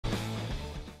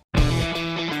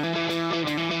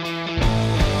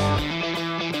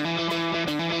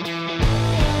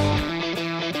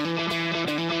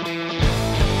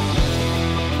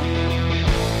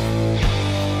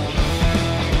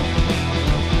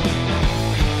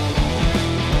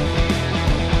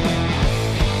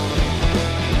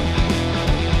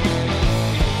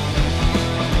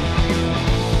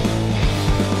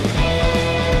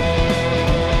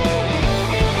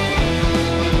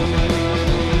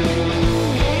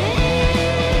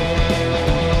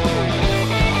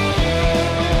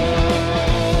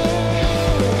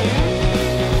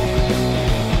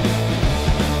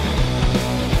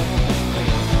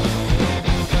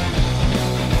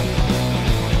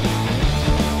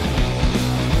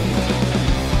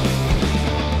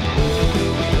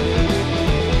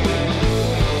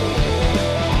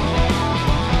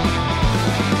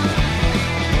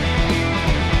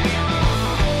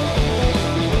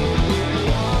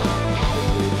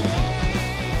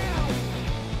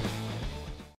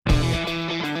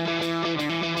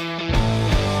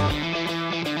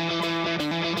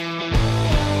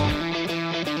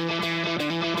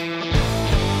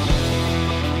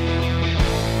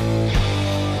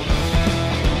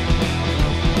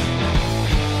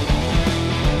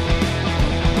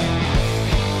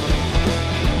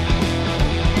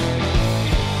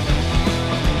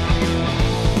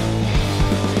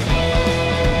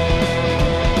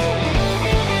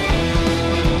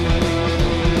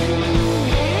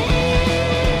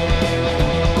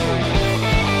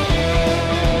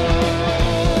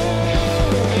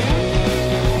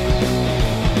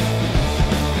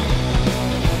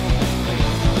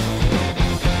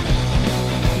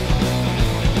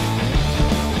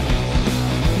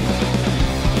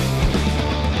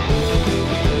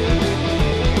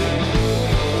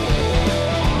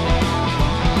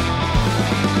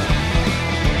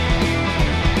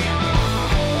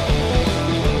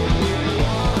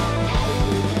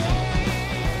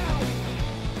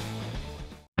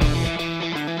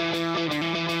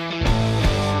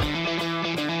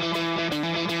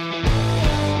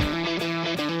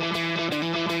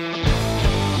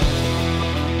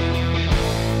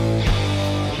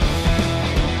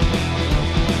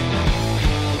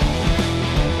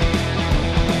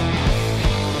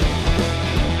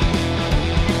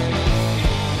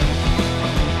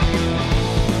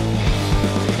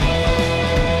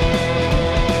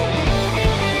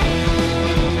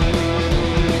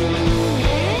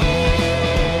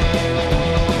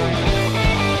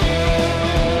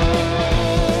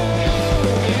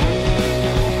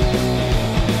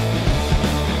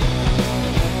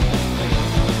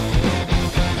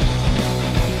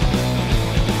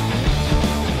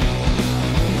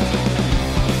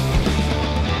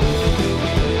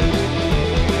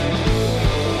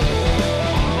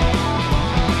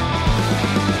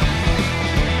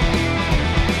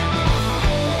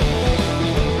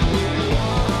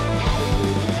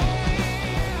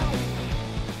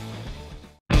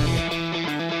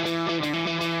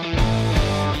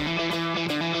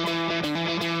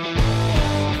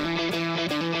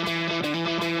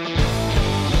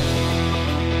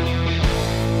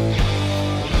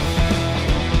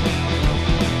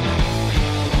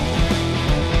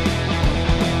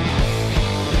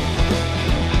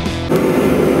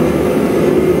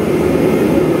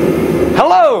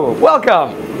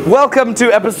Welcome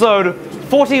to episode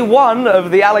 41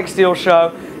 of the Alec Steele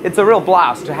Show. It's a real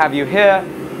blast to have you here.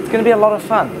 It's going to be a lot of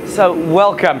fun, so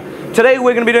welcome. Today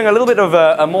we're going to be doing a little bit of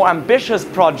a more ambitious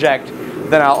project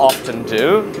than I'll often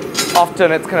do.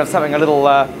 Often it's kind of something a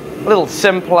little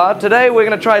simpler. Today we're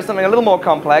going to try something a little more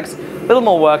complex, a little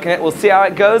more work in it. We'll see how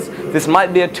it goes. This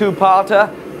might be a two-parter.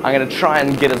 I'm going to try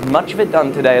and get as much of it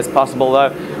done today as possible,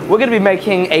 though. We're going to be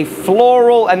making a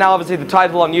floral, and now obviously the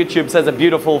title on YouTube says a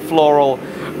beautiful floral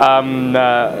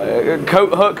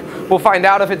coat hook. We'll find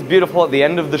out if it's beautiful at the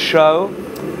end of the show.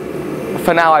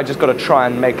 For now, I just got to try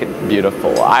and make it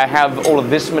beautiful. I have all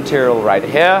of this material right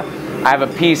here. I have a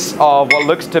piece of what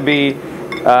looks to be 2"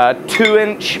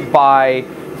 by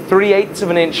 3/8 of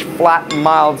an inch flat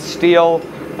mild steel,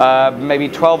 maybe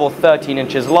 12 or 13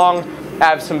 inches long. I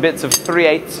have some bits of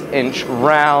 3/8 inch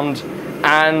round,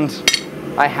 and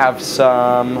I have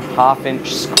some 1/2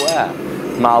 inch square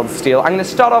mild steel. I'm going to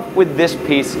start off with this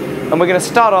piece, and we're going to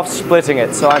start off splitting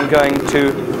it. So I'm going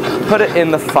to put it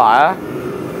in the fire,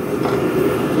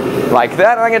 like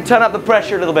that, and I'm going to turn up the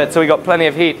pressure a little bit so we got plenty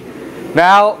of heat.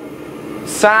 Now,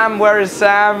 Sam, where is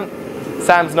Sam?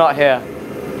 Sam's not here.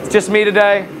 It's just me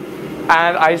today,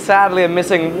 and I sadly am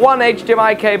missing one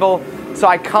HDMI cable, so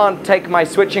I can't take my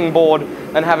switching board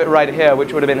and have it right here,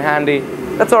 which would have been handy.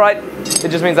 That's all right. It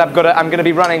just means I'm going to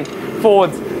be running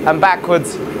forwards and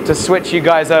backwards to switch you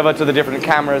guys over to the different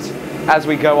cameras as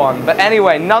we go on. But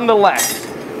anyway, nonetheless,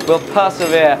 we'll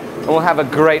persevere and we'll have a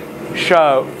great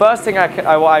show. First thing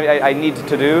I need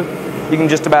to do, you can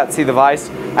just about see the vise,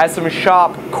 has some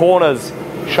sharp corners,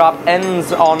 sharp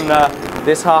ends on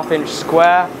this 1/2 inch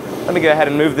square. Let me go ahead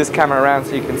and move this camera around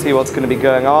so you can see what's going to be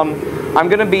going on. I'm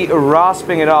going to be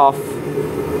rasping it off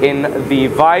in the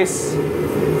vise.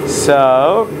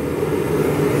 So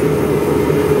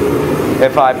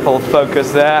if I pull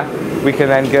focus there, we can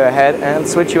then go ahead and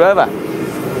switch you over.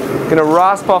 I'm going to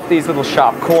rasp off these little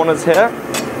sharp corners here,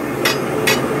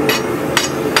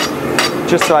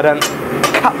 just so I don't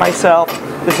cut myself.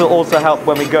 This will also help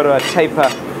when we go to a taper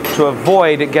to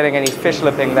avoid getting any fish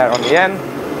lipping there on the end.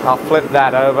 I'll flip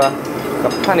that over.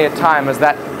 Got plenty of time as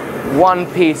that one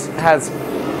piece has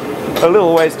a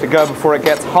little ways to go before it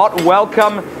gets hot.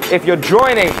 Welcome if you're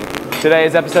joining. Today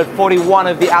is episode 41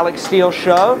 of the Alec Steele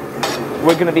Show.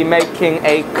 We're going to be making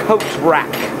a coat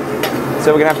rack.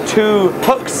 So we're going to have 2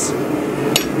 hooks.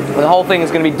 The whole thing is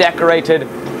going to be decorated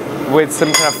with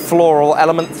some kind of floral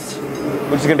elements,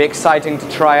 which is going to be exciting to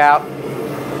try out.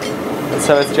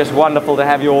 So it's just wonderful to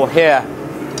have you all here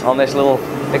on this little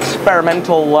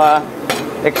experimental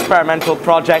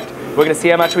project. We're going to see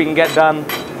how much we can get done.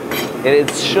 It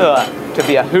is sure to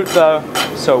be a hoot though,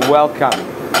 so welcome.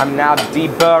 I'm now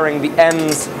deburring the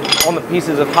ends on the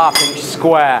pieces of 1/2 inch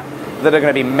square that are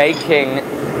going to be making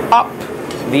up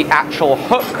the actual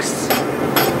hooks.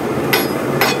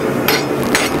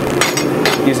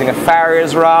 Using a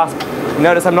farrier's rasp.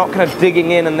 Notice I'm not kind of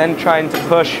digging in and then trying to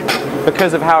push.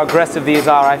 Because of how aggressive these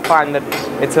are, I find that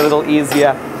it's a little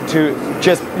easier to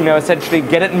just, essentially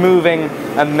get it moving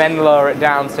and then lower it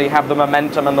down so you have the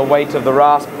momentum and the weight of the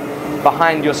rasp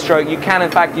behind your stroke. You can in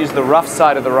fact use the rough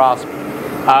side of the rasp.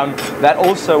 That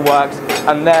also works,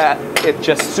 and there it's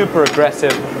just super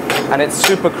aggressive, and it's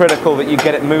super critical that you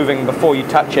get it moving before you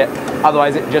touch it,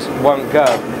 otherwise it just won't go.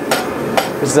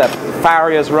 This is a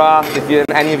farrier's rasp. If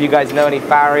any of you guys know any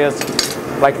farriers,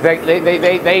 like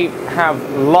they have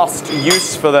lost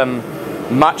use for them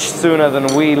much sooner than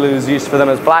we lose use for them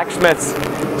as blacksmiths.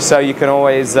 So you can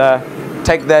always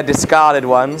take their discarded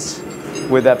ones,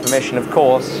 with their permission of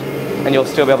course, and you'll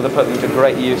still be able to put them to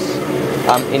great use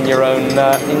in your own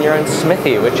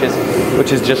smithy,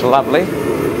 which is just lovely.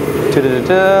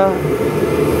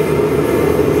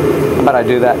 How about I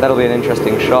do that? That'll be an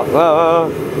interesting shot. Whoa,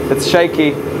 it's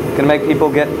shaky. Can make people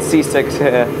get seasick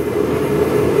here.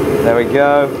 There we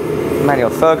go.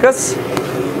 Manual focus.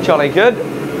 Jolly good.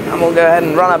 And we'll go ahead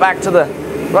and run it back to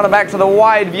the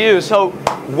wide view. So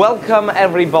welcome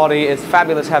everybody. It's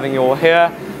fabulous having you all here.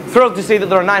 Thrilled to see that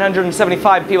there are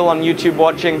 975 people on YouTube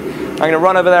watching. I'm going to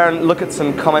run over there and look at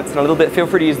some comments in a little bit. Feel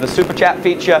free to use the super chat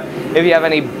feature. If you have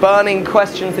any burning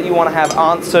questions that you want to have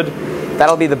answered,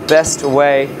 that'll be the best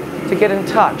way to get in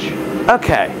touch.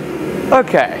 Okay,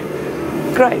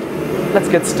 great. Let's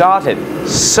get started.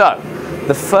 So,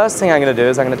 the first thing I'm going to do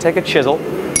is I'm going to take a chisel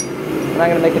and I'm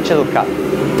going to make a chisel cut.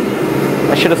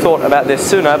 I should have thought about this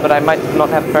sooner, but I might not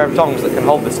have a pair of tongs that can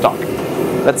hold this stock.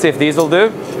 Let's see if these will do.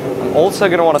 I'm also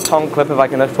going to want a tong clip if I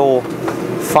can at all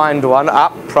find one.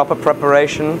 Proper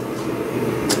preparation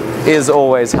is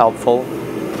always helpful,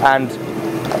 and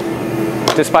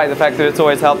despite the fact that it's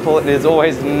always helpful, it is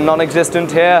always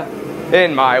non-existent here.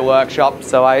 in my workshop,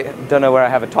 so I don't know where I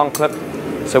have a tong clip,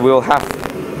 so we will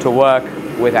have to work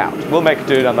without. We'll make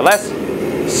do nonetheless.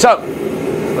 So,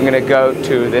 we're going to go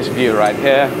to this view right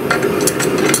here.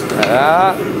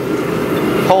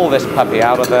 Pull this puppy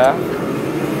out of there.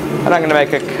 And I'm going to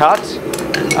make a cut.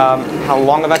 How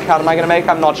long of a cut am I going to make?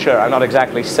 I'm not sure. I'm not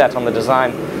exactly set on the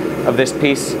design of this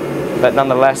piece, but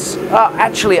nonetheless.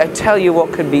 Actually, I tell you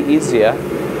what could be easier.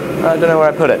 I don't know where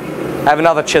I put it. I have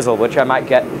another chisel, which I might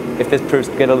get if this proves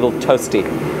to get a little toasty,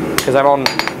 because I'm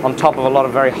on top of a lot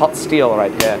of very hot steel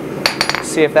right here.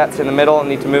 See if that's in the middle. I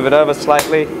need to move it over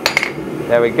slightly.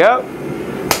 There we go.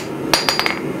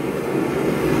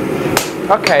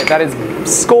 Okay, that is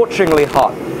scorchingly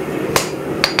hot.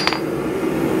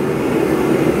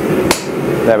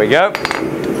 There we go.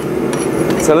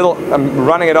 It's a little, I'm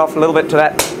running it off a little bit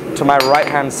to my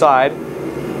right-hand side.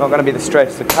 Not going to be the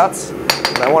straightest of cuts.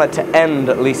 And I want it to end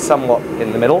at least somewhat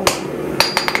in the middle.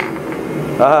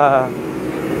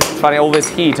 It's funny, all this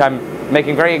heat, I'm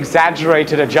making very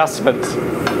exaggerated adjustments.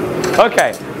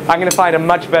 Okay, I'm going to find a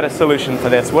much better solution for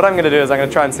this. What I'm going to do is I'm going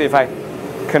to try and see if I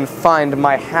can find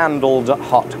my handled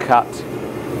hot cut.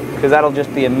 Because that'll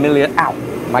just be a million... Ow!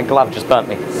 My glove just burnt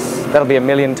me. That'll be a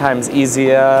million times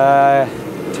easier.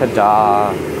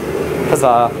 Ta-da.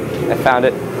 Huzzah. I found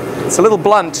it. It's a little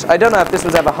blunt. I don't know if this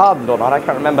was ever hardened or not. I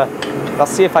can't remember. I'll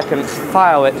see if I can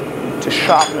file it to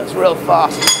sharpness real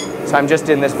fast. So I'm just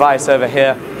in this vise over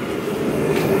here.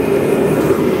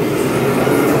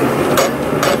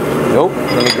 Nope,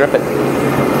 let me grip it.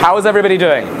 How is everybody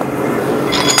doing?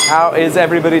 How is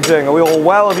everybody doing? Are we all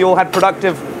well? Have you all had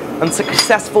productive and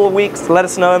successful weeks? Let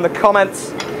us know in the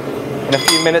comments. In a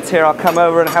few minutes here, I'll come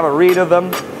over and have a read of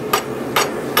them.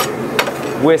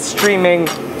 We're streaming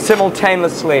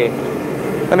simultaneously.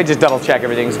 Let me just double check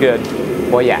everything's good.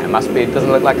 Well, yeah, it must be. It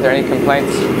doesn't look like there are any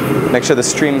complaints. Make sure the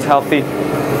stream's healthy.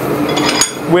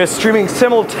 We're streaming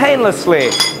simultaneously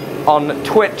on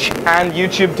Twitch and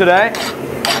YouTube today,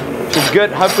 which is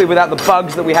good, hopefully without the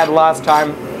bugs that we had last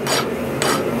time.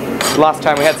 Last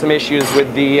time we had some issues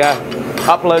with the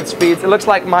upload speeds. It looks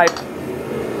like my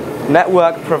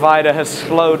network provider has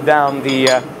slowed down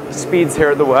the speeds here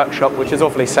at the workshop, which is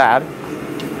awfully sad.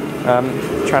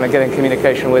 Trying to get in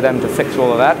communication with them to fix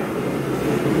all of that.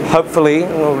 Hopefully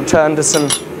we'll return to some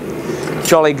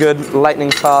jolly good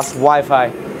lightning fast Wi-Fi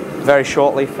very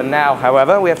shortly. For now,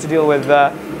 however, we have to deal with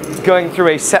going through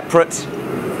a separate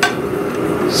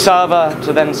server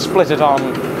to then split it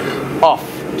on off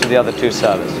to the other two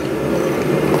servers.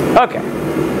 Okay,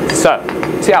 so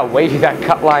see how wavy that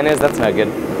cut line is? That's no good.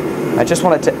 I just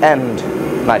want it to end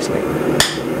nicely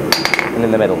and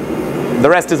in the middle. The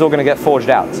rest is all going to get forged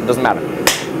out, so it doesn't matter.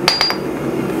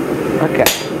 Okay.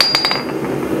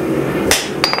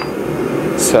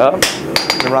 So, I'm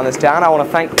going to run this down. I want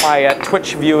to thank my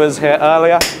Twitch viewers here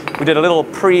earlier. We did a little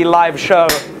pre-live show,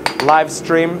 live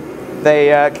stream.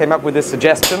 They came up with this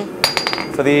suggestion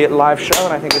for the live show,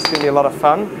 and I think it's going to be a lot of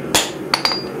fun.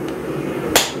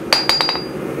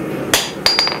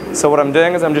 So what I'm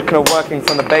doing is I'm just kind of working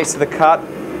from the base of the cut,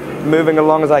 moving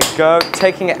along as I go,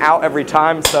 taking it out every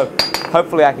time, so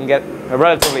hopefully I can get a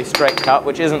relatively straight cut,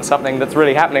 which isn't something that's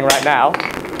really happening right now,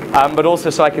 but also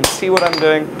so I can see what I'm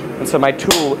doing, and so my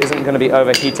tool isn't going to be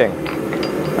overheating.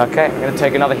 Okay, I'm going to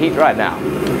take another heat right now.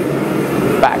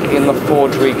 Back in the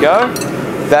forge we go.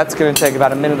 That's going to take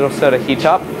about a minute or so to heat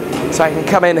up, so I can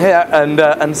come in here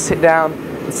and sit down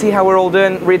and see how we're all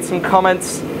doing, read some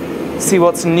comments, see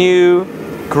what's new.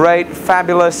 Great,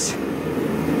 fabulous.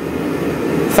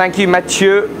 Thank you,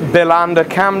 Mathieu Belander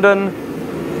Camden.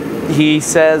 He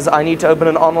says, I need to open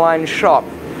an online shop.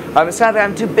 Sadly,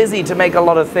 I'm too busy to make a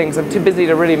lot of things. I'm too busy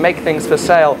to really make things for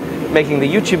sale, making the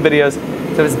YouTube videos.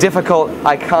 So it's difficult.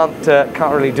 I can't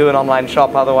really do an online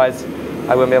shop. Otherwise,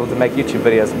 I won't be able to make YouTube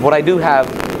videos. What I do have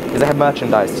is I have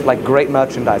merchandise, like great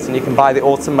merchandise. And you can buy the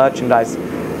awesome merchandise.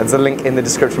 There's a link in the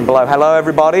description below. Hello,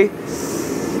 everybody.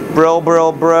 Brill,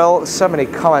 brill, brill. So many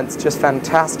comments, just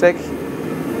fantastic.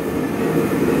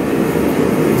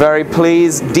 Very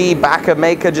pleased. D. Backer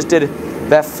Maker just did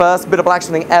their first bit of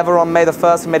blacksmithing ever on May the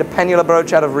 1st and made a pennular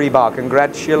brooch out of rebar.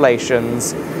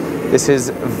 Congratulations. This is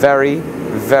very,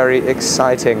 very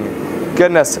exciting.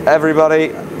 Goodness,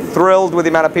 everybody. Thrilled with the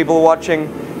amount of people watching.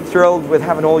 Thrilled with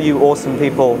having all you awesome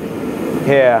people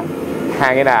here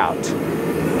hanging out.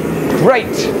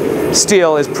 Great.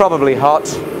 Steel is probably hot.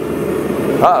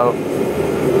 Uh-oh.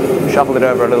 Shuffled it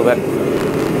over a little bit.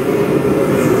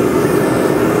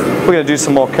 We're going to do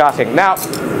some more cutting. Now,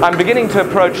 I'm beginning to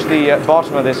approach the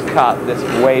bottom of this cut, this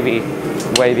wavy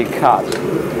cut.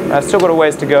 I've still got a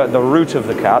ways to go at the root of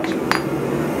the cut.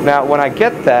 Now, when I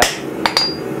get there,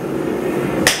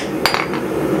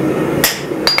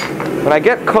 When I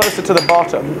get closer to the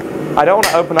bottom, I don't want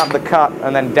to open up the cut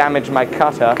and then damage my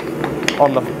cutter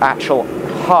on the actual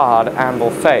hard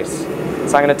anvil face.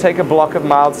 So I'm going to take a block of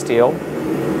mild steel,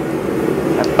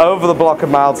 and over the block of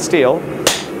mild steel,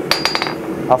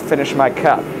 I'll finish my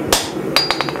cut.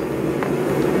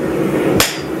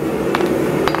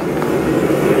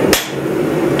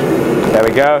 There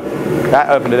we go. That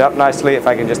opened it up nicely. If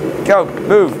I can just go,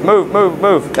 move, move, move,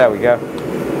 move. There we go.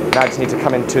 Now I just need to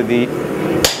come into the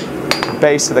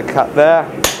base of the cut there.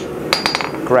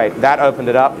 Great. That opened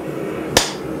it up.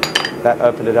 That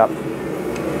opened it up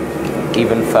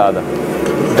even further.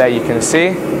 There you can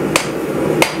see.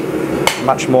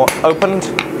 Much more opened.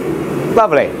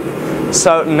 Lovely.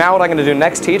 So now what I'm going to do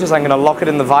next heat is I'm going to lock it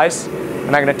in the vise,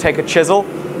 and I'm going to take a chisel,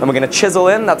 and we're going to chisel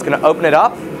in. That's going to open it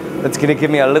up. That's going to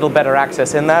give me a little better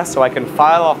access in there, so I can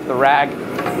file off the rag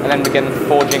and then begin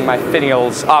forging my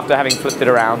finials after having flipped it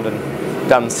around and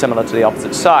done similar to the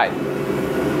opposite side.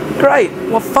 Great,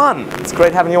 well, fun. It's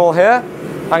great having you all here.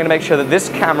 I'm going to make sure that this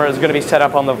camera is going to be set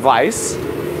up on the vise.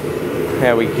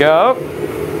 There we go.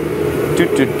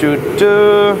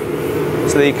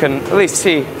 So that you can at least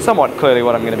see somewhat clearly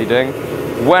what I'm going to be doing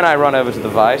when I run over to the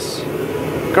vise.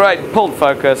 Great, pulled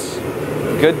focus.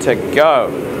 Good to go.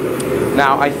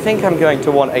 Now, I think I'm going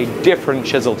to want a different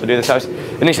chisel to do this. I was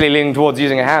initially leaning towards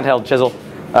using a handheld chisel.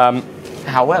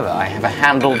 However, I have a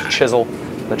handled chisel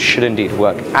that should indeed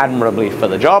work admirably for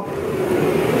the job.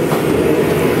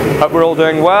 Hope we're all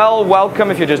doing well. Welcome.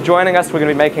 If you're just joining us, we're going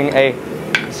to be making a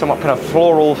somewhat kind of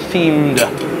floral themed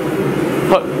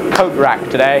coat rack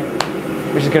today,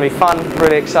 which is going to be fun.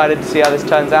 Really excited to see how this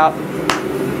turns out.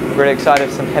 Really excited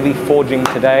for some heavy forging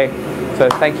today. So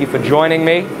thank you for joining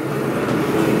me.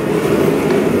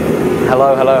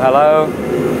 Hello, hello, hello.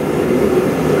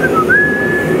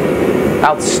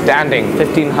 Outstanding.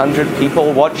 1,500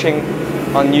 people watching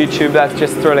on YouTube. That's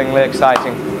just thrillingly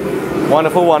exciting.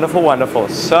 Wonderful, wonderful, wonderful.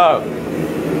 So, 1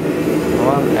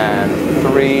 and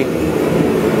 3.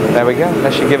 There we go.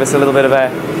 That should give us a little bit of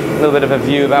a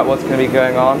view about what's going to be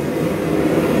going on.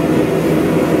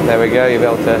 There we go. You'll be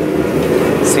able to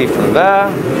see from there.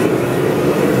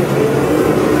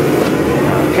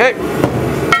 Okay.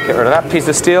 Get rid of that piece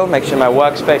of steel. Make sure my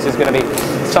workspace is going to be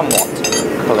somewhat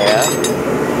clear.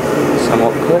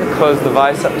 Somewhat clear. Close the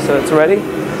vise up so it's ready.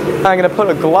 I'm going to put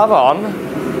a glove on.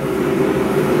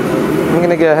 I'm going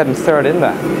to go ahead and throw it in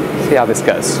there. See how this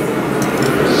goes.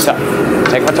 So,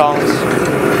 take my tongs.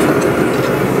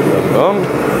 Boom, boom.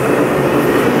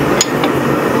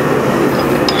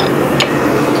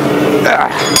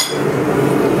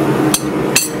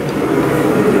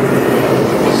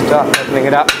 Start opening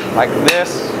it up like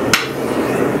this.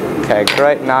 Okay,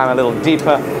 great. Now I'm a little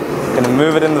deeper. Going to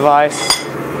move it in the vise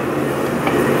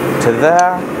to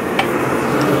there.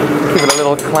 Give it a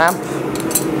little clamp.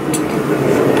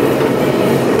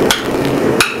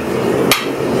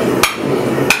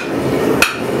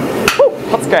 Woo,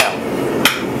 hot scale.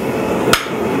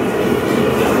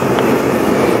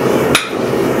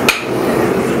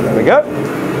 There we go.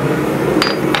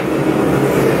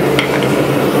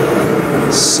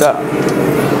 So,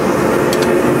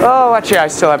 oh, actually I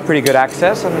still have pretty good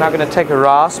access. I'm now going to take a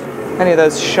rasp. Any of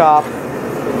those sharp,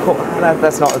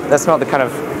 that's not the kind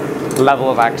of level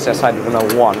of access I'd want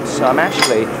to want. So I'm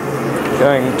actually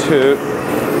going to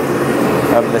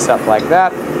open this up like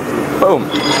that. Boom.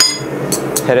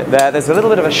 Hit it there. There's a little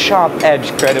bit of a sharp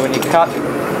edge created when you cut.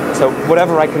 So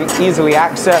whatever I can easily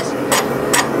access,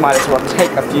 might as well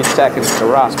take a few seconds to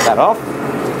rasp that off.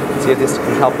 See if this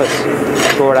can help us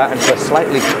draw it out into a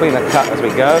slightly cleaner cut as we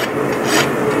go.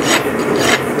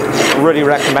 Really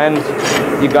recommend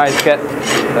you guys get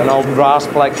an old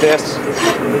rasp like this,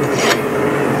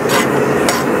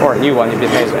 or a new one. You'd be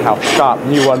amazed at how sharp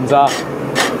new ones are.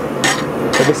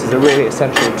 So this is a really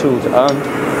essential tool to own.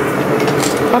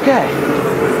 Okay,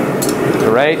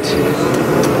 great.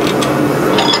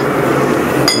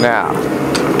 Now,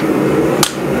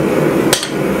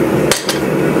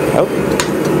 oh,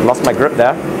 lost my grip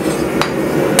there.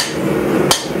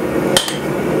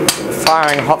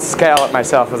 Firing hot scale at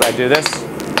myself as I do this.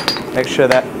 Make sure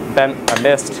that bent, I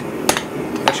missed.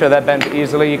 Make sure that bent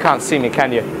easily. You can't see me,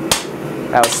 can you?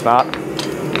 That was smart.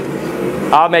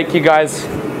 I'll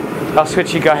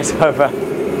switch you guys over.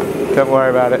 Don't worry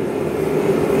about it.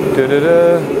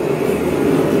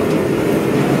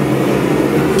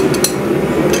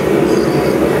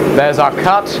 There's our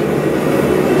cut.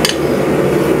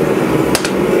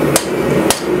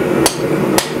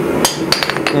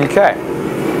 Okay.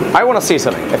 I want to see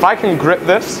something. If I can grip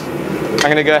this, I'm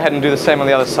going to go ahead and do the same on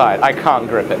the other side. I can't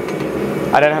grip it.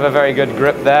 I don't have a very good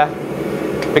grip there.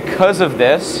 Because of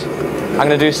this, I'm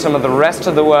going to do some of the rest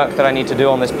of the work that I need to do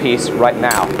on this piece right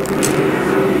now.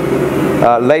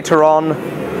 Later on,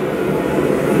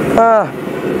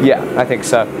 yeah, I think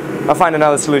so. I'll find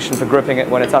another solution for gripping it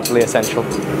when it's utterly essential.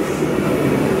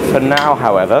 For now,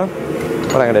 however,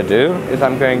 what I'm going to do is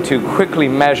I'm going to quickly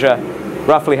measure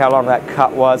roughly how long that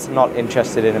cut was. Not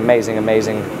interested in amazing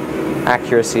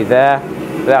accuracy there.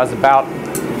 But that was about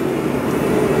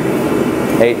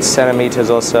 8 centimeters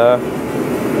or so.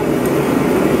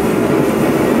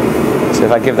 So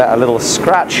if I give that a little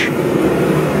scratch,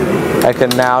 I can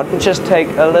now just take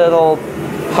a little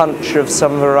punch of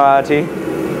some variety.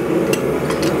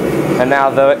 And now,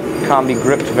 though it can't be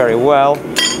gripped very well,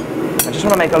 I just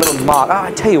want to make a little mark. Oh,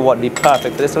 I tell you what would be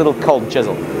perfect for this, a little cold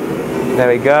chisel. There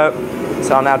we go.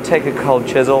 So I'll now take a cold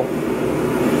chisel,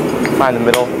 find the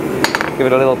middle, give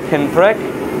it a little pinprick,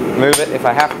 move it if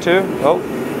I have to. Oh,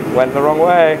 went the wrong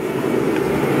way.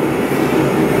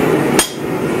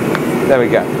 There we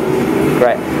go.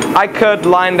 Great. I could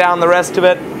line down the rest of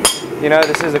it. You know,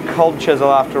 this is a cold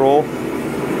chisel after all.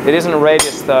 It isn't a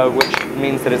radius though, which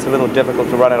means that it's a little difficult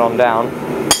to run it on down.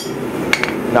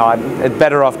 No, I'd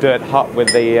better off do it hot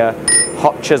with the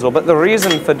hot chisel. But the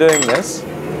reason for doing this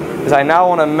is I now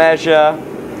want to measure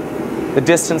the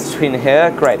distance between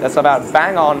here. Great, that's about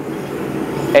bang on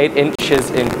 8 inches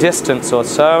in distance or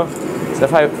so. So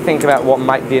if I think about what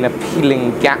might be an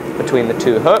appealing gap between the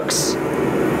two hooks.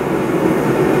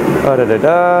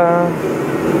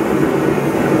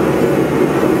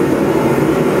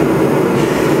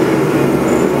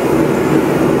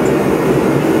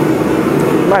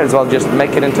 Might as well just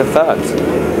make it into thirds.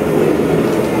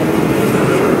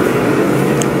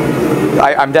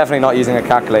 I'm definitely not using a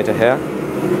calculator here.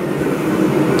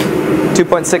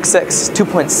 2.66,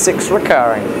 2.6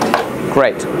 recurring.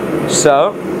 Great.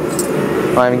 So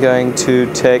I'm going to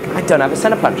take, I don't have a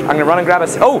center punch. I'm going to run and grab a,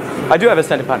 oh, I do have a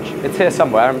center punch. It's here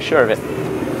somewhere, I'm sure of it.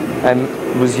 And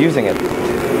was using it.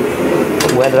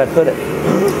 Where did I put it?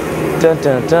 Dun,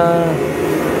 dun, dun.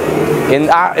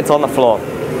 It's on the floor.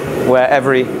 Where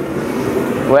every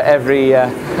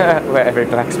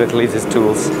blacksmith leaves his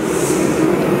tools.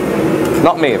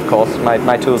 Not me, of course.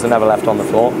 My tools are never left on the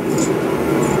floor.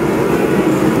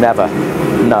 Never.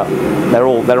 No.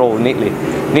 They're all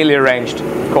neatly arranged,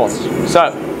 of course.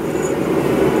 So,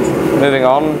 moving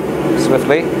on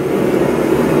swiftly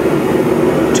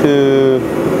to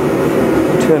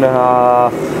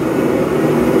 2.5.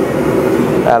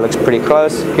 That looks pretty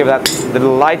close. Give that the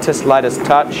lightest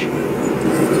touch.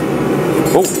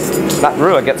 Oh, that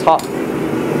ruler gets hot.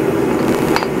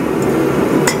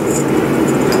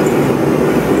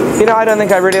 You know, I don't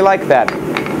think I really like that,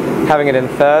 having it in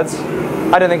thirds.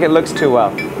 I don't think it looks too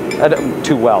well.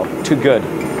 Too good,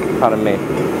 pardon me.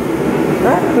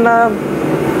 And,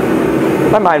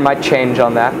 my mind might change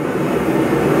on that.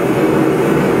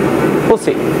 We'll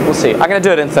see. I'm going to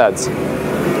do it in thirds.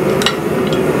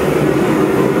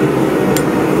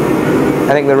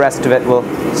 I think the rest of it will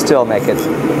still make it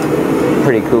a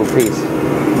pretty cool piece.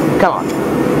 Come on,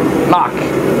 mark.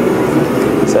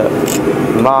 So,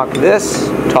 mark this,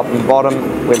 top and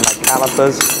bottom with my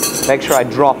calipers. Make sure I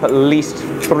drop at least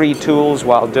 3 tools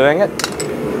while doing it.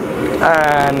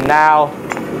 And now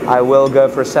I will go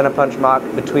for a center punch mark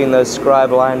between those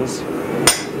scribe lines.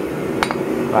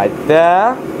 Right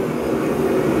there.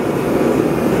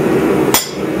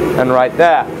 And right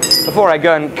there. Before I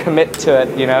go and commit to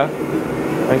it, you know,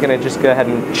 I'm going to just go ahead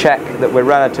and check that we're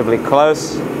relatively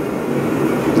close.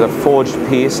 It's a forged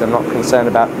piece. I'm not concerned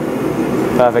about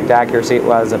perfect accuracy.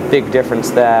 Well, there's a big difference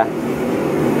there.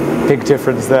 Big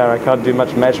difference there. I can't do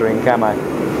much measuring, can I?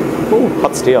 Ooh,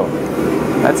 hot steel.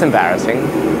 That's embarrassing.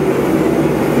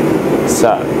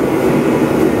 So.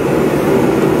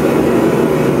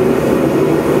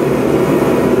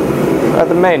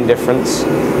 The main difference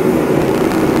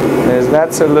is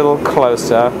that's a little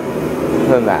closer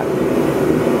than that.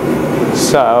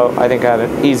 So, I think I have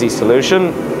an easy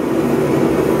solution.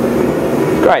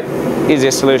 Great.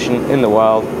 Easiest solution in the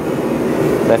world.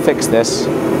 They fix this.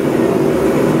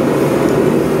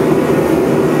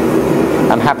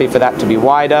 I'm happy for that to be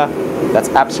wider. That's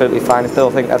absolutely fine. I still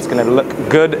think that's going to look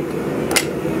good.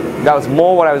 That was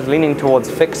more what I was leaning towards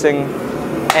fixing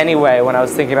anyway. When I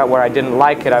was thinking about where I didn't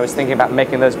like it, I was thinking about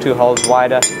making those 2 holes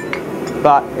wider.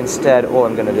 But instead, all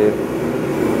I'm going to do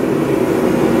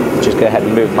is just go ahead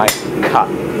and move my cut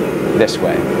this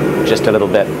way, just a little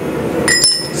bit.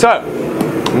 So,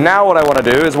 now what I want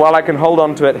to do is, while I can hold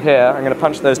on to it here, I'm going to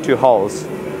punch those 2 holes.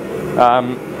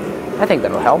 I think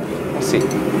that'll help. Let's see.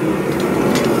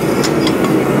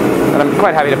 And I'm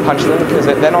quite happy to punch them because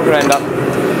they're not going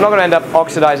to end up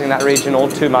oxidizing that region all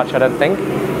too much, I don't think.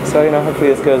 So, you know, hopefully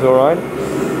this goes all right.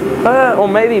 Or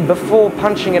maybe before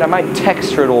punching it, I might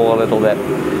texture it all a little bit.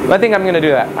 I think I'm going to do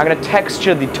that. I'm going to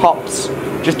texture the tops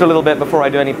just a little bit before I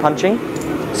do any punching.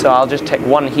 So I'll just take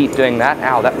one heat doing that.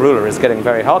 Ow, that ruler is getting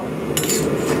very hot.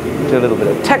 Do a little bit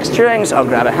of texturing, so I'll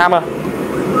grab a hammer.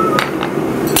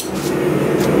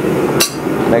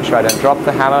 Make sure I don't drop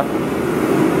the hammer.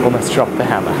 Almost dropped the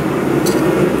hammer.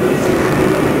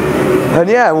 And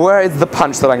yeah, where is the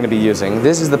punch that I'm going to be using?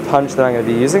 This is the punch that I'm going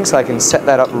to be using, so I can set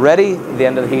that up ready. At the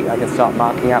end of the heat, I can start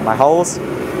marking out my holes.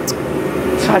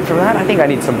 Aside from that, I think I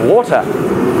need some water.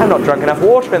 I've not drunk enough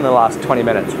water in the last 20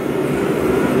 minutes.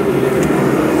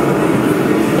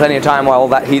 Plenty of time while all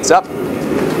that heats up.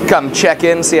 Come check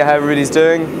in, see how everybody's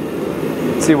doing.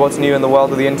 See what's new in the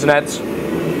world of the internet.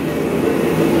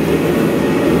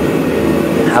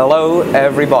 Hello,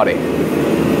 everybody.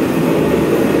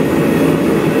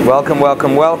 Welcome,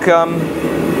 welcome, welcome.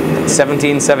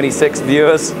 1776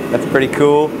 viewers. That's pretty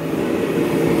cool.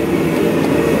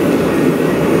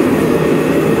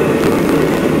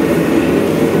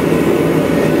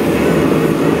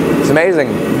 It's amazing,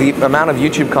 the amount of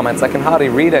YouTube comments. I can hardly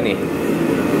read any.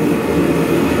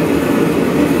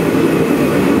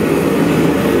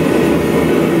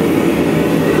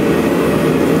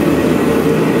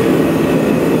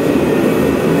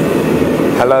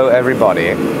 Hello,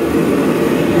 everybody.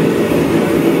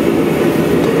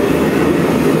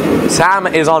 Sam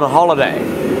is on holiday.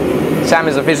 Sam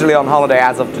is officially on holiday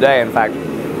as of today, in fact.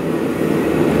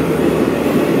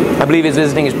 I believe he's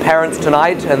visiting his parents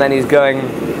tonight, and then he's going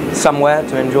somewhere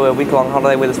to enjoy a week-long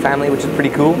holiday with his family, which is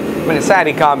pretty cool. I mean, it's sad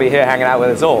he can't be here hanging out with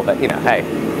us all, but, you know, hey,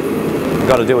 you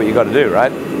gotta do what you gotta do,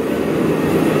 right?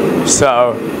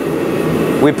 So,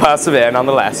 we persevere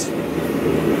nonetheless.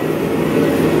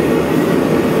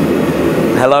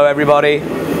 Hello, everybody,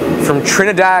 from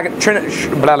Trinidad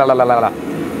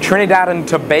and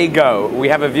Tobago. We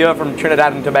have a viewer from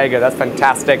Trinidad and Tobago. That's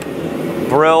fantastic.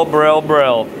 Brill, brill,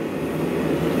 brill.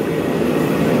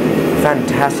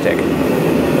 Fantastic.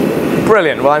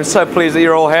 Brilliant. Well, I'm so pleased that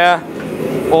you're all here.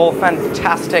 All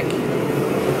fantastic.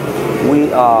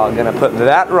 We are going to put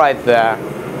that right there.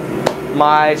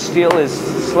 My steel is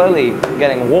slowly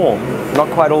getting warm. Not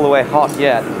quite all the way hot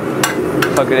yet.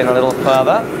 Poke it in a little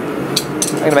further.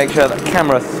 I'm going to make sure that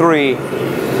camera 3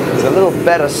 is a little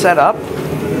better set up.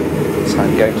 So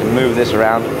I'm going to move this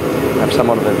around, have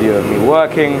somewhat of a view of me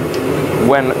working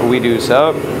when we do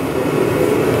so.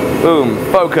 Boom,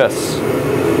 focus.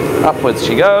 Upwards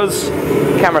she goes.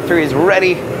 Camera 3 is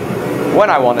ready when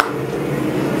I want it.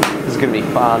 This is going to be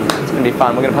fun. It's going to be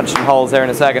fun. We're going to punch some holes there in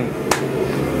a second.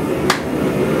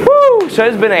 Woo! So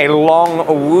it's been a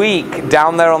long week.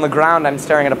 Down there on the ground, I'm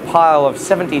staring at a pile of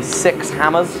 76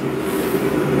 hammers.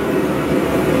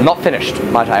 Not finished,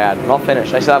 might I add. Not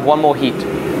finished. I still have one more heat.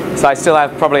 So I still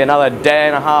have probably another day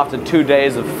and a half to 2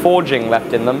 days of forging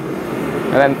left in them.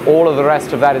 And then all of the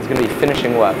rest of that is going to be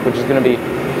finishing work, which is going to be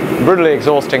brutally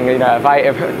exhausting. You know, if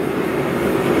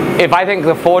I think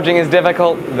the forging is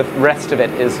difficult, the rest of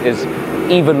it is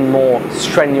even more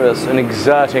strenuous and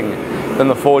exerting than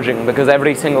the forging, because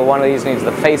every single one of these needs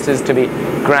the faces to be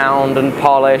ground and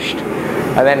polished,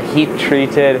 and then heat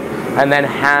treated, and then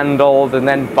handled, and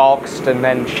then boxed, and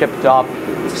then shipped up.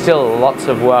 Still lots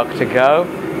of work to go.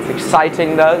 It's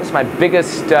exciting though. It's my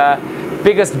biggest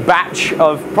batch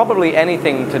of probably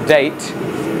anything to date.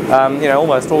 You know,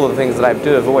 almost all of the things that I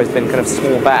do have always been kind of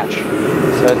small batch.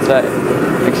 So it's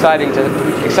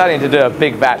exciting to do a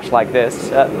big batch like this,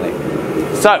 certainly.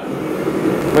 So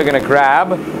we're going to grab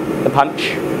the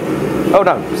punch. Oh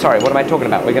no, sorry, what am I talking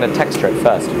about? We're going to texture it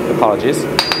first. Apologies.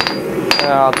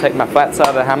 I'll take my flat side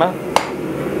of the hammer,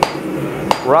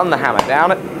 run the hammer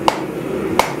down it.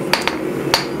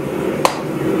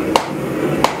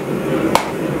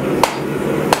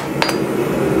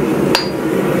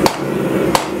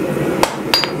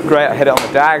 Great, I hit it on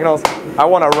the diagonals. I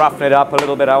want to roughen it up a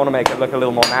little bit. I want to make it look a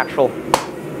little more natural.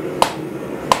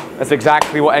 That's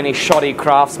exactly what any shoddy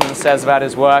craftsman says about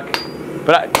his work.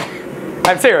 But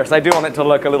I'm serious, I do want it to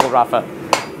look a little rougher.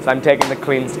 So I'm taking the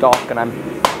clean stock and I'm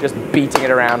just beating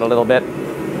it around a little bit.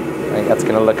 I think that's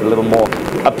going to look a little more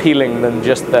appealing than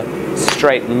just the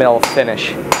straight mill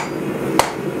finish.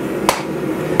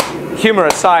 Humor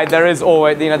aside, there is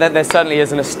always, you know, there certainly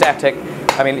is an aesthetic.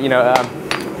 I mean, you know,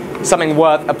 something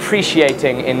worth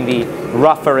appreciating in the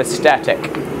rougher aesthetic.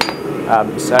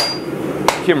 So,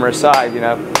 humor aside, you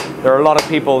know, there are a lot of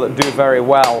people that do very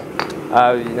well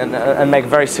and make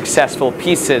very successful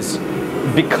pieces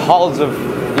because of,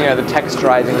 you know, the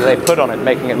texturizing that they put on it,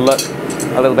 making it look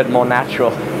a little bit more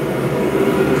natural.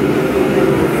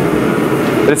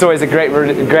 But it's always a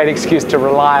great excuse to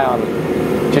rely on.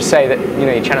 Just say that, you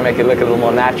know, you're trying to make it look a little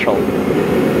more natural.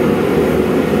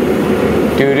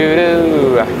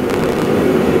 Do-do-do.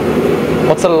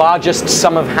 What's the largest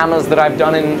sum of hammers that I've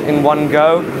done in one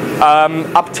go?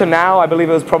 Up to now, I believe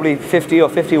it was probably 50 or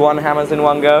 51 hammers in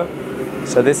one go.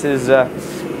 So this is up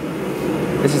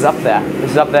there.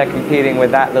 This is up there competing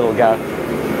with that little go.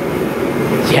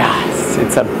 Yes,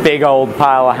 it's a big old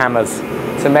pile of hammers.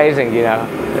 It's amazing, you know.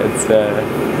 It's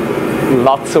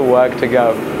lots of work to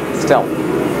go. Still,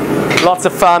 lots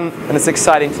of fun, and it's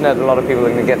exciting to know that a lot of people are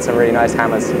going to get some really nice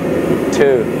hammers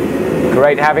too.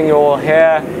 Great having you all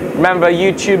here. Remember,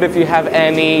 YouTube, if you have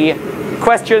any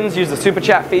questions, use the super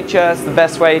chat feature. It's the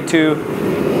best way to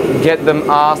get them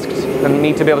asked and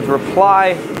me to be able to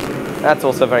reply. That's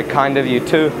also very kind of you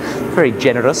too. Very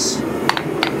generous.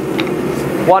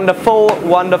 Wonderful,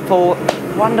 wonderful,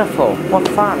 wonderful. What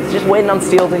fun. It's just waiting on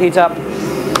steel to heat up.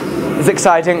 It's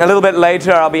exciting. A little bit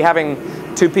later, I'll be having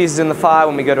 2 pieces in the fire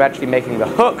when we go to actually making the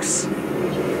hooks.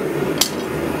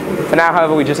 For now,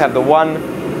 however, we just have the one.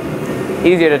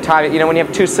 Easier to time it. You know, when you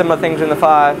have 2 similar things in the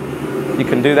fire, you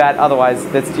can do that. Otherwise,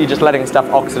 you're just letting stuff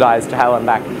oxidize to hell and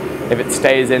back if it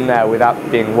stays in there without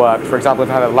being worked. For example,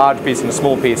 if I have a large piece and a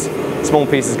small piece is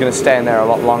going to stay in there a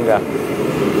lot longer.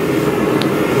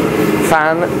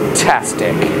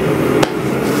 Fantastic.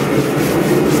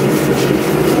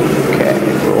 Okay,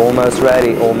 we're almost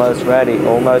ready, almost ready,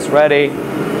 almost ready.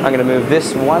 I'm going to move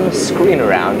this one screen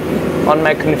around on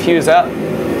my confuser.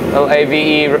 Little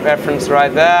AVE reference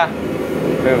right there.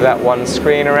 Move that one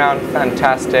screen around.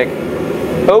 Fantastic.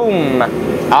 Boom.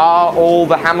 Are all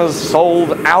the hammers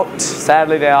sold out?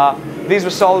 Sadly, they are. These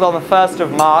were sold on the 1st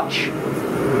of March.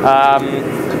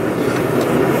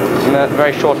 In a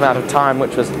very short amount of time,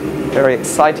 which was very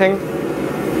exciting.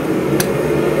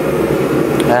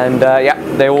 And yeah,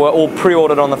 they were all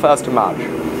pre-ordered on the 1st of March.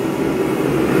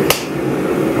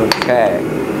 Okay.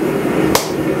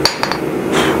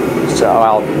 So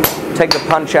I'll take the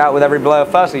punch out with every blow.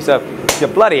 Firstly, so your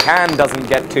bloody hand doesn't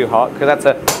get too hot, because that's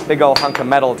a big old hunk of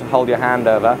metal to hold your hand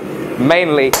over.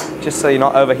 Mainly just so you're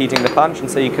not overheating the punch,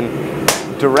 and so you can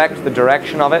direct the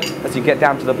direction of it as you get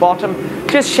down to the bottom.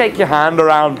 Just shake your hand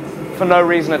around for no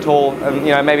reason at all, and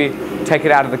you know, maybe take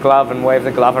it out of the glove and wave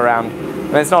the glove around.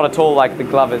 And it's not at all like the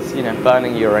glove is, you know,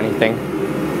 burning you or anything.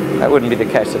 That wouldn't be the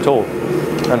case at all.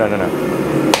 No, no, no, no.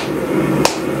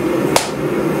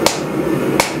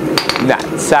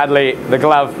 Nah, sadly, the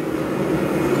glove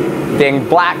being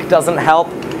black doesn't help.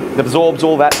 It absorbs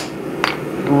all that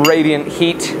radiant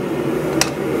heat,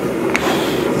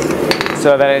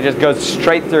 so that it just goes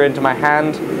straight through into my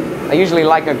hand. I usually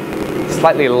like a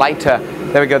slightly lighter.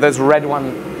 There we go. Those red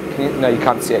one. No, you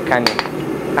can't see it, can you?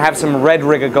 I have some red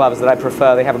rigger gloves that I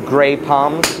prefer. They have gray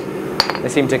palms. They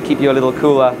seem to keep you a little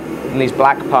cooler than these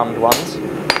black palmed ones.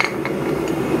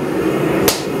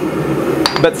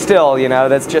 But still, you know,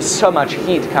 there's just so much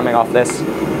heat coming off this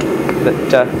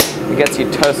that it gets you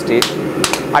toasty.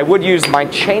 I would use my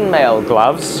chainmail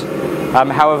gloves.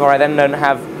 However, I then don't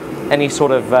have any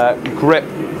sort of grip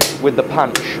with the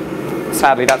punch.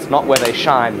 Sadly, that's not where they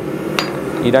shine.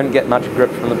 You don't get much grip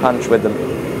from the punch with them.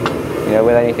 You know,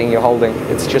 with anything you're holding,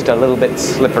 it's just a little bit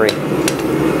slippery.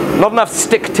 Not enough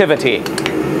sticktivity.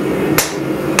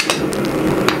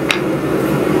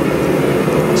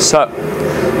 So,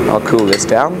 I'll cool this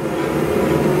down.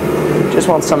 Just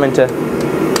want something to,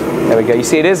 there we go. You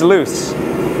see, it is loose.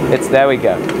 There we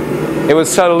go. It was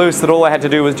so loose that all I had to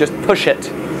do was just push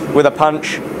it with a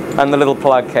punch, and the little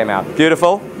plug came out.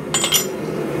 Beautiful.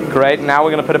 Great. Now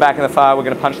we're going to put it back in the fire. We're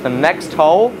going to punch the next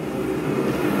hole,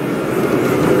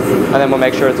 and then we'll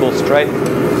make sure it's all straight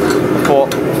before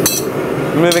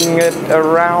moving it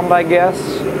around, I guess.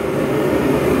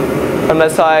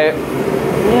 Unless I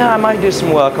might do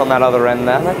some work on that other end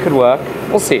there. That could work.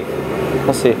 We'll see.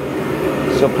 We'll see.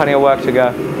 Still plenty of work to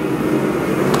go.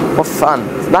 What fun.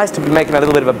 It's nice to be making a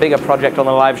little bit of a bigger project on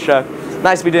the live show.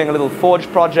 Nice to be doing a little forge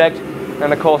project.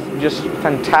 And of course, just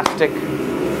fantastic.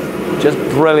 Just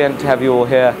brilliant to have you all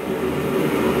here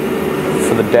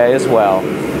for the day as well.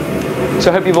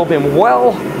 So I hope you've all been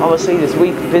well. Obviously this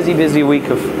week, busy week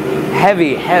of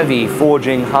heavy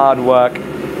forging, hard work.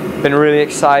 Been really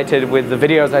excited with the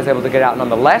videos I was able to get out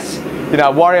nonetheless. You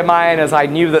know, warrior mind, as I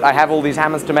knew that I have all these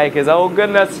hammers to make, is, oh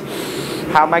goodness,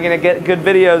 how am I going to get good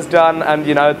videos done? And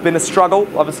you know, it's been a struggle,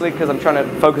 obviously, because I'm trying to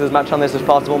focus as much on this as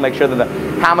possible, make sure that the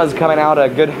hammers coming out are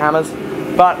good hammers.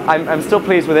 But I'm still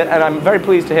pleased with it, and I'm very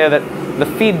pleased to hear that the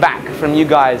feedback from you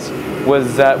guys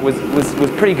was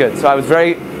pretty good. So I was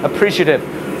very appreciative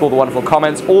for all the wonderful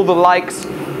comments, all the likes,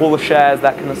 all the shares,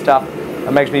 that kind of stuff.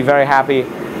 It makes me very happy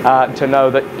to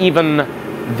know that even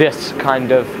this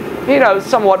kind of, you know,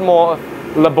 somewhat more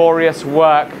laborious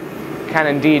work can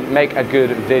indeed make a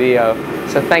good video.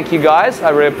 So thank you guys, I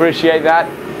really appreciate that.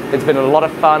 It's been a lot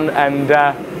of fun, and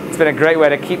it's been a great way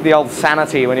to keep the old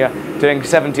sanity when you're doing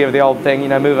 70 of the old thing. You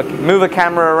know, move a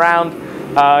camera around,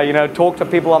 you know, talk to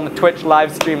people on the Twitch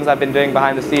live streams I've been doing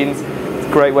behind the scenes. It's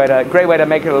a great way to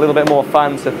make it a little bit more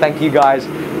fun. So thank you guys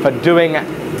for doing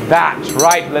that.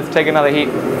 Right, let's take another heat.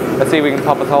 Let's see if we can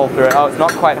pop a hole through it. Oh, it's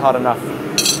not quite hot enough.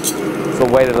 So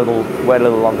wait a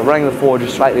little longer. Running the forge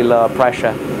is slightly lower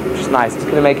pressure, which is nice. It's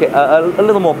going to make it a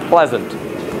little more pleasant.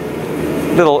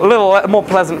 A little more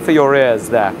pleasant for your ears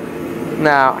there.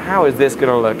 Now, how is this going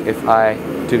to look if I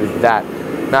do that?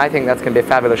 Now, I think that's going to be a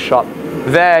fabulous shot.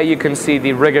 There you can see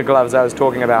the rigger gloves I was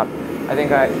talking about. I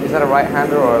think is that a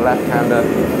right-hander or a left-hander?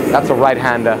 That's a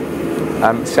right-hander.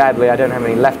 Sadly, I don't have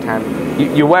any left hand.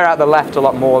 You wear out the left a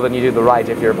lot more than you do the right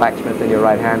if you're a blacksmith and you're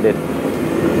right-handed.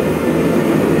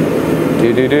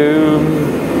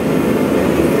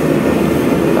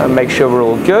 Make sure we're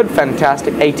all good.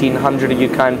 Fantastic. 1,800 of you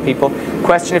kind people.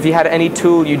 Question: if you had any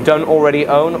tool you don't already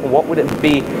own, what would it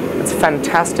be? It's a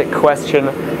fantastic question.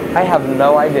 I have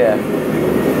no idea.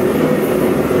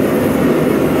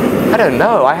 I don't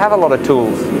know. I have a lot of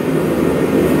tools.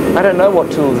 I don't know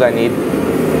what tools I need.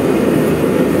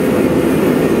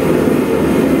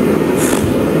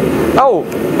 Oh,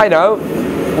 I know.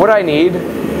 What I need,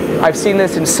 I've seen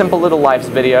this in Simple Little Life's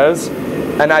videos,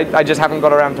 and I just haven't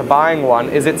got around to buying one,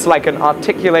 is it's like an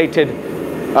articulated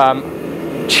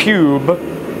tube,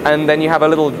 and then you have a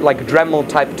little like Dremel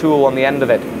type tool on the end of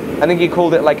it. I think he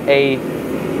called it like a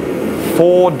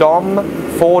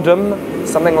Fordum,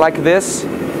 something like this.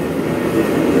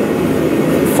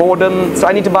 Fordum. So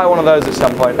I need to buy one of those at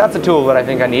some point. That's a tool that I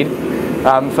think I need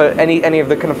for any of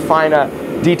the kind of finer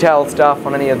detailed stuff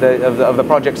on any of the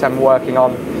projects I'm working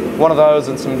on. One of those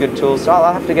and some good tools. So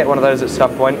I'll have to get one of those at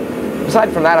some point.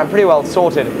 Aside from that, I'm pretty well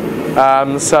sorted.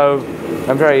 So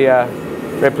I'm very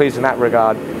pleased in that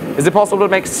regard. Is it possible to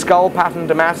make skull pattern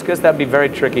Damascus? That'd be very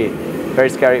tricky, very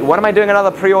scary. When am I doing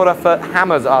another pre-order for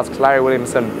hammers? Asks Larry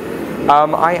Williamson.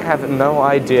 I have no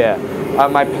idea.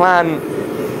 My plan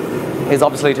is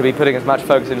obviously to be putting as much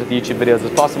focus into the YouTube videos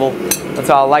as possible, and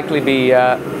so I'll likely be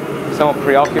somewhat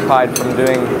preoccupied from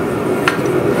doing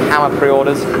hammer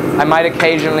pre-orders. I might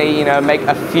occasionally, you know, make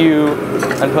a few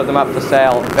and put them up for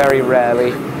sale, very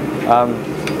rarely.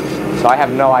 So I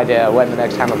have no idea when the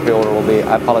next hammer pre-order will be.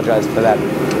 I apologize for that.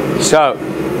 So,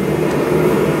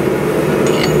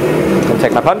 I'll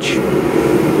take my punch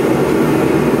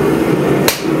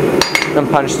and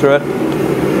punch through it.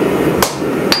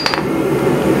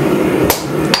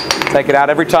 Take it out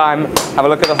every time. Have a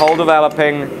look at the hole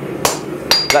developing.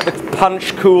 Let the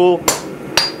punch cool.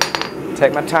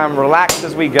 Take my time, relax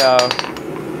as we go.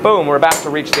 Boom, we're about to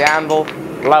reach the anvil.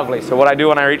 Lovely. So what I do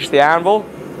when I reach the anvil,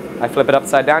 I flip it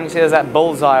upside down. You see there's that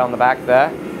bullseye on the back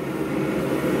there.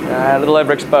 A little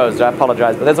overexposed, I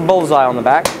apologize, but there's a bullseye on the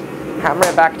back. Hammer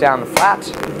it back down flat.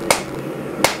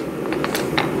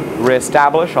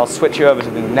 Re-establish. I'll switch you over to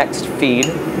the next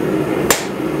feed.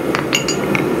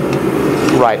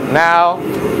 Right now.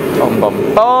 Boom,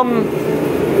 boom, boom.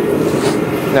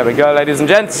 There we go, ladies and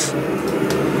gents.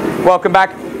 Welcome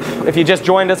back. If you just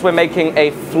joined us, we're making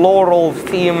a floral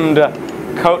themed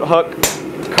coat hook,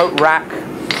 coat rack,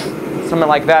 something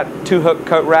like that. 2-hook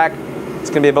coat rack. It's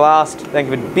going to be a blast. Thank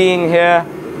you for being here.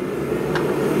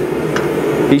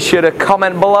 Be sure to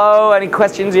comment below any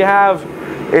questions you have.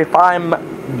 If I'm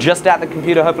just at the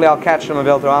computer, hopefully I'll catch them and be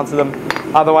able to answer them.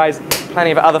 Otherwise,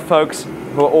 plenty of other folks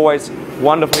who are always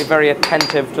wonderfully very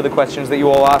attentive to the questions that you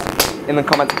all ask in the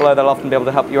comments below. They'll often be able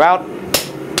to help you out.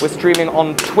 We're streaming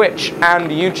on Twitch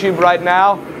and YouTube right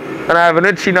now, and I have an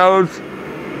itchy nose.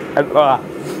 And,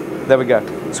 there we go.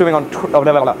 Streaming on Twitch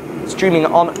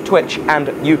and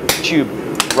YouTube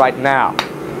right now.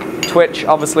 Twitch,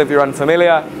 obviously, if you're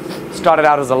unfamiliar, started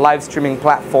out as a live streaming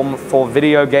platform for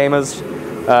video gamers.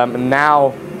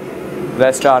 Now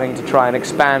they're starting to try and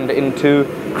expand into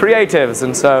creatives,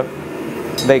 and so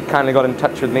they kindly got in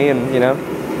touch with me and, you know,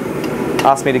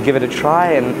 asked me to give it a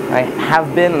try, and I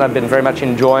have been, and I've been very much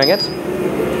enjoying it.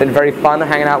 It's been very fun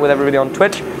hanging out with everybody on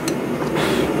Twitch.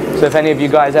 So if any of you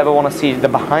guys ever want to see the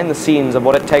behind the scenes of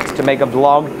what it takes to make a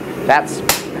vlog, that's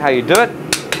how you do it.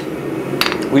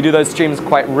 We do those streams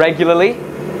quite regularly,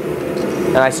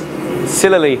 and I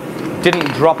sillily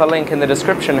didn't drop a link in the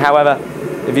description. However,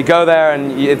 if you go there,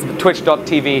 and it's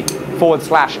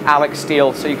twitch.tv/Alec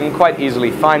Steele, so you can quite easily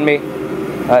find me.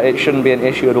 It shouldn't be an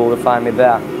issue at all to find me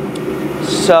there.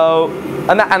 So,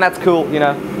 and that's cool, you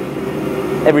know,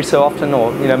 every so often,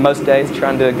 or, you know, most days,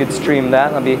 try and do a good stream there.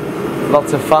 That'll be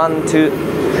lots of fun to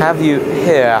have you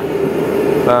here.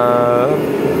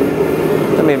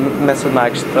 let me mess with my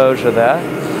exposure there.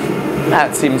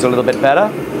 That seems a little bit better.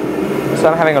 So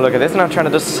I'm having a look at this and I'm trying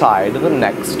to decide the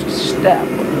next step.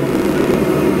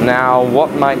 Now,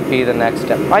 what might be the next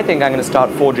step? I think I'm going to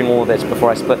start forging all of this before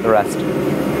I split the rest.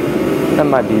 That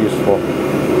might be useful.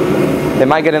 They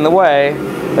might get in the way,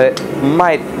 but it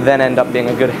might then end up being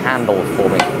a good handle for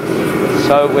me.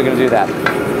 So we're going to do that.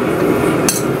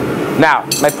 Now,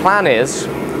 my plan is,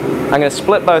 I'm going to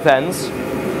split both ends,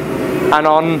 and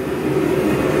on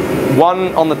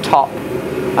one on the top,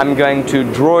 I'm going to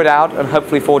draw it out and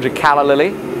hopefully forge a calla lily.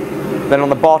 Then on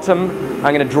the bottom,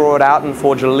 I'm going to draw it out and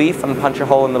forge a leaf and punch a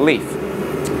hole in the leaf.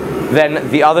 Then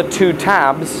the other two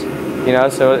tabs, you know,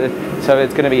 so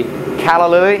it's going to be calla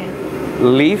lily,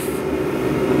 leaf,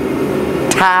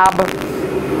 tab,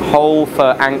 hole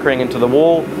for anchoring into the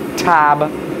wall, tab,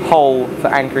 hole for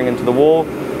anchoring into the wall.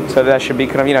 So there should be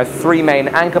kind of, you know, three main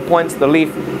anchor points, the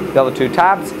leaf, the other two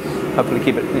tabs. Hopefully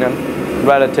keep it, you know,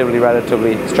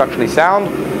 relatively structurally sound,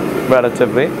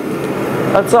 relatively.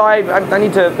 And so I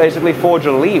need to basically forge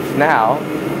a leaf now,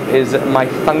 is my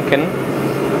thinking.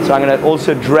 So I'm going to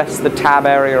also dress the tab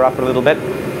area up a little bit.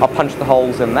 I'll punch the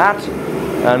holes in that,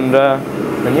 and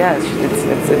yeah,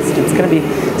 it's going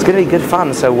to be good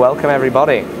fun. So welcome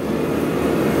everybody.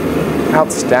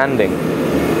 Outstanding.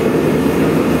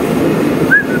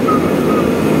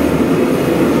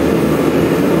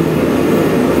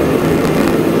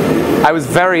 I was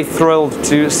very thrilled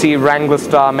to see Wrangler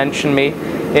Star mention me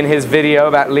in his video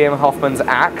about Liam Hoffman's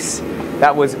axe.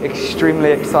 That was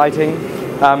extremely exciting.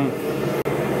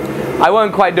 I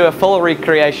won't quite do a full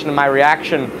recreation of my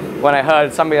reaction when I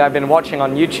heard somebody I've been watching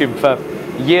on YouTube for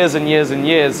years and years and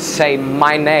years say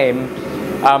my name.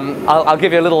 I'll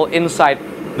give you a little insight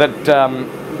that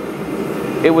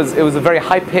it was a very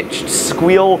high-pitched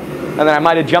squeal, and then I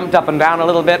might have jumped up and down a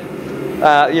little bit,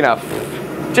 you know,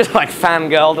 just like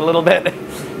fangirled a little bit,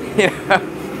 you know.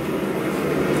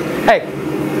 Hey,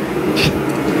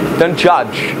 don't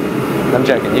judge. I'm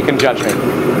joking. You can judge me.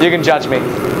 You can judge me.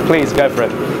 Please go for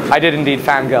it. I did indeed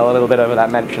fangirl a little bit over that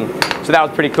mention, so that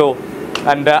was pretty cool.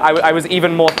 And I was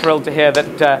even more thrilled to hear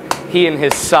that he and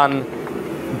his son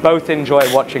both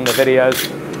enjoy watching the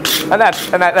videos, and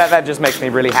that just makes me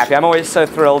really happy. I'm always so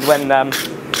thrilled when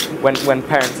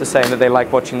parents are saying that they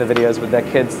like watching the videos with their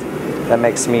kids. That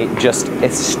makes me just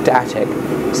ecstatic.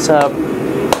 So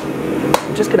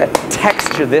I'm just going to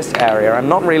texture this area. I'm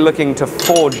not really looking to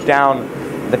forge down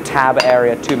the tab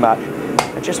area too much.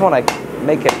 I just want to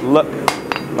make it look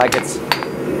like it's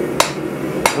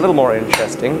a little more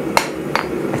interesting.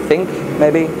 I think,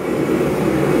 maybe.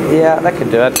 Yeah, that could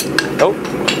do it. Oh,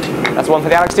 that's one for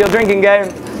the Alec Steele drinking game.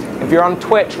 If you're on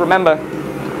Twitch, remember,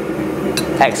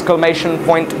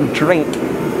 !drink.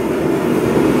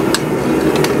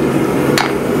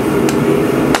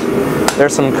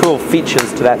 There's some cool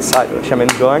features to that site which I'm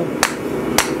enjoying.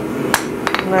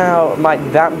 Now, might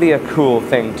that be a cool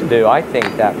thing to do? I think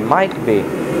that might be.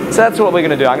 So that's what we're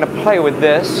going to do. I'm going to play with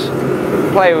this.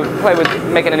 Play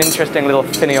with making an interesting little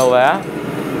finial there.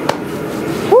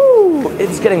 Woo!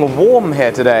 It's getting warm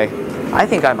here today. I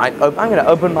think I'm going to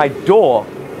open my door.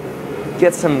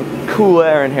 Get some cool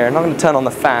air in here. I'm not going to turn on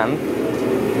the fan.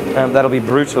 That'll be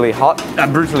brutally hot.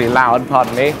 Brutally loud,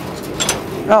 pardon me.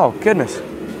 Oh, goodness.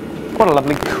 What a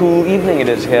lovely, cool evening it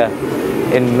is here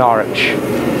in Norwich.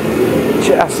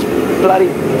 Just bloody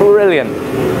brilliant.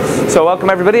 So welcome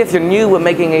everybody. If you're new, we're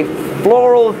making a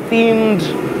floral-themed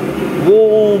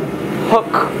wall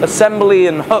hook assembly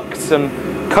and hooks and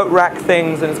coat rack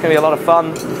things, and it's going to be a lot of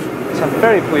fun. So I'm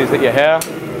very pleased that you're here.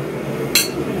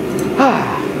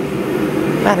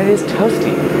 Man, it is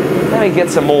toasty. Let me get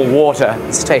some more water.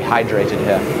 Stay hydrated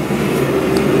here.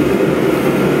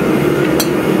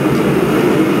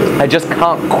 I just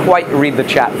can't quite read the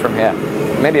chat from here.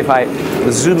 Maybe if I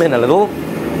zoom in a little.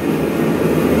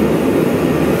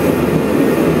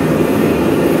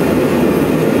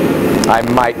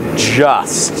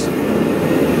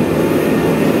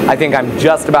 I think I'm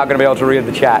just about going to be able to read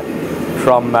the chat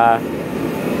from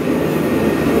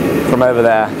over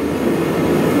there.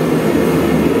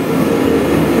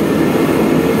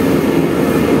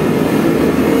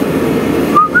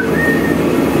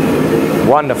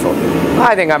 Wonderful.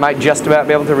 I think I might just about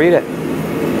be able to read it.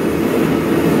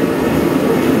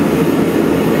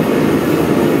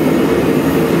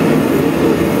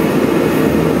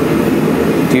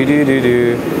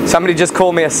 Do. Somebody just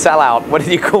called me a sellout. What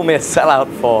did you call me a sellout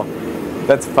for?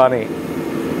 That's funny.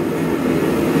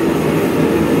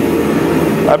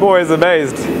 I'm always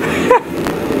amazed.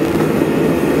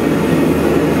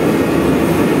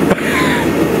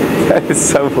 That is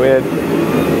so weird.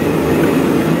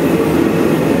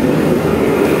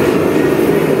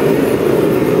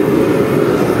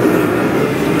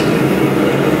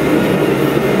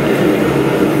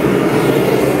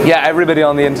 Yeah, everybody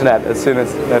on the internet, as soon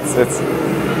as it's...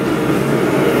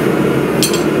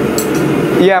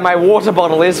 Yeah, my water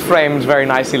bottle is framed very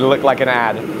nicely to look like an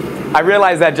ad. I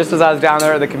realized that just as I was down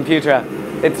there at the computer.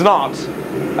 It's not.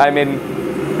 I mean,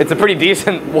 it's a pretty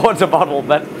decent water bottle,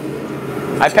 but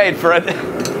I paid for it.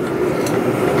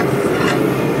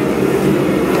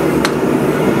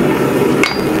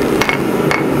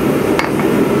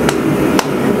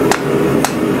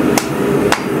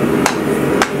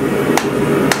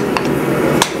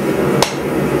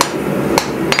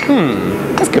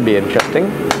 This could be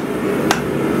interesting.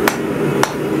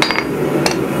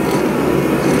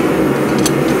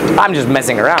 I'm just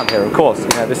messing around here, of course. You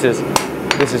know, this is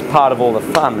part of all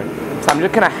the fun. So I'm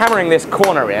just kind of hammering this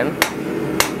corner in.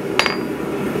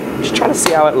 Just trying to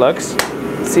see how it looks.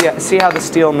 See how the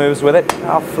steel moves with it.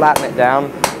 I'll flatten it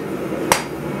down.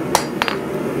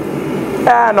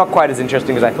 Not quite as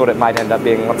interesting as I thought it might end up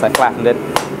being once I flattened it.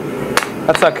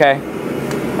 That's okay.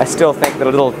 I still think that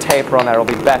a little taper on there will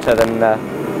be better than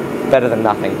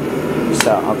nothing.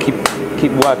 So I'll keep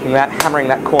working that, hammering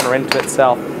that corner into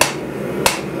itself.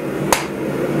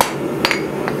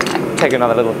 Take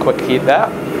another little quick heat there.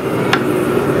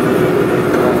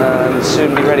 And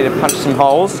soon be ready to punch some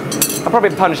holes. I'll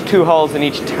probably punch 2 holes in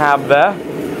each tab there.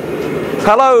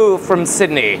 Hello from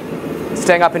Sydney.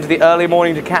 Staying up into the early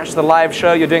morning to catch the live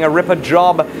show. You're doing a ripper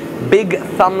job. Big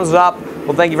thumbs up.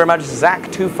 Well, thank you very much,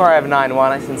 Zach2591.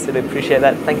 I sincerely appreciate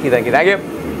that. Thank you, thank you, thank you.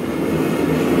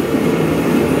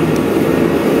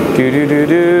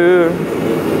 Do-do-do-do.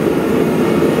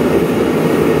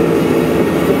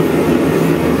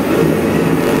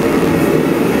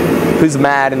 Who's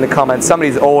mad in the comments?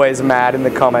 Somebody's always mad in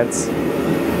the comments.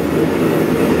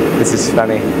 This is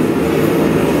funny.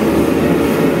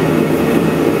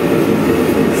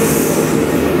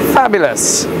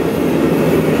 Fabulous.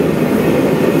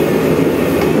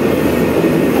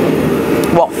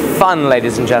 What fun,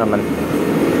 ladies and gentlemen.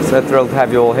 So thrilled to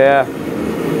have you all here.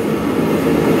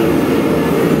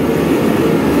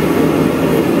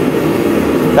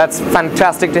 That's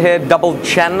fantastic to hear. Double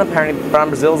Chen. Apparently Brown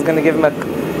Brazil's going to give him a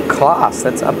class.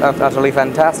 That's utterly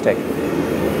fantastic.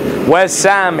 Where's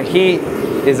Sam? He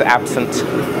is absent.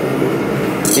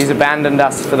 He's abandoned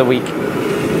us for the week.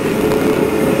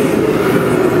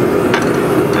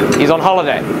 He's on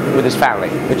holiday with his family,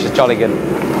 which is jolly good.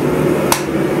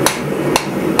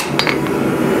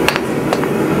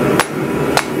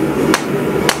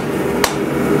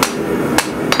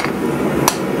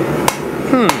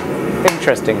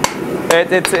 Interesting.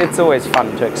 It's always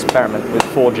fun to experiment with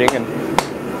forging, and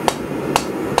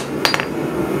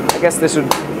I guess this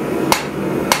would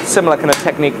similar kind of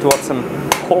technique to what some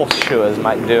horseshoers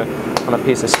might do on a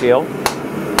piece of steel.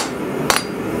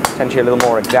 Potentially a little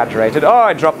more exaggerated. Oh,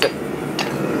 I dropped it.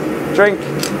 Drink.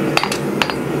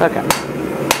 Okay.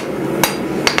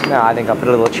 Now I think I'll put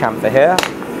a little chamfer here.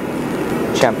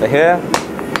 Chamfer here.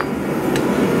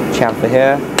 Chamfer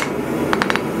here.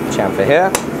 Chamfer here.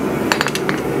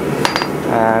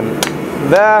 And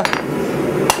there.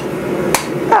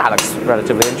 That looks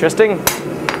relatively interesting.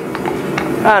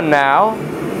 And now,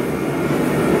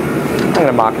 I'm going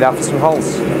to mark it out for some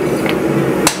holes.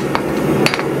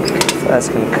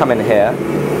 First can come in here.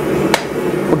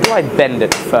 Or do I bend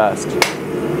it first?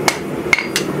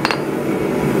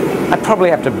 I probably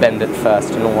have to bend it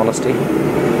first, in all honesty.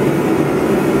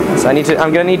 So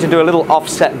I'm going to need to do a little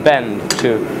offset bend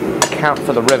to account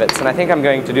for the rivets, and I think I'm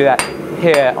going to do that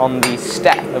here on the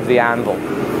step of the anvil.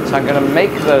 So I'm going to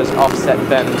make those offset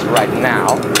bends right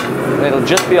now, and it'll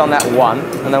just be on that one,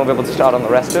 and then we'll be able to start on the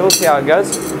rest of it. We'll see how it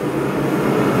goes.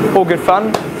 All good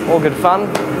fun, all good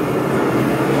fun.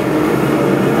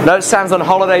 No, Sam's on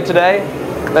holiday today.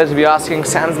 Those of you asking,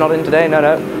 Sam's not in today? No,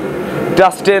 no.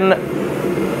 Dustin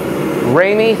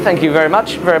Ramey, thank you very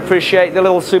much. Very appreciate the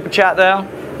little super chat there.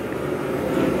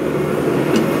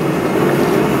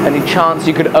 Any chance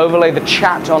you could overlay the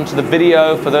chat onto the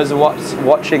video for those of us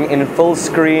watching in full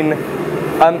screen?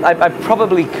 I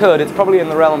probably could. It's probably in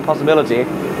the realm of possibility.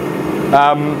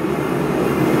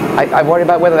 I worry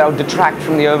about whether that would detract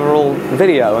from the overall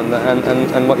video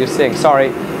and what you're seeing. Sorry.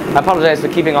 I apologize for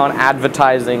keeping on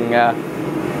advertising. Now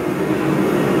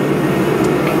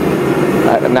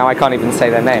I can't even say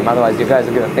their name, otherwise you guys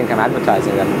are going to think I'm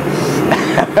advertising them.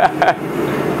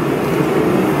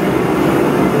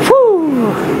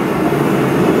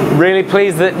 Really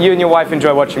pleased that you and your wife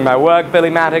enjoy watching my work. Billy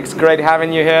Maddox, great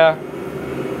having you here.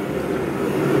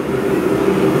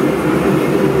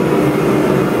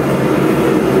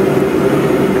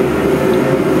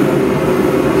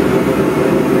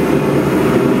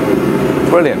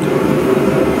 Brilliant.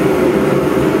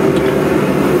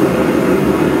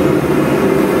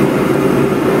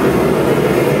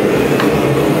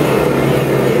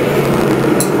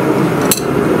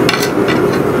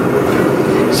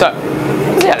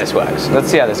 let's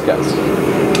see how this goes.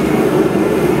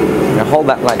 Now hold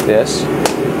that like this.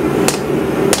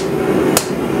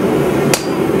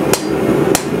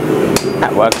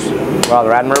 That works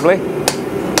rather admirably.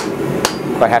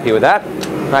 Quite happy with that.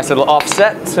 Nice little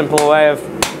offset, simple way of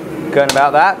going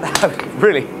about that.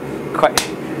 Really quite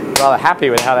rather happy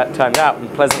with how that turned out and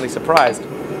pleasantly surprised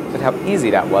at how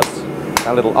easy that was.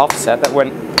 That little offset that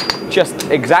went just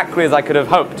exactly as I could have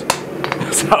hoped.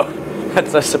 So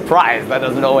that's a surprise, that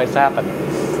doesn't always happen.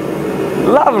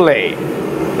 Lovely,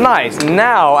 nice.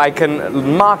 Now I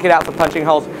can mark it out for punching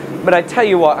holes, but I tell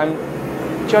you what, I'm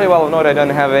jolly well annoyed I don't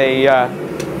have a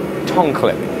tongue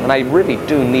clip, and I really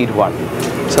do need one.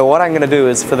 So what I'm going to do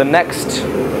is for the next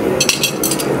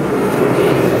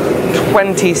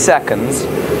 20 seconds,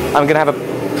 I'm going to have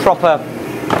a proper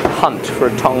hunt for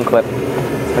a tongue clip.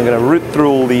 I'm going to root through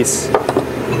all these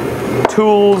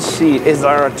tools, see, is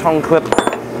there a tongue clip?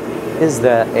 Is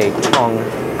there a tongue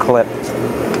clip?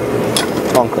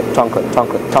 Tongue clip, tongue clip, tongue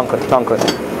clip, tongue clip, tongue clip.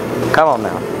 Come on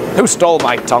now. Who stole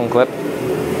my tongue clip?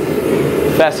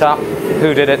 Fess up.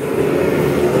 Who did it?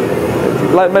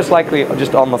 Most likely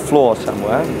just on the floor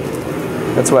somewhere.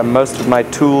 That's where most of my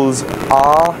tools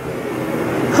are.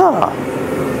 Huh.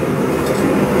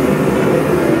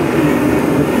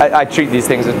 I treat these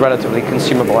things as relatively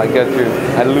consumable. I go through,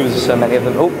 I lose so many of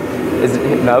them. Oh, is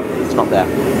it? No, it's not there.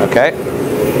 Okay,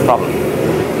 problem.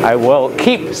 I will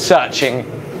keep searching.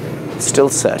 Still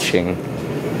searching.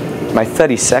 My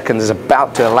 30 seconds is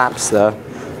about to elapse though.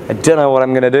 I don't know what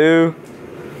I'm going to do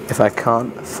if I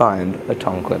can't find a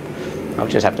tongue clip. I'll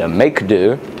just have to make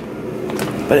do.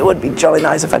 But it would be jolly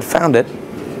nice if I'd found it.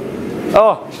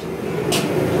 Oh!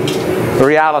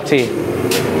 Reality.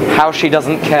 How she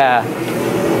doesn't care.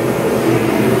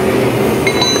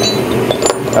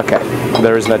 Okay,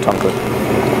 there is no tongue clip.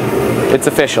 It's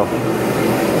official.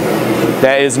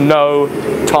 There is no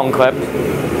tongue clip.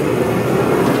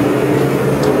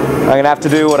 I'm going to have to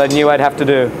do what I knew I'd have to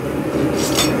do.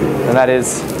 And that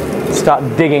is start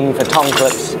digging for tongue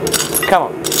clips. Come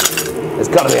on. There's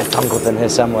got to be a tongue clip in here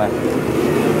somewhere.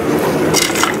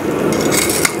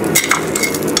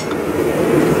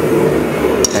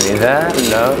 Any there?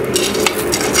 No.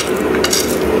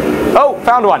 Oh,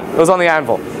 found one. It was on the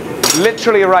anvil.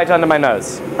 Literally right under my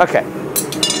nose. Okay.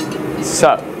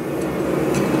 So,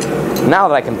 now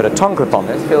that I can put a tongue clip on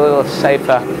this, I feel a little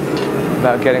safer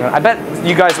about getting on. I bet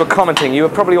you guys were commenting. You were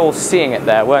probably all seeing it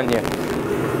there, weren't you?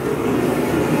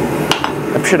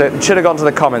 I should have gone to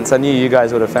the comments. I knew you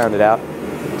guys would have found it out.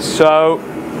 So,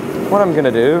 what I'm going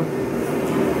to do,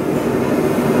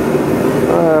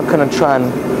 I'm going to try and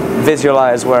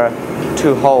visualize where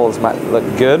 2 holes might look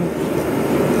good.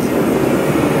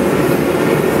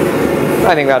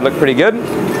 I think that'd look pretty good.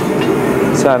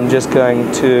 So I'm just going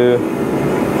to,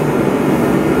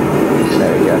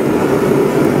 there we go,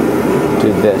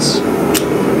 do this.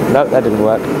 Nope, that didn't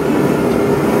work.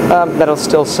 That'll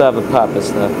still serve a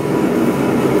purpose though.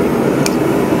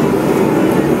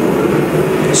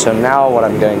 So now what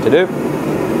I'm going to do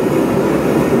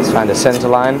is find a center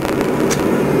line.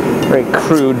 Very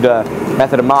crude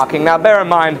method of marking. Now bear in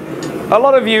mind, a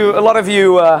lot of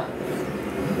you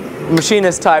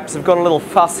machinist types have got a little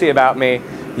fussy about me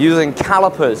using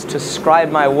calipers to scribe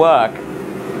my work,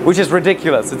 which is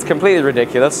ridiculous. It's completely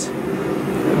ridiculous.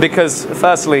 Because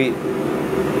firstly,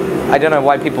 I don't know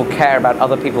why people care about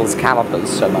other people's calipers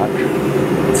so much.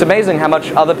 It's amazing how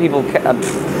much other people care,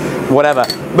 whatever.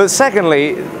 But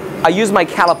secondly, I use my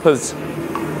calipers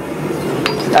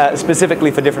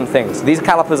specifically for different things. These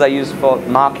calipers I use for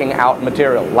marking out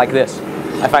material, like this.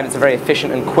 I find it's a very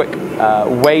efficient and quick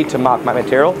way to mark my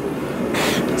material.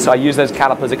 So I use those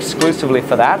calipers exclusively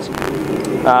for that.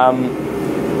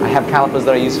 I have calipers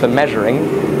that I use for measuring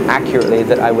accurately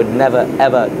that I would never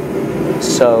ever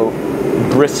so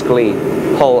briskly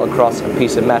pull across a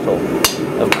piece of metal.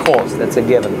 Of course, that's a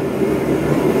given.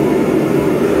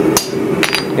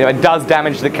 You know, it does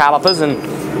damage the calipers, and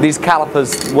these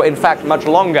calipers were in fact much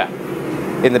longer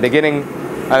in the beginning,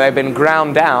 and they've been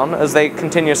ground down. As they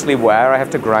continuously wear, I have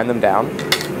to grind them down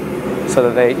so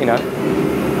that they, you know,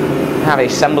 have a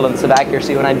semblance of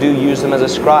accuracy when I do use them as a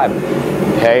scribe.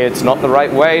 Hey, it's not the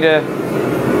right way to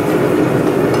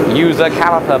use a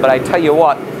caliper, but I tell you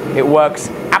what, it works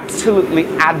absolutely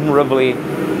admirably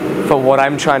for what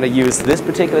I'm trying to use this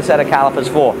particular set of calipers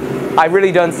for. I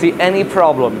really don't see any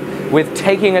problem with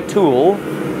taking a tool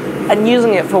and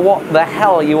using it for what the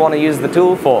hell you want to use the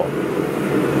tool for.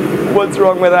 What's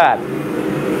wrong with that?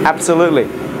 Absolutely.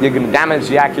 You're going to damage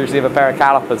the accuracy of a pair of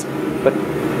calipers, but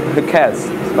who cares?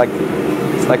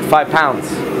 It's like 5 pounds.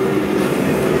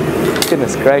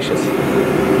 Goodness gracious.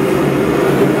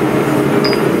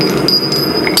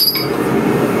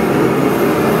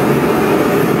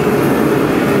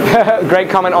 Great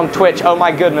comment on Twitch. Oh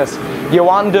my goodness. You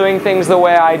aren't doing things the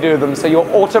way I do them, so you're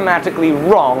automatically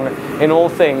wrong in all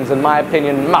things, and my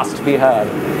opinion must be heard.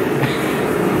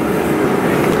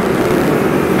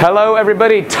 Hello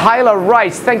everybody, Tyler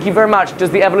Rice, thank you very much. Does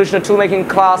the evolution of toolmaking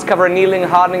class cover annealing,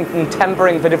 hardening, and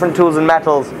tempering for different tools and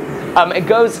metals? It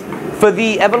goes, for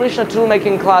the evolution of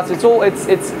toolmaking class,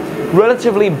 it's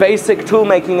relatively basic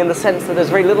toolmaking in the sense that there's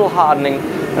very little hardening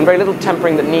and very little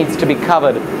tempering that needs to be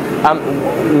covered.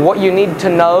 What you need to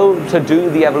know to do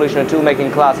the evolution of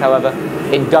toolmaking class, however,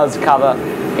 it does cover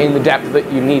in the depth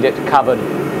that you need it covered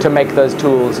to make those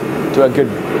tools to a good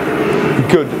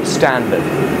standard.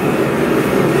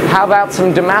 How about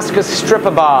some Damascus stripper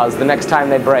bars the next time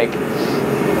they break?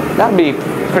 That'd be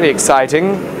pretty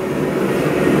exciting.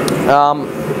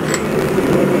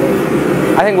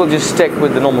 I think we'll just stick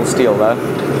with the normal steel though.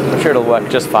 I'm sure it'll work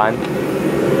just fine.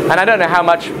 And I don't know how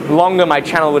much longer my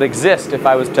channel would exist if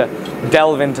I was to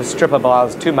delve into stripper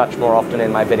bars too much more often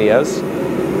in my videos.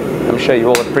 I'm sure you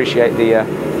all appreciate the...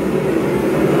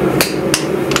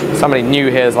 Somebody new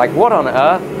here is like, what on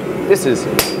earth? This is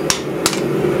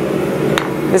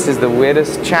the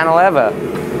weirdest channel ever.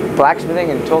 Blacksmithing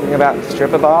and talking about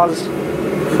stripper bars.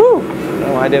 Whew,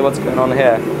 no idea what's going on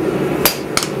here.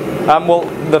 Well,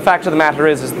 the fact of the matter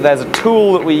is there's a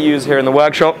tool that we use here in the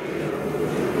workshop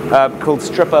called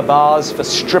stripper bars for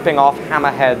stripping off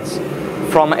hammerheads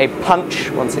from a punch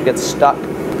once it gets stuck.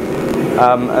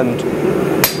 And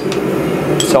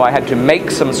so I had to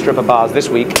make some stripper bars this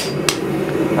week,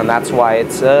 and that's why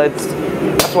it's a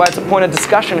point of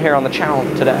discussion here on the channel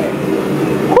today.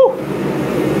 Whew.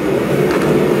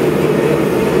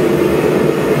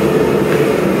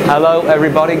 Hello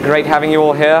everybody, great having you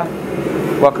all here.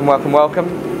 Welcome, welcome, welcome.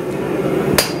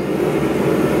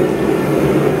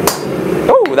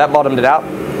 Oh, that bottomed it out.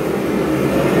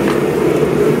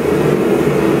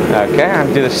 Okay,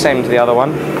 I'll do the same to the other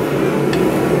one.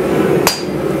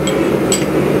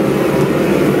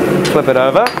 Flip it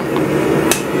over.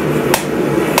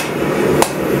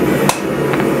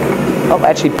 Oh,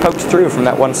 actually poked through from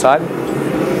that one side.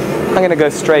 I'm going to go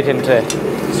straight into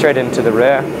the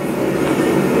rear.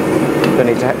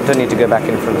 Don't need to go back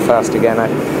in from the first again. I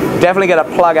definitely get a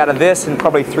plug out of this in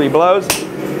probably 3 blows.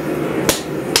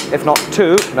 If not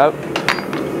 2. Nope.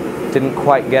 Didn't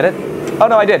quite get it. Oh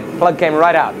no, I did. Plug came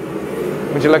right out.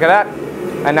 Would you look at that?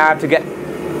 And now I have to get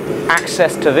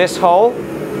access to this hole.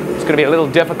 It's going to be a little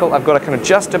difficult. I've got to kind of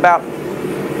just about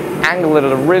angle it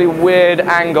at a really weird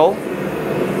angle.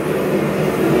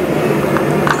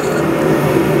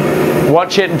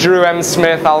 Watch it, Drew M.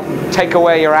 Smith. I'll take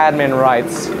away your admin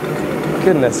rights.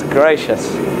 Goodness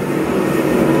gracious.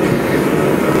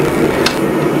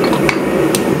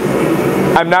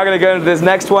 I'm now going to go into this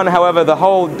next one. However, the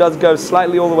hole does go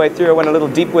slightly all the way through. I went a little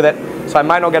deep with it, so I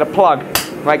might not get a plug.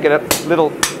 I might get a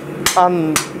little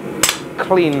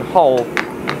unclean hole.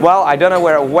 Well, I don't know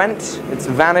where it went. It's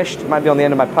vanished. It might be on the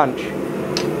end of my punch.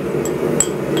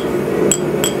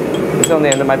 It's on the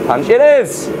end of my punch. It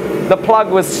is! The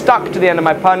plug was stuck to the end of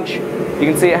my punch. You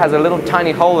can see it has a little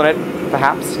tiny hole in it.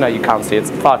 Perhaps. No, you can't see.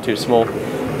 It's far too small.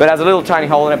 But it has a little tiny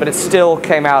hole in it, but it still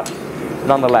came out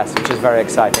nonetheless, which is very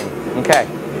exciting. Okay.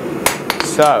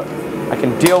 So, I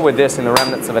can deal with this in the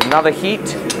remnants of another heat.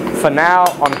 For now,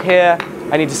 on here,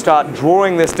 I need to start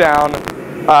drawing this down,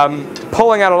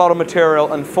 pulling out a lot of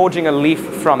material and forging a leaf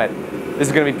from it. This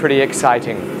is going to be pretty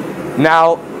exciting.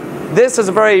 Now, this has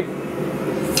a very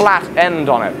flat end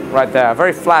on it, right there. A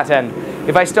very flat end.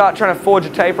 If I start trying to forge a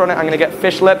taper on it, I'm going to get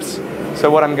fish lips. So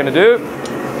what I'm going to do,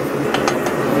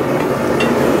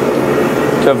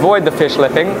 to avoid the fish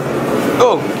lipping,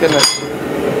 oh goodness,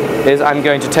 is I'm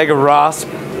going to take a rasp.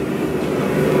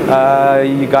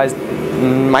 You guys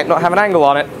might not have an angle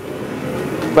on it,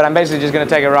 but I'm basically just going to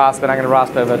take a rasp and I'm going to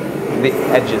rasp over the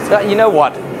edges. You know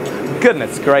what?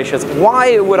 Goodness gracious,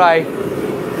 why would I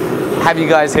have you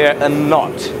guys here and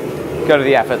not go to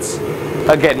the efforts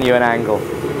of getting you an angle?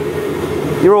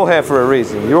 You're all here for a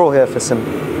reason. You're all here for some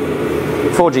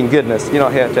forging goodness. You're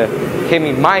not here to hear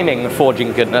me miming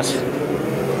forging goodness.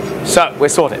 So, we're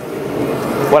sorted.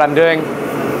 What I'm doing,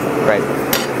 great.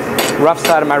 Rough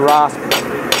side of my rasp,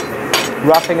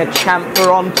 roughing a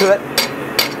chamfer onto it,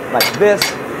 like this.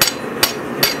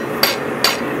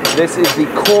 This is the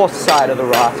coarse side of the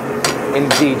rasp,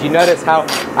 indeed. You notice how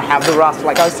I have the rasp,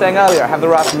 like I was saying earlier, I have the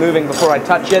rasp moving before I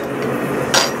touch it.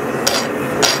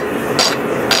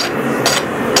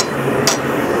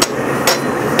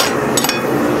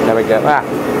 There we go.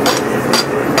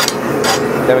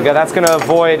 There we go. That's going to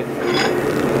avoid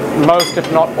most,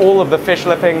 if not all, of the fish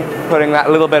lipping, putting that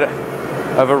little bit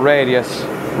of a radius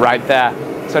right there.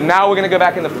 So now we're going to go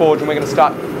back in the forge and we're going to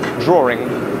start drawing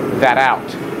that out.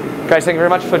 Guys, thank you very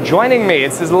much for joining me.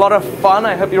 This is a lot of fun.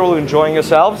 I hope you're all enjoying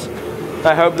yourselves.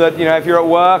 I hope that, you know, if you're at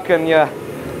work and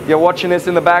you're watching this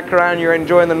in the background, you're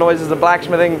enjoying the noises of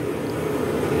blacksmithing.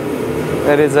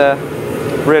 It is a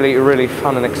really, really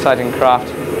fun and exciting craft.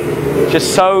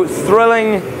 Just so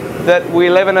thrilling that we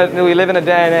live in a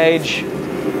day and age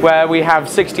where we have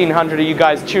 1,600 of you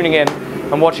guys tuning in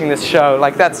and watching this show.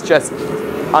 Like, that's just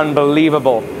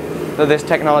unbelievable that this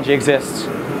technology exists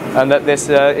and that this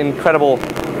incredible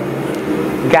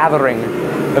gathering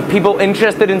of people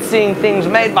interested in seeing things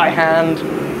made by hand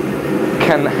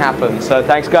can happen. So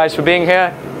thanks guys for being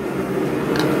here.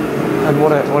 And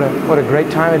what a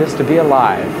great time it is to be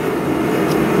alive.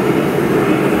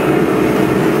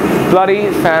 Bloody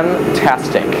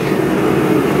fantastic.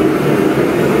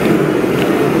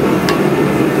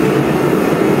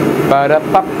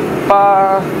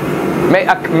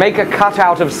 Make a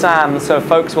cutout of Sam so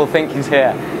folks will think he's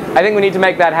here. I think we need to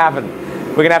make that happen.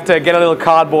 We're gonna have to get a little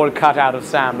cardboard cutout of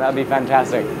Sam. That'd be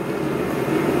fantastic.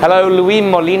 Hello, Luis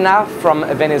Molina from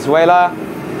Venezuela.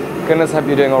 Goodness, hope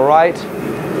you're doing all right.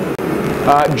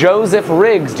 Joseph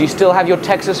Riggs, do you still have your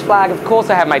Texas flag? Of course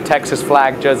I have my Texas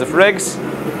flag, Joseph Riggs.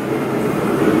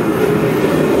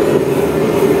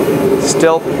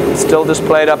 Still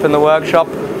displayed up in the workshop.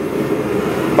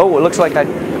 Oh, it looks like I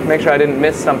make sure I didn't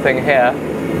miss something here.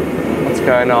 What's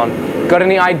going on? Got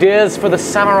any ideas for the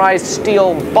Samurai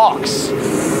Steel box?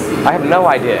 I have no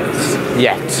ideas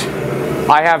yet.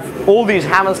 I have all these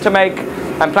hammers to make.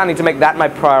 I'm planning to make that my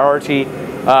priority.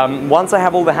 Once I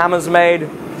have all the hammers made,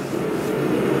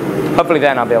 hopefully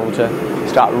then I'll be able to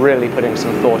start really putting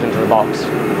some thought into the box.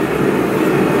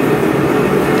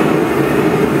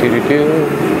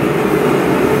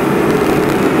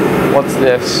 What's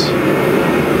this?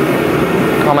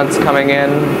 Comments coming in.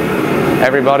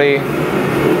 Everybody.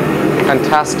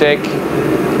 Fantastic.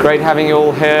 Great having you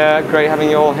all here. Great having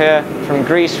you all here. From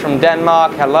Greece, from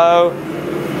Denmark. Hello.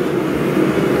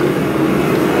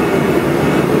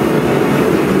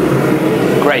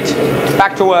 Great.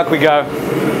 Back to work we go.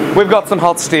 We've got some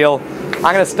hot steel.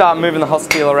 I'm going to start moving the hot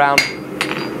steel around.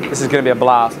 This is going to be a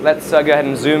blast. Let's go ahead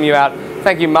and zoom you out.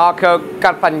 Thank you, Marco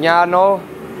Carpagnano.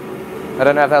 I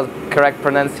don't know if that was correct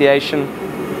pronunciation.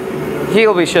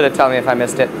 He'll be sure to tell me if I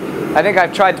missed it. I think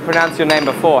I've tried to pronounce your name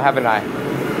before, haven't I?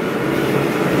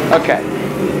 Okay.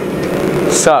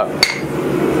 So,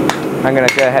 I'm going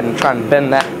to go ahead and try and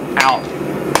bend that out.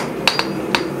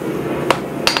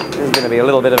 This is going to be a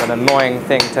little bit of an annoying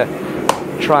thing to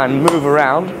try and move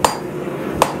around.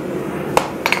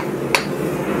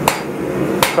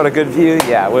 Got a good view?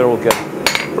 Yeah, we're all good.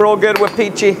 We're all good, we're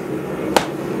peachy.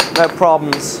 No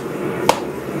problems.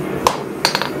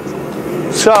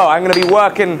 So I'm going to be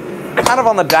working kind of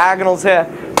on the diagonals here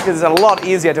because it's a lot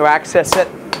easier to access it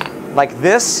like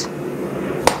this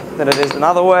than it is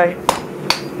another way.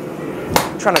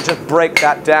 I'm trying to just break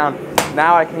that down.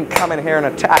 Now I can come in here and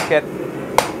attack it.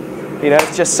 You know,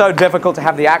 it's just so difficult to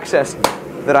have the access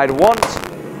that I'd want.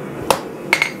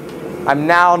 I'm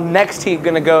now next heat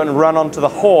going to go and run onto the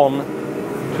horn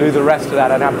to do the rest of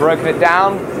that. And I've broken it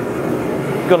down,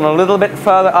 gotten a little bit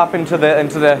further up into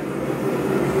the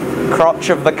crotch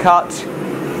of the cut.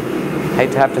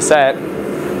 Hate to have to say it,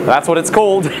 but that's what it's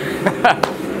called.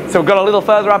 So we've got a little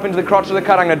further up into the crotch of the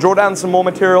cut. I'm going to draw down some more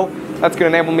material. That's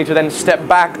going to enable me to then step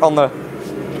back on the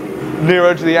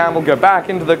nearer to the anvil, go back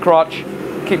into the crotch,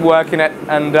 keep working it,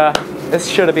 and this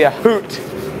is sure to be a hoot.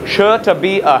 Sure to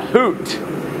be a hoot.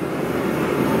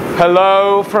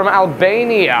 Hello from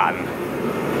Albania,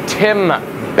 Tim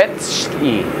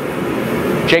Betsky.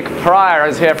 Jake Pryor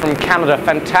is here from Canada.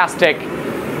 Fantastic.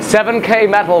 7K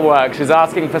Metalworks is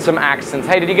asking for some accents.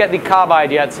 Hey, did you get the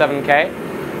carbide yet, 7K?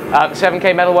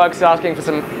 7K Metalworks is asking for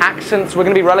some accents. We're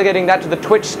going to be relegating that to the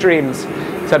Twitch streams.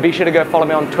 So be sure to go follow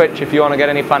me on Twitch if you want to get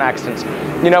any fun accents.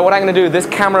 You know what I'm going to do? This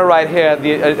camera right here,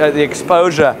 the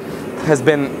exposure has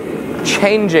been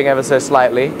changing ever so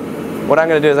slightly. What I'm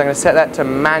going to do is I'm going to set that to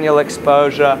manual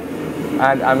exposure,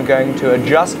 and I'm going to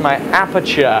adjust my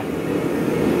aperture,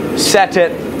 set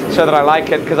it so that I like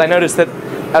it, because I noticed that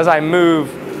as I move,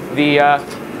 the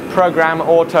program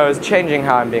auto is changing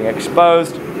how I'm being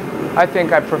exposed. I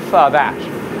think I prefer that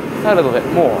a little bit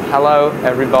more. Hello,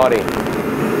 everybody.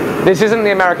 This isn't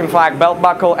the American flag belt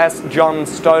buckle, S. John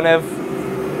Stonev.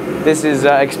 This is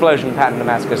Explosion Pattern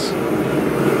Damascus.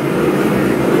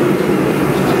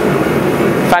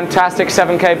 Fantastic,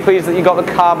 7K. Pleased that you got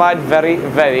the carbide. Very,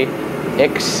 very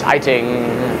exciting.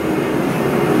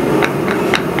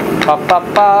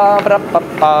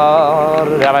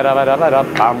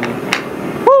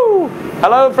 Woo!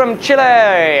 Hello from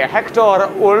Chile, Hector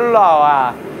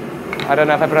Ulloa. I don't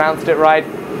know if I pronounced it right.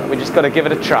 We just got to give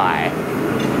it a try.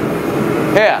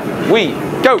 Here we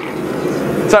go.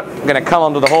 So I'm going to come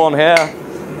onto the horn here.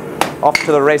 Off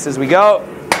to the races we go.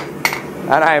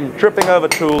 And I am tripping over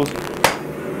tools.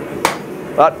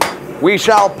 But we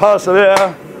shall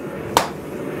persevere.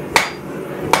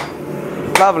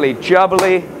 Lovely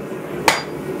jubbly.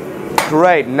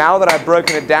 Great. Now that I've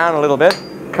broken it down a little bit,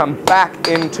 come back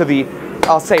into the,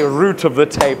 I'll say, root of the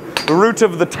tape. Root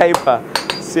of the taper.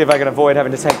 See if I can avoid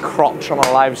having to say crotch on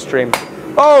a live stream.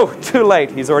 Oh, too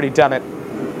late. He's already done it.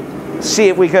 See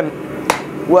if we can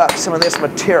work some of this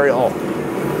material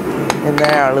in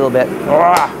there a little bit.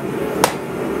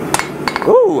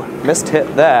 Ooh, missed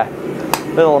hit there.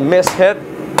 Little missed hit.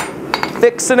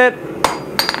 Fixing it.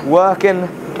 Working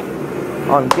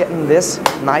on getting this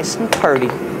nice and purty.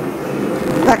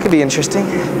 That could be interesting.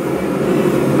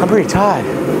 I'm pretty tired.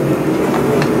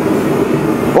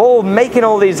 Oh, making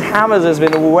all these hammers has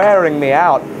been wearing me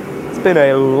out. It's been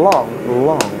a long,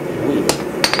 long week.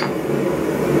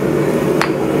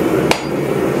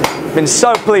 Been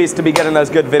so pleased to be getting those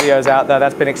good videos out there.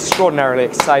 That's been extraordinarily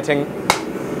exciting.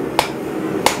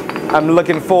 I'm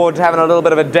looking forward to having a little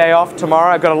bit of a day off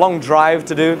tomorrow. I've got a long drive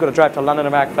to do. I've got to drive to London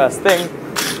and back first thing.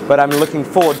 But I'm looking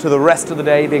forward to the rest of the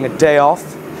day being a day off.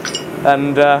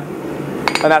 And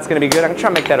that's going to be good. I'm going to try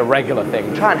and make that a regular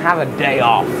thing. Try and have a day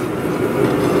off.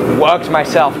 Worked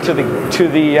myself to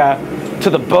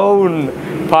the bone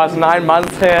past 9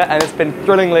 months here, and it's been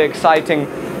thrillingly exciting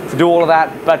to do all of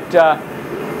that. But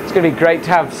it's going to be great to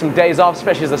have some days off,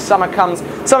 especially as the summer comes.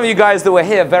 Some of you guys that were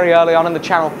here very early on in the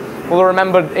channel will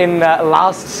remember in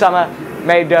last summer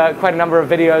made quite a number of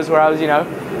videos where I was, you know,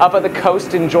 up at the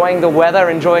coast enjoying the weather,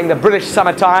 enjoying the British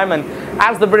summertime. And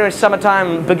as the British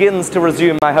summertime begins to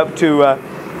resume, I hope to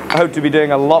be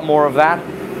doing a lot more of that,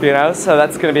 you know. So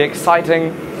that's going to be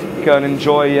exciting. Go and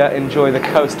enjoy the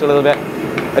coast a little bit,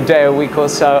 a day a week or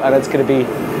so, and it's going to be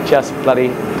just bloody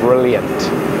brilliant.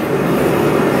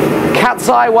 Cat's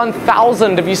Eye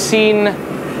 1000. Have you seen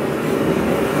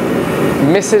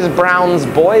Mrs. Brown's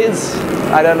Boys?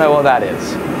 I don't know what that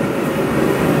is.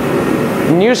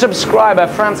 New subscriber,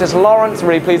 Francis Lawrence.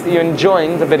 Really pleased that you're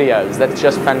enjoying the videos. That's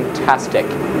just fantastic.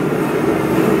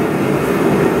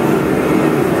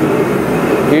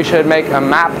 You should make a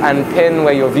map and pin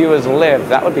where your viewers live.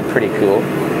 That would be pretty cool.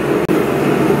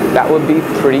 That would be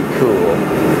pretty cool.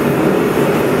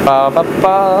 Ba, ba,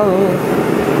 ba.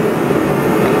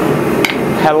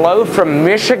 Hello from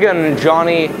Michigan,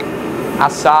 Johnny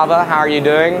Asava. How are you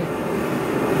doing?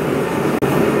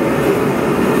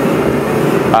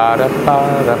 Ba, da,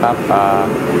 ba, da, ba, ba.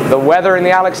 The weather in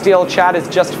the Alec Steele chat is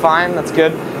just fine. That's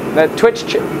good. The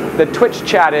Twitch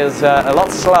chat is a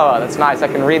lot slower. That's nice. I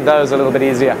can read those a little bit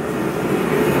easier.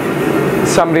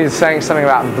 Somebody's saying something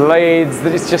about blades.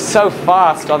 That it's just so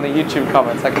fast on the YouTube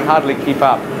comments. I can hardly keep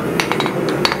up.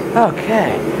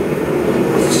 Okay.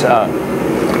 So,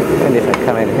 and if I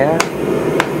come in here,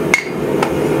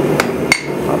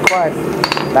 not quite.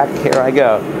 Back here I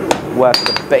go. Work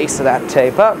the base of that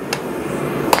tape up.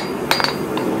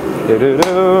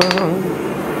 Do-do-do.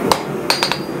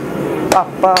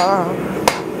 Ba-ba.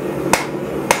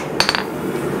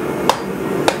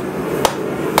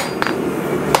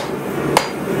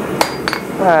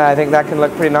 I think that can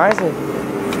look pretty nice.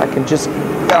 I can just,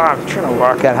 I'm trying to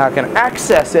work out how I can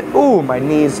access it. Ooh, my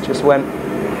knees just went.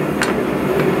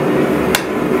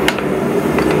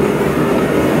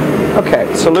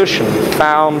 Okay, solution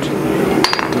found.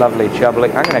 Lovely jubbly.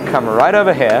 I'm going to come right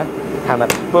over here, hammer,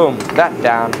 boom, that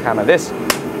down, hammer this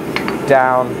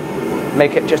down,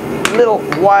 make it just a little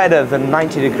wider than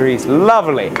 90 degrees.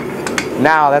 Lovely.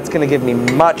 Now that's going to give me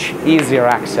much easier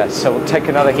access. So we'll take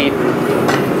another heat.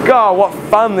 God, what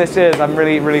fun this is. I'm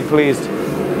really, really pleased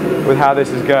with how this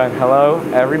is going. Hello,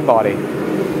 everybody.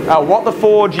 What the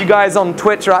Forge, you guys on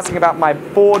Twitch are asking about my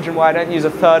Forge and why I don't use a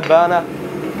third burner.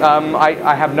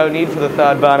 I have no need for the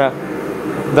third burner.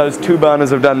 Those two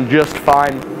burners have done just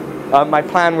fine. My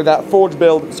plan with that Forge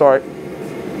build, sorry,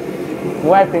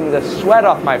 wiping the sweat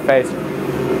off my face.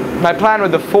 My plan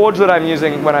with the Forge that I'm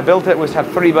using when I built it was to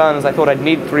have 3 burners. I thought I'd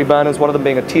need 3 burners, one of them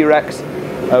being a T-Rex,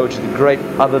 which is the great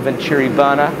other Venturi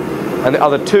burner, and the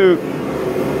other 2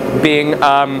 being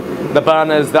the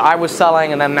burners that I was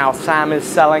selling and then now Sam is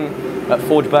selling at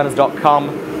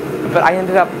forgeburners.com. But I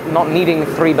ended up not needing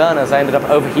 3 burners. I ended up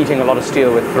overheating a lot of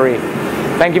steel with 3.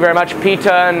 Thank you very much, Peter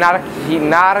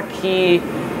Narki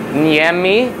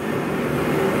Niemi.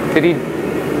 Did he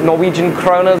Norwegian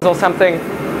kronas or something?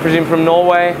 Presume from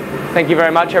Norway. Thank you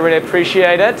very much. I really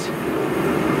appreciate it.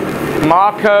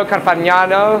 Marco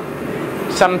Carfagnano.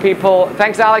 Some people,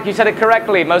 thanks Alec, you said it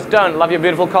correctly. Most don't. Love your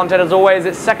beautiful content as always.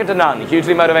 It's second to none.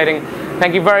 Hugely motivating.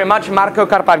 Thank you very much, Marco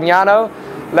Carpagnano.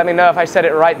 Let me know if I said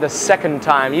it right the second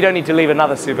time. You don't need to leave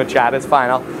another super chat, it's fine.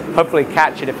 I'll hopefully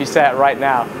catch it if you say it right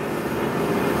now.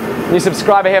 New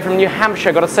subscriber here from New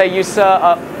Hampshire. Got to say, you, sir,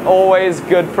 are always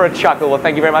good for a chuckle. Well,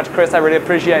 thank you very much, Chris. I really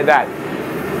appreciate that.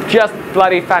 Just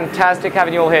bloody fantastic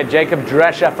having you all here. Jacob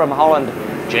Drescher from Holland.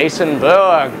 Jason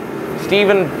Berg.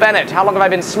 Stephen Bennett. How long have I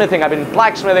been smithing? I've been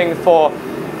blacksmithing for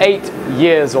 8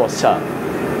 years or so.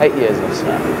 8 years or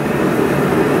so.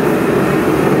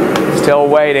 Still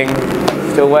waiting.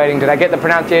 Still waiting. Did I get the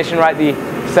pronunciation right the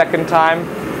second time?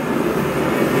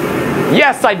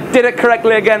 Yes, I did it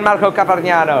correctly again, Marco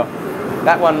Carpagnano.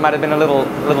 That one might have been a little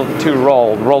too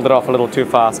rolled. Rolled it off a little too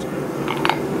fast.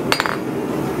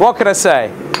 What can I say?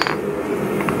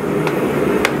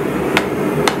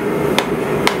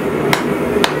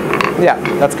 Yeah,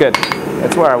 that's good.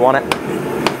 That's where I want it.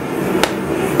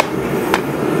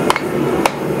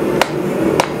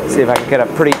 See if I can get a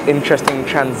pretty interesting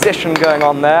transition going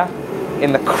on there.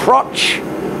 In the crotch.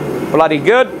 Bloody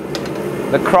good.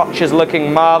 The crotch is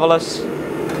looking marvelous.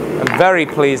 I'm very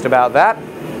pleased about that.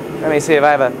 Let me see if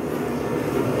I have a...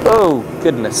 Oh,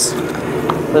 goodness.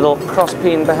 Little cross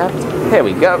peen, perhaps. Here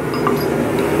we go.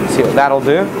 See what that'll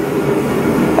do.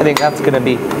 I think that's going to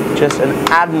be just an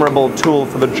admirable tool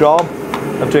for the job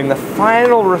of doing the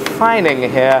final refining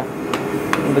here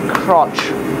in the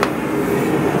crotch.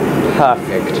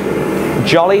 Perfect.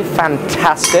 Jolly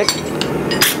fantastic.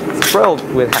 Thrilled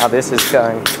with how this is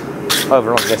going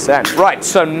over on this end. Right,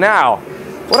 so now,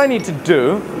 what I need to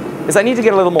do is I need to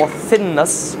get a little more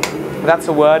thinness, if that's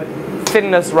a word,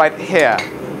 thinness right here.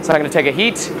 So I'm going to take a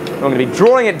heat, and I'm going to be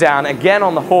drawing it down again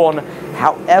on the horn.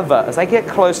 However, as I get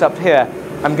close up here,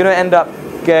 I'm going to end up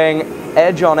going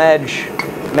edge on edge.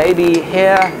 Maybe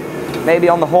here, maybe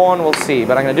on the horn, we'll see.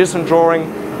 But I'm going to do some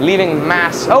drawing, leaving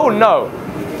mass. Oh no!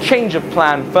 Change of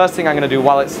plan. First thing I'm going to do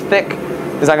while it's thick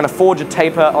is I'm going to forge a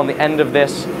taper on the end of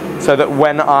this so that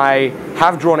when I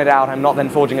have drawn it out, I'm not then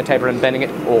forging a taper and bending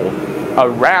it all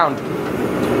around.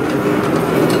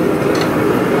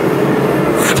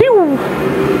 Phew.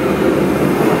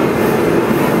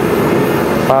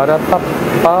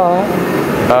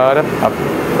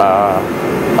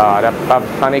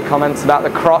 Funny comments about the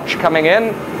crotch coming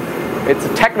in. It's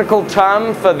a technical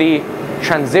term for the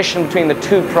transition between the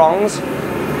two prongs.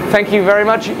 Thank you very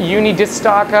much,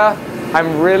 Unidistaka.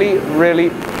 I'm really, really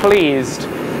pleased.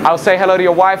 I'll say hello to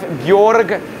your wife,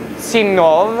 Georg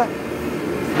Sinov.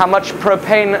 How much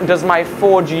propane does my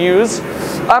forge use?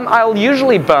 I'll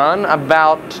usually burn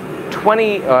about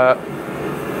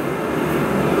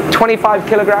 25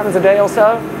 kilograms a day or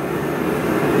so.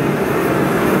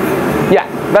 Yeah,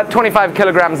 about 25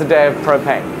 kilograms a day of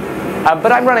propane.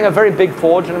 But I'm running a very big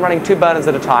forge and I'm running 2 burners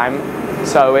at a time.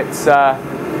 So it's, yeah,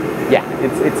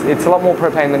 it's a lot more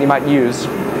propane than you might use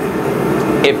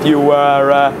if you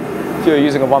were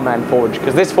using a one-man forge,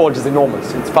 because this forge is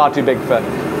enormous. It's far too big for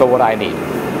what I need.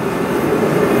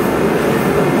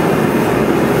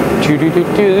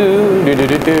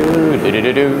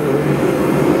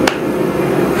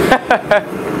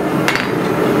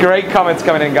 Great comments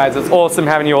coming in, guys. It's awesome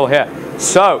having you all here.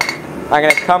 So, I'm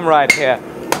going to come right here.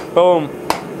 Boom.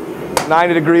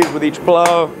 90 degrees with each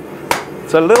blow.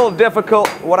 It's a little difficult.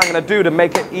 What I'm going to do to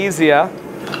make it easier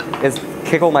is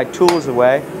kick all my tools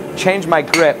away, change my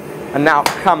grip, and now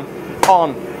come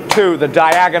on to the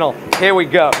diagonal. Here we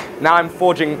go. Now I'm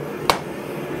forging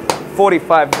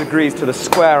 45 degrees to the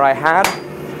square I had.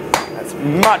 That's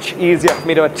much easier for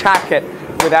me to attack it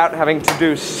without having to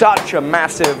do such a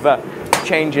massive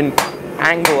change in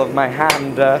angle of my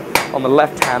hand on the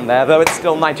left hand there. Though it's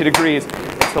still 90 degrees,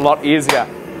 it's a lot easier.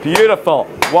 Beautiful.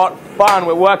 What fun.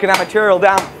 We're working that material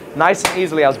down nice and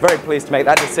easily. I was very pleased to make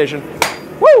that decision.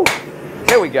 Woo!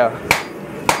 Here we go.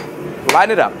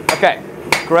 Line it up. Okay,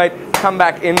 great. Come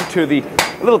back into a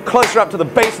little closer up to the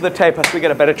base of the taper so we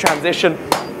get a better transition.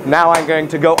 Now I'm going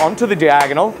to go onto the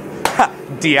diagonal. Ha,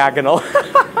 diagonal.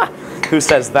 Who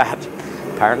says that?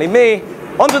 Apparently me.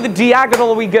 Onto the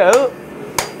diagonal we go.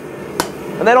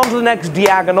 And then onto the next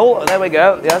diagonal. There we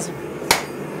go, yes.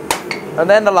 And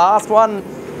then the last one.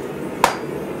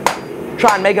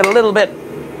 Try and make it a little bit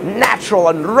natural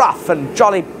and rough and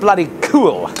jolly bloody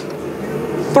cool.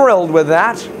 Thrilled with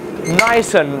that.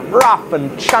 Nice and rough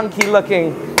and chunky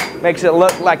looking. Makes it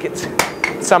look like it's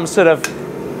some sort of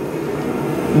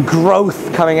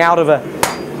growth coming out of a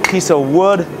piece of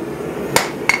wood.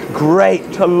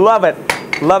 Great. I love it.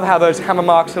 Love how those hammer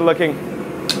marks are looking.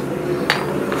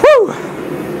 Whew.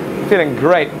 Feeling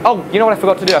great. Oh, you know what I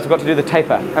forgot to do? I forgot to do the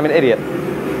taper. I'm an idiot.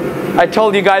 I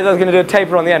told you guys I was going to do a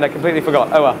taper on the end. I completely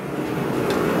forgot. Oh well.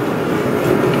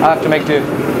 I'll have to make do.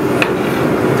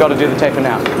 Got to do the taper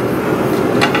now.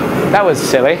 That was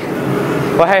silly.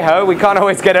 Well, hey ho, we can't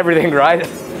always get everything right.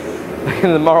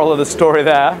 The moral of the story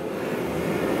there.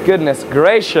 Goodness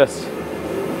gracious.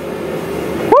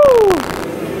 Woo!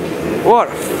 What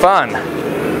fun.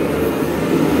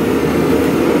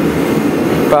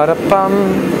 Ba-da-bum.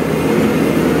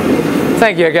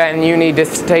 Thank you again, Uni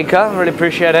Disc Taker. Really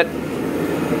appreciate it.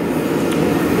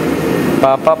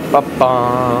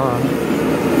 Ba-ba-ba-ba.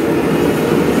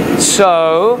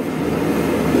 So,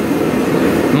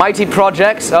 Mighty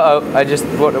Projects. Uh-oh,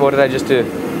 what did I just do?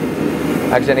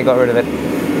 I accidentally got rid of it.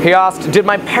 He asked, did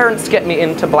my parents get me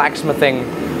into blacksmithing?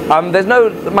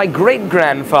 My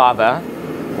great-grandfather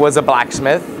was a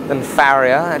blacksmith and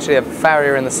farrier, actually a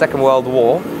farrier in the Second World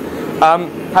War.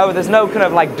 However, there's no kind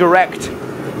of like direct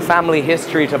family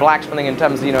history to blacksmithing in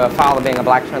terms of, a father being a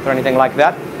blacksmith or anything like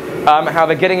that.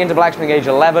 However, getting into blacksmithing age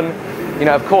 11,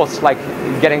 of course, like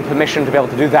getting permission to be able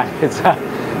to do that is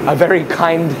a very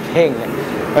kind thing.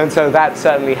 And so that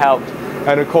certainly helped.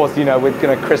 And of course, with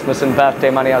Christmas and birthday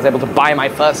money, I was able to buy my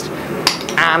first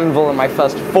anvil and my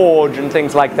first forge and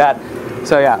things like that.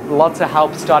 So yeah, lots of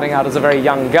help starting out as a very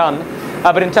young gun.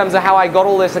 But in terms of how I got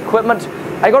all this equipment,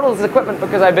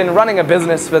 because I've been running a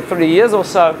business for 3 years or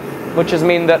so, which has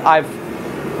meant that I've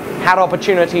had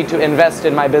opportunity to invest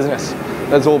in my business,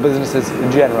 as all businesses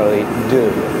generally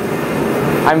do.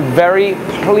 I'm very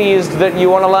pleased that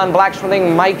you want to learn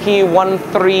blacksmithing.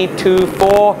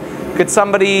 Mikey1324, could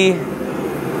somebody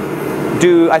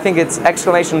do, I think it's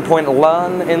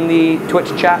 !learn in the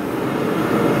Twitch chat?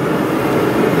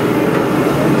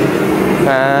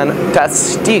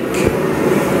 Fantastic.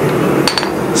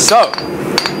 So,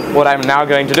 what I'm now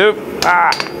going to do,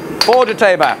 forge a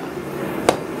taper.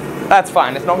 That's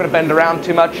fine, it's not going to bend around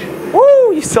too much.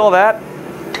 Woo, you saw that?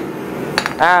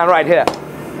 And right here,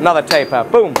 another taper,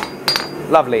 boom.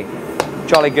 Lovely,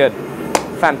 jolly good,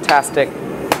 fantastic.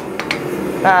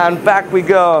 And back we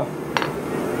go.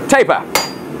 Taper.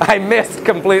 I missed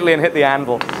completely and hit the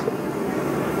anvil.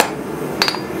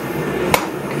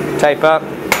 Taper.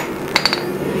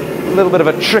 A little bit of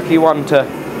a tricky one to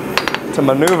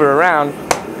maneuver around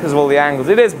because of all the angles.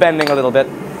 It is bending a little bit,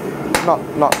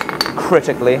 not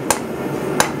critically.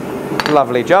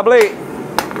 Lovely jubbly.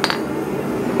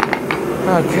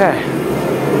 Okay.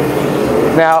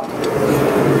 Now,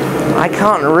 I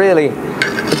can't really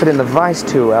put it in the vise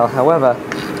too well. However,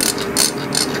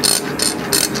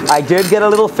 I did get a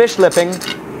little fish lipping,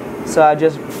 so I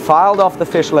just filed off the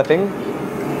fish lipping.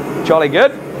 Jolly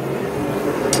good.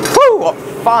 Woo, what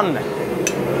fun!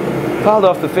 Filed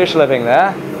off the fish lipping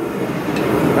there.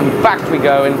 And back we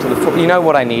go into the forge. You know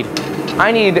what I need?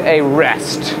 I need a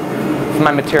rest for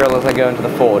my material as I go into the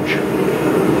forge.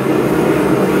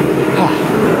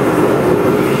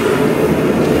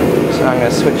 So I'm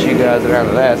going to switch you guys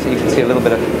around there so you can see a little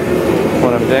bit of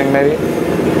what I'm doing maybe.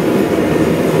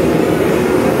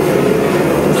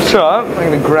 So I'm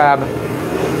going to grab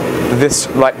this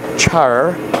like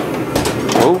char.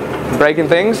 Oh, breaking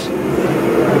things.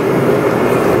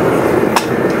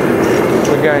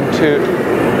 We're going to.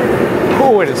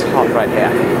 Oh, it is hot right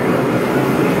here.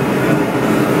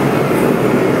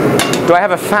 Do I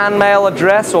have a fan mail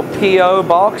address or PO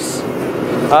box?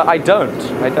 I don't.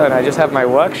 I just have my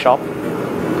workshop.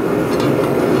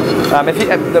 A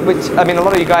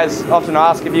lot of you guys often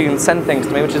ask if you can send things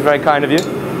to me, which is very kind of you.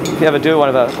 If you ever do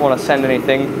want to send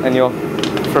anything and you're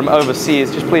from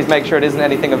overseas, just please make sure it isn't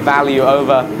anything of value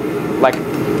over like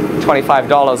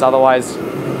 $25. Otherwise,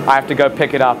 I have to go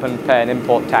pick it up and pay an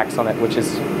import tax on it, which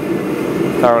is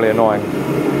thoroughly annoying.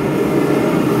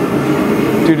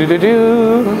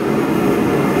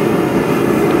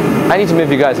 I need to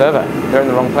move you guys over. They're in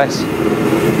the wrong place.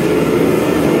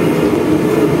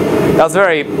 That was a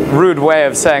very rude way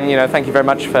of saying, thank you very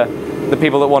much for the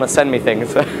people that want to send me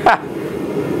things.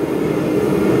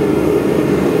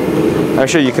 I'm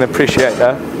sure you can appreciate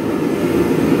that.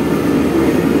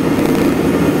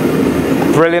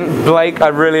 Brilliant, Blake. I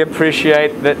really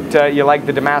appreciate that you like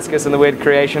the Damascus and the weird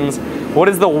creations. What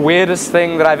is the weirdest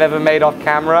thing that I've ever made off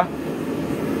camera?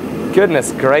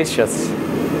 Goodness gracious.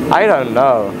 I don't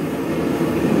know.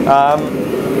 I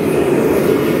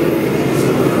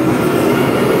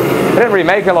didn't really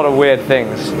make a lot of weird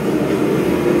things.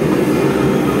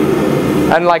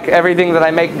 And like everything that I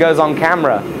make goes on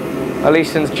camera, at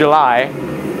least since July.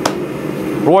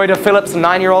 Royder Phillips,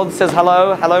 9-year-old, says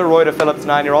hello. Hello, Royder Phillips,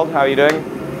 9-year-old. How are you doing?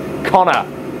 Connor.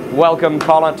 Welcome,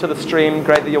 Connor, to the stream.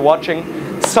 Great that you're watching.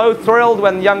 So thrilled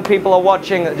when young people are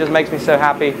watching. It just makes me so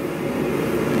happy.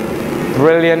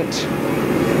 Brilliant.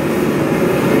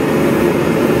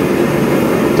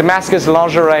 Damascus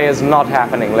lingerie is not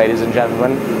happening, ladies and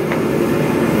gentlemen.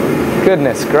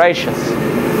 Goodness gracious.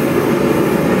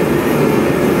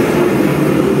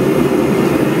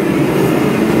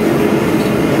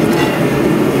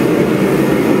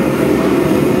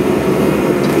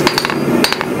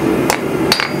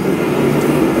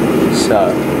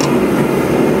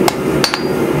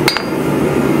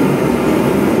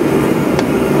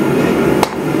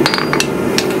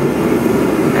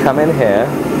 come in here,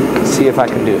 see if I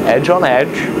can do edge on edge.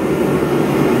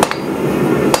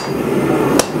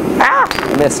 Ah!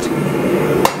 I missed.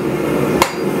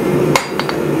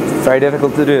 It's very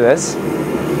difficult to do this.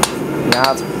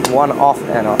 Now it's one off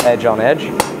and edge on edge.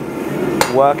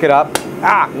 Work it up.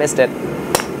 Ah! Missed it.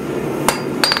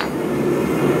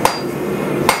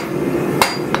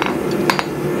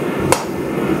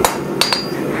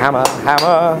 Hammer,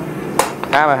 hammer,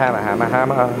 hammer, hammer, hammer,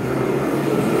 hammer.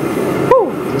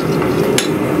 Woo.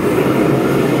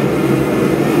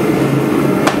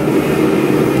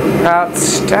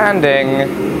 Outstanding.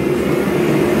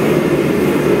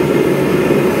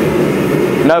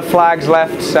 No flags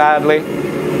left, sadly.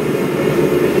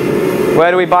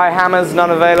 Where do we buy hammers?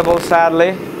 None available,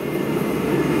 sadly.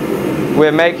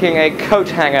 We're making a coat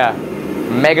hanger.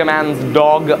 Mega Man's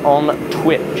dog on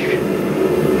Twitch.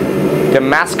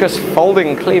 Damascus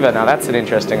folding cleaver. Now that's an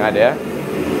interesting idea.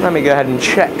 Let me go ahead and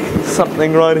check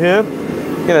something right here.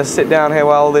 I'm gonna sit down here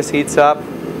while this heats up.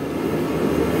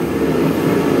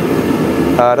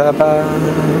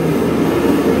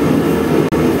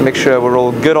 Make sure we're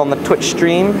all good on the Twitch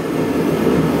stream.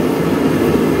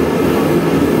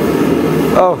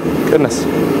 Oh, goodness.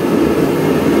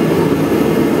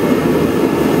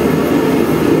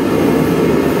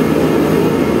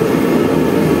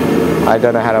 I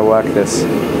don't know how to work this.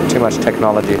 Too much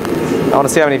technology. I want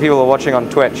to see how many people are watching on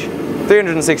Twitch.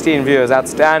 316 viewers,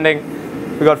 outstanding.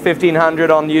 We got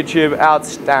 1,500 on YouTube,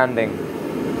 outstanding.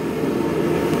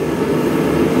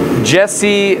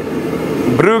 Jesse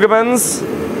Brugemans,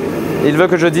 il veut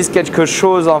que je dise quelque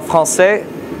chose en français.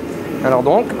 Alors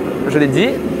donc, je l'ai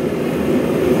dit.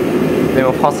 Mais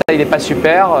mon français, il n'est pas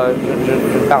super.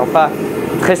 Je ne parle pas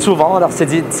très souvent, alors c'est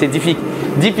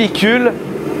difficile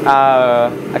à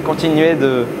continuer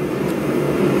de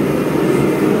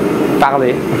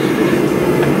parler.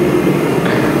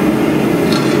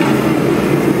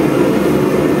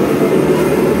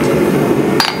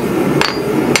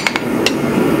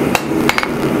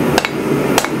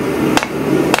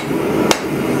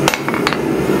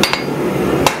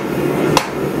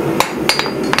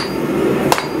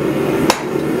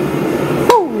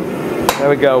 There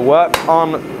we go, work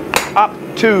on up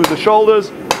to the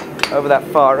shoulders, over that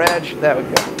far edge, there we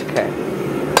go, okay.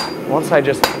 Once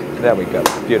there we go,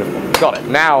 beautiful, got it.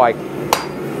 Now I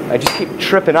just keep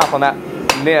tripping up on that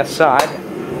near side.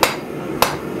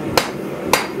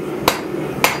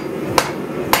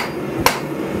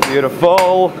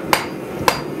 Beautiful.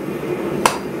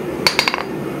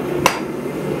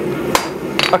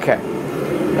 Okay,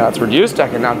 now it's reduced, I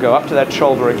can now go up to that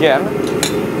shoulder again.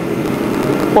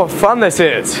 What fun this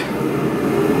is!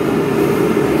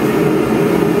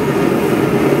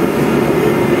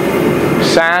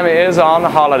 Sam is on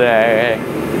holiday.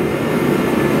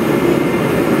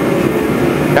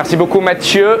 Merci beaucoup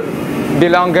Mathieu,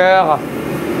 Bilanger.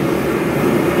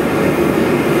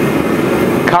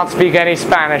 Can't speak any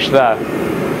Spanish though.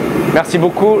 Merci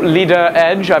beaucoup Leader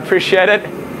Edge, I appreciate it.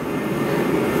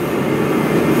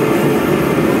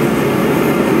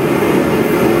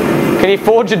 Can you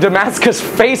forge a Damascus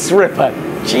face ripper?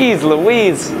 Jeez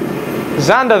Louise.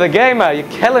 Xander the Gamer, you're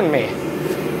killing me.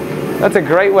 That's a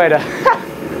great way to...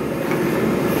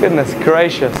 Goodness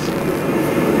gracious.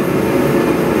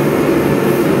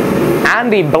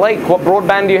 Andy Blake, what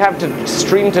broadband do you have to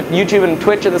stream to YouTube and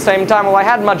Twitch at the same time? Well, I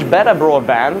had much better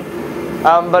broadband,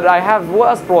 but I have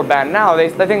worse broadband now. They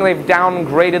think they've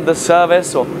downgraded the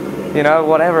service or, you know,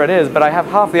 whatever it is, but I have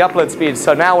half the upload speed.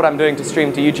 So now what I'm doing to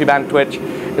stream to YouTube and Twitch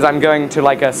is I'm going to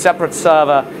like a separate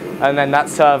server, and then that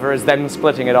server is then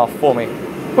splitting it off for me,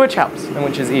 which helps and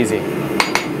which is easy.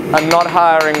 I'm not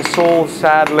hiring Saul,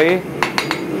 sadly.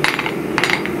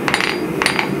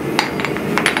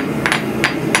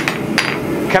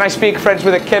 Can I speak French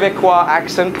with a Québécois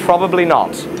accent? Probably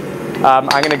not. I'm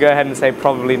going to go ahead and say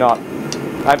probably not.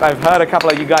 I've heard a couple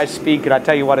of you guys speak, and I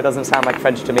tell you what, it doesn't sound like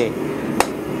French to me.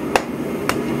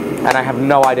 And I have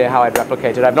no idea how I'd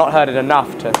replicate it. I've not heard it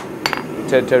enough to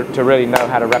really know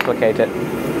how to replicate it.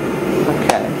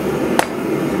 Okay.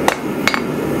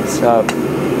 So,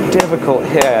 difficult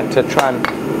here to try and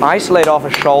isolate off a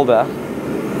shoulder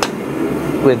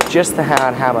with just the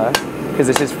hand hammer, because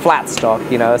this is flat stock,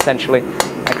 you know, essentially.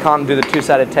 I can't do the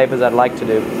two-sided tapers I'd like to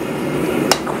do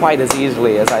quite as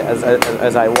easily as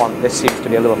I want. This seems to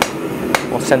be a little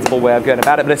more sensible way of going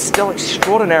about it, but it's still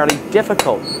extraordinarily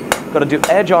difficult. Got to do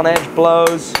edge-on-edge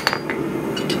blows.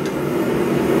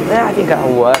 Yeah, I think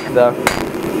that'll work though.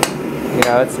 You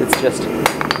know, it's just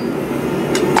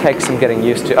takes some getting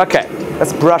used to. Okay,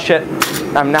 let's brush it.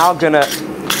 I'm now gonna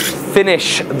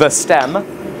finish the stem.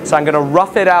 So I'm gonna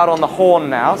rough it out on the horn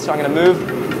now. So I'm gonna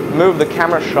move the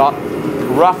camera shot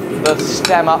rough the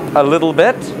stem up a little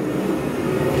bit.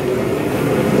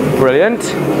 Brilliant.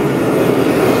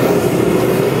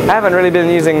 I haven't really been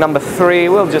using number 3.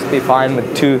 We'll just be fine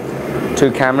with two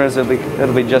cameras.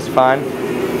 It'll be just fine.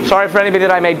 Sorry for anybody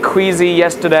that I made queasy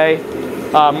yesterday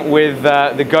with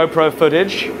the GoPro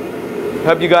footage.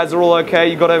 Hope you guys are all okay.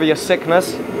 You got over your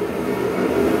sickness.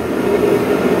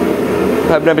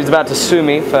 Hope nobody's about to sue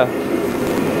me for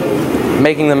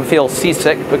making them feel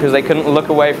seasick because they couldn't look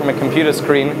away from a computer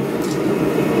screen.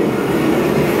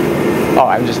 Oh,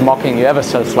 I'm just mocking you ever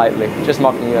so slightly. Just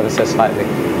mocking you ever so slightly.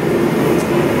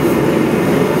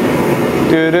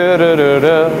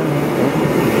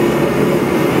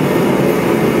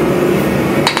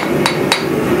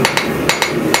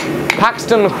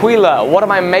 Paxton Wheeler, what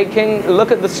am I making?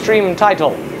 Look at the stream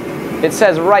title. It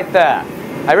says right there.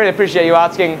 I really appreciate you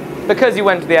asking. Because you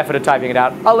went to the effort of typing it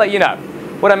out, I'll let you know.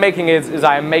 What I'm making is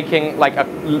I am making like a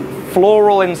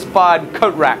floral inspired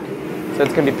coat rack. So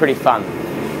it's going to be pretty fun.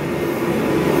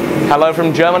 Hello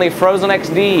from Germany, Frozen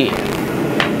XD.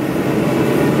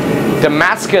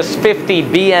 Damascus 50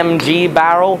 BMG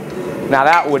barrel. Now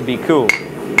that would be cool.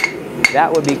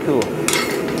 That would be cool.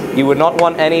 You would not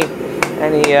want any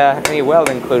weld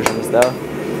inclusions though.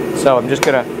 So I'm just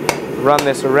gonna run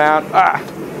this around.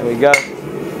 There we go.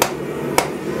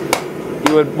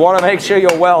 You would want to make sure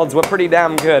your welds were pretty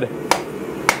damn good.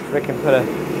 Frickin' put a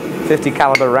 50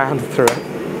 caliber round through it.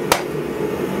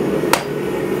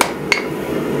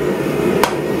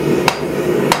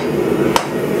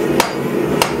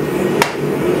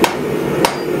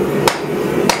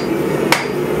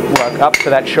 Work up to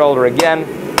that shoulder again.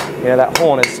 You know, that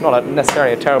horn is not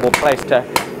necessarily a terrible place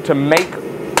to make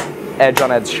edge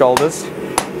on edge shoulders.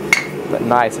 But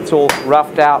nice, it's all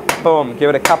roughed out. Boom, give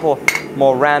it a couple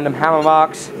more random hammer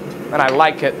marks, and I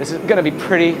like it. This is going to be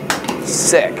pretty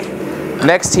sick.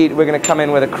 Next heat, we're going to come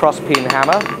in with a cross-peen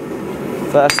hammer.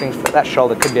 First things, that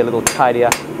shoulder could be a little tidier.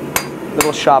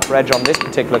 Little sharper edge on this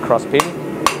particular cross-peen.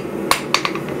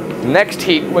 Next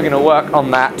heat, we're going to work on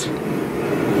that.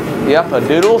 Yep, a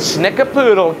doodle,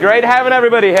 snicker-poodle. Great having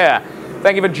everybody here.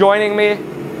 Thank you for joining me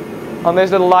on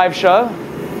this little live show.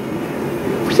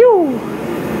 Phew.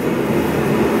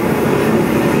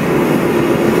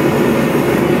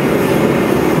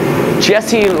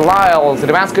 Jesse Lyles, the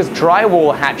Damascus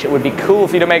drywall hatchet would be cool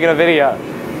for you to make in a video.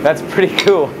 That's pretty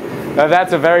cool. Now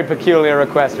that's a very peculiar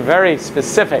request, very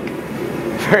specific,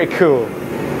 very cool.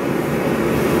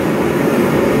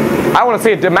 I want to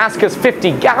see a Damascus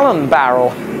 50-gallon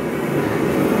barrel.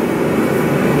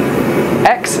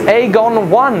 X-Agon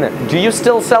 1, do you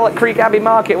still sell at Creek Abbey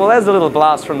Market? Well, there's a little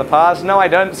blast from the past. No, I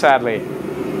don't, sadly.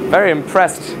 Very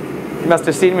impressed. You must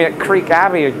have seen me at Creek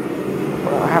Abbey.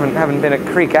 Well, I haven't been at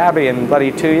Creek Abbey in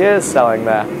bloody 2 years selling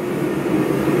there.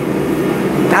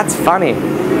 That's funny.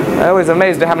 I'm always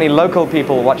amazed at how many local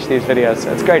people watch these videos.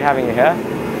 It's great having you here.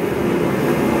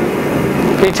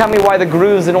 Can you tell me why the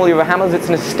grooves in all your hammers? It's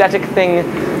an aesthetic thing,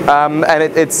 and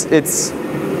it's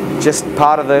just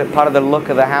part of the look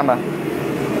of the hammer.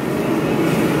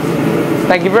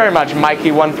 Thank you very much,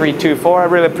 Mikey1324. I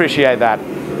really appreciate that.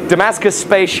 Damascus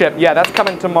spaceship. Yeah, that's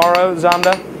coming tomorrow,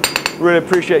 Zander. Really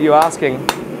appreciate you asking.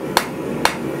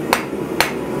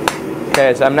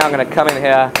 Okay, so I'm now going to come in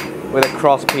here with a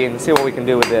cross peen and see what we can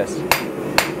do with this.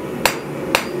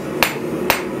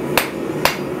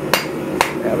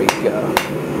 There we go.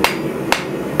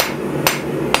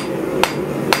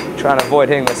 Trying to avoid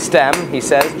hitting the stem, he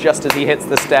says, just as he hits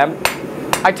the stem.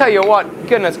 I tell you what,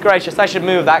 goodness gracious, I should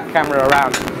move that camera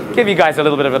around. Give you guys a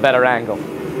little bit of a better angle.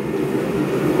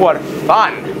 What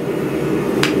fun!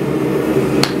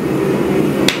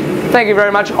 Thank you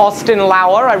very much, Austin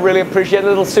Lauer. I really appreciate a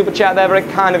little super chat there. Very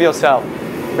kind of yourself.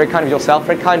 Very kind of yourself.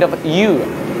 Very kind of you.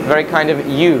 Very kind of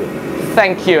you.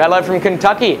 Thank you. Hello from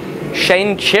Kentucky.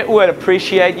 Shane Chitwood,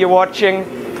 appreciate you watching.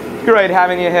 Great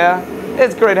having you here.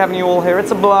 It's great having you all here.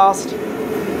 It's a blast.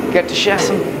 Get to share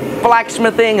some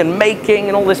blacksmithing and making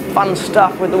and all this fun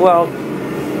stuff with the world.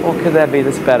 What could there be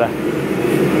that's better?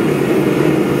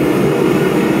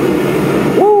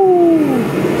 Woo!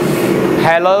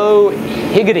 Hello,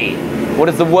 Higgity. What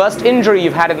is the worst injury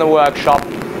you've had in the workshop?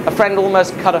 A friend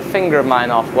almost cut a finger of mine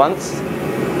off once.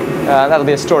 That'll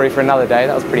be a story for another day.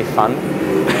 That was pretty fun.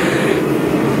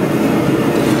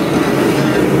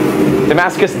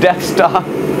 Damascus Death Star.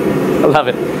 I love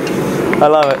it. I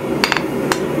love it.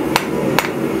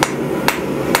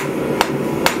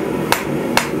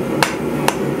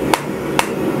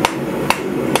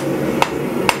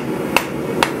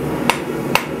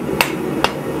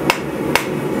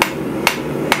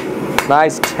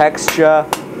 Nice texture.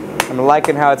 I'm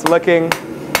liking how it's looking.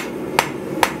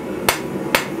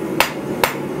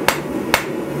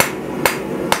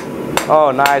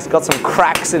 Oh, nice. Got some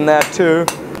cracks in there too.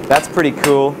 That's pretty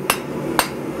cool.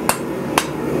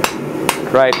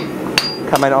 Great.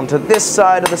 Coming onto this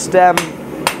side of the stem.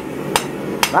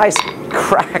 Nice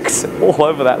cracks all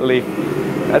over that leaf.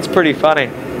 That's pretty funny.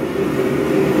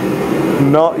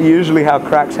 Not usually how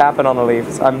cracks happen on a leaf.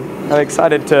 So I'm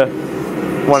excited to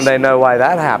one day know why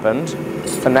that happened.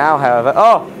 For now, however,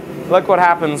 oh, look what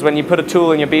happens when you put a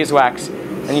tool in your beeswax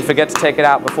and you forget to take it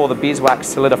out before the beeswax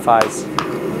solidifies.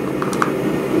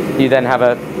 You then have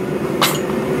a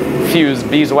fused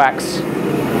beeswax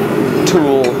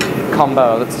tool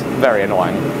combo that's very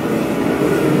annoying.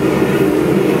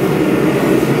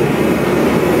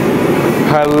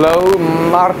 Hello,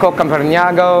 Marco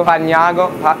Carpagnano.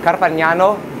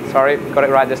 Sorry, got it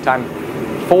right this time.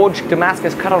 Forged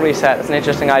Damascus cutlery set. That's an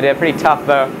interesting idea. Pretty tough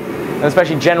though, and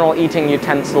especially general eating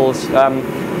utensils.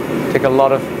 Take a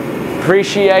lot of.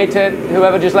 Appreciate it.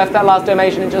 Whoever just left that last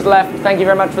donation and just left. Thank you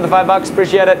very much for the $5.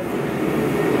 Appreciate it.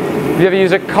 Have you ever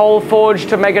used a coal forge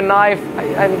to make a knife?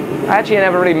 I actually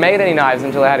never really made any knives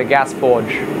until I had a gas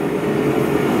forge.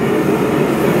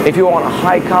 If you want a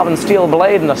high carbon steel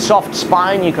blade and a soft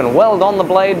spine, you can weld on the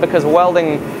blade because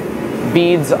welding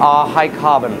beads are high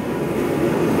carbon.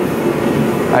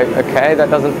 Okay, that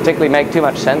doesn't particularly make too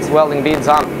much sense. Welding beads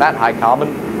aren't that high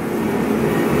carbon.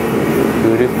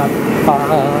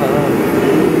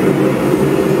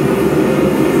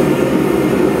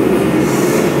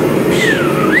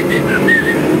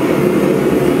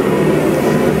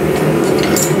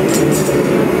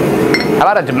 How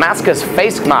about a Damascus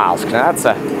face mask? Now that's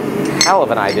a hell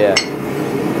of an idea,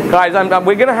 guys.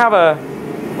 We're gonna have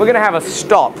a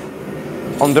stop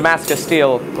on Damascus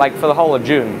steel like for the whole of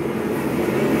June.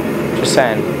 Just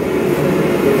saying.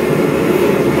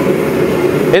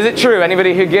 Is it true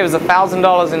anybody who gives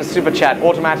 $1,000 in super chat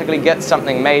automatically gets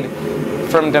something made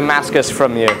from Damascus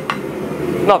from you?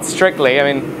 Not strictly.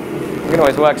 I mean, we can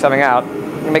always work something out.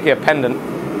 We can make you a pendant.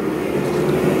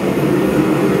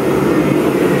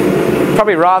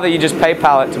 Probably rather you just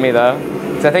PayPal it to me though,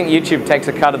 because I think YouTube takes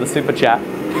a cut of the super chat.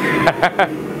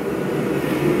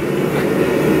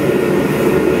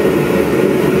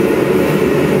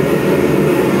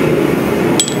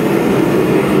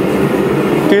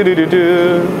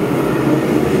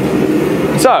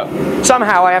 So,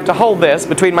 somehow I have to hold this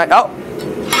between my, oh!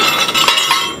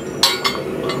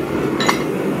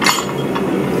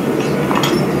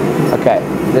 Okay,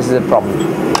 this is a problem.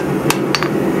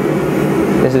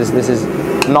 This is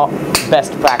not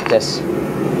best practice.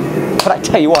 But I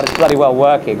tell you what, it's bloody well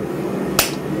working.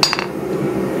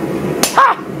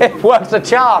 Ha! It works a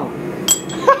charm!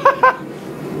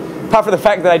 Apart from the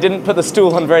fact that I didn't put the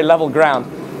stool on very level ground.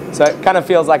 So it kind of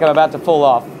feels like I'm about to fall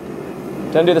off.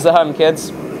 Don't do this at home,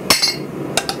 kids.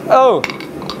 Oh!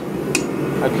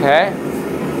 Okay.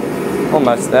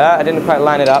 Almost there. I didn't quite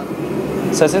line it up.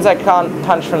 So since I can't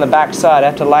punch from the back side, I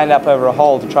have to line it up over a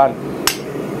hole to try and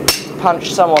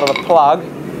punch somewhat of a plug.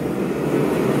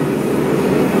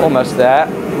 Almost there.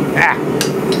 Ah.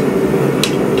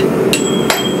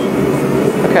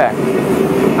 Okay.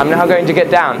 I'm now going to get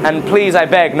down. And please, I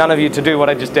beg none of you to do what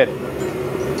I just did.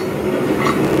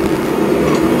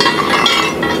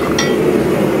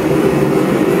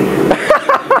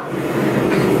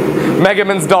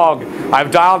 Megaman's dog. I've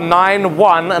dialed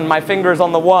 9-1 and my finger's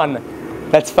on the 1.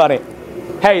 That's funny.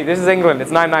 Hey, this is England.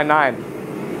 It's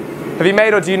 999. Have you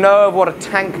made or do you know of what a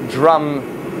tank drum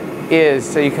is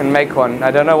so you can make one?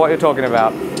 I don't know what you're talking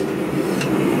about.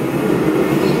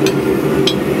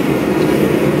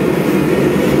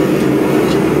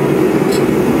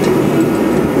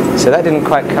 So that didn't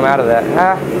quite come out of there.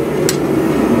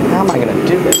 How am I going to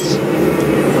do this?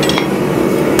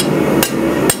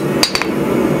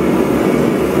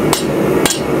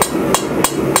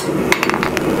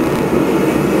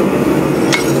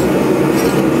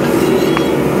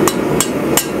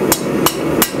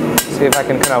 See if I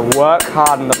can kind of work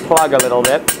harden the plug a little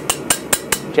bit.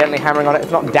 Gently hammering on it.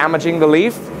 It's not damaging the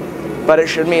leaf, but it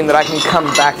should mean that I can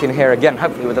come back in here again,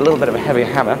 hopefully with a little bit of a heavier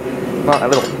hammer. Not a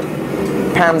little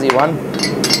pansy one.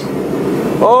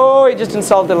 Oh, he just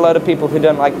insulted a load of people who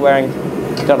don't like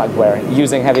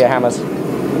using heavier hammers.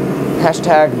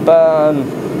 Hashtag burn.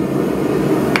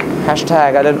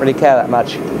 Hashtag I don't really care that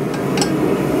much.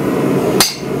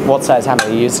 What size hammer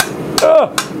you use?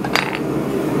 Oh.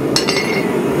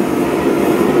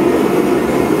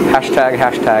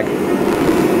 Hashtag.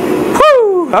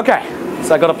 Whew! Okay,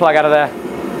 so I got a plug out of there.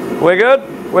 We're good.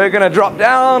 We're gonna drop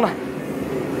down.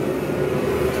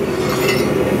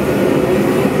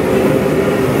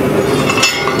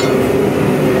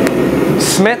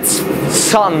 Smith's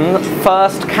son's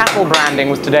first cattle branding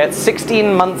was today at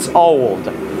 16 months old.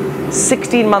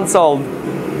 16 months old.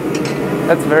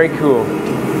 That's very cool.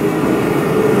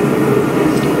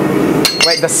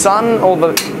 Wait, the son or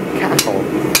the cattle?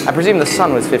 I presume the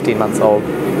son was 15 months old.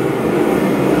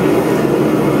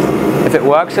 If it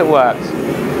works, it works.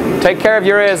 Take care of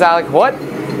your ears, Alec. What?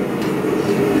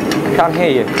 I can't hear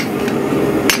you.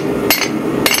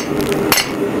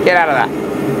 Get out of that.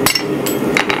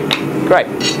 Great.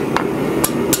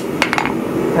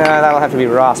 That'll have to be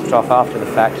rasped off after the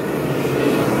fact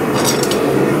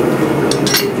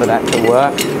for that to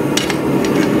work.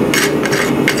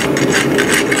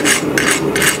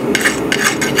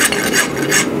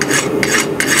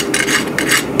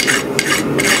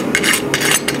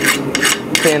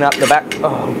 Clean up the back.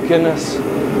 Oh goodness.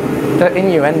 The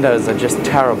innuendos are just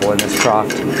terrible in this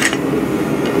craft.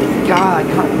 God, I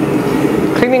can't.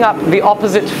 Cleaning up the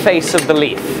opposite face of the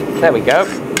leaf. There we go.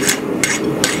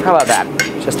 How about that?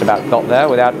 Just about got there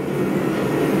without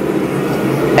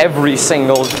every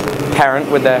single parent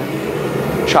with their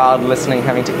child listening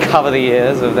having to cover the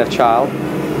ears of their child.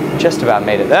 Just about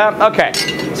made it there. Okay,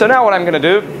 so now what I'm going to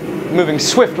do, moving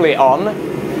swiftly on,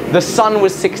 the son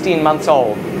was 16 months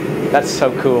old. That's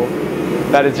so cool.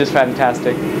 That is just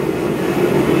fantastic.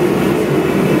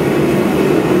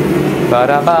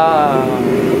 Ba-da-ba.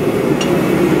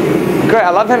 Great, I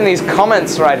love having these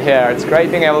comments right here. It's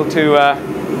great being able to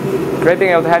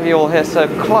have you all here so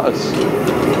close.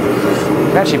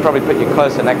 I'll actually probably put you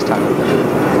closer next time.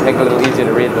 Make it a little easier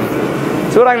to read them.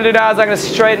 So what I'm going to do now is I'm going to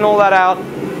straighten all that out.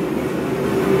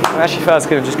 I'm actually first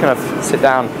going to just kind of sit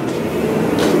down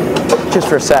just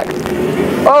for a sec.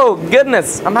 Oh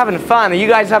goodness, I'm having fun. Are you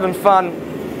guys having fun?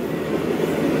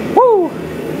 Woo!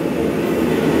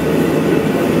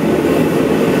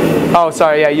 Oh,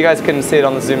 sorry, yeah, you guys couldn't see it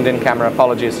on the zoomed in camera.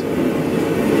 Apologies.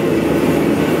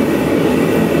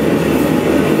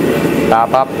 Ba,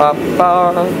 ba, ba,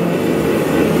 ba.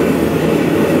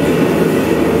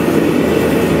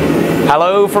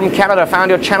 Hello from Canada. Found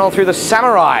your channel through the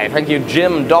Samurai. Thank you,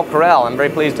 Jim Dockrell. I'm very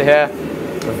pleased to hear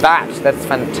that. That's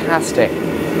fantastic.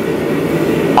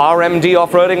 RMD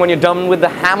off-roading, when you're done with the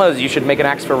hammers, you should make an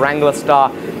axe for Wrangler Star.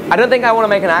 I don't think I want to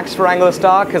make an axe for Wrangler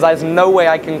Star because there's no way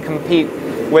I can compete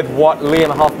with what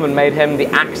Liam Hoffman made him. The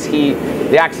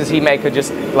axes he make are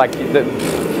just like the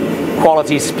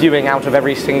quality spewing out of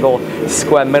every single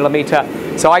square millimeter.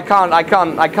 So I can't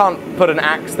put an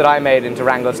axe that I made into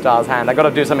Wrangler Star's hand. I got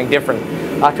to do something different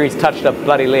after he's touched a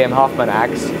bloody Liam Hoffman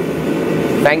axe.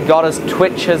 Thank God as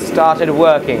Twitch has started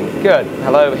working. Good.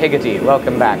 Hello, Higgity.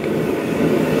 Welcome back.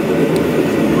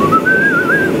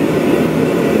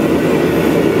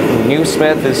 New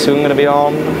Smith is soon going to be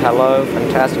on. Hello,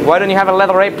 fantastic. Why don't you have a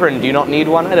leather apron? Do you not need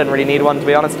one? I don't really need one, to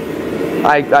be honest.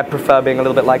 I prefer being a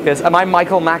little bit like this. Am I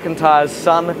Michael McIntyre's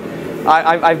son?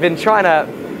 I've been trying to...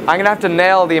 I'm going to have to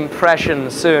nail the impression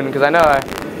soon, because I know I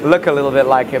look a little bit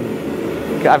like him.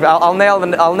 I'll nail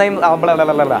the... I'll name... Blah, blah,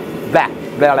 blah, blah, blah. That.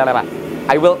 Blah, blah, blah, blah.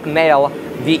 I will nail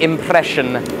the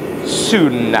impression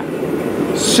soon.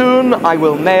 Soon I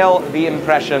will nail the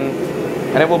impression,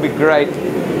 and it will be great.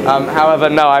 However,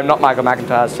 no, I'm not Michael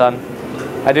McIntyre's son.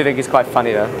 I do think he's quite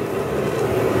funny, though.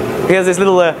 He has this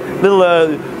little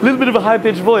bit of a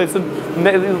high-pitched voice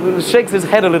and shakes his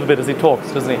head a little bit as he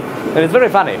talks, doesn't he? And it's very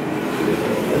funny.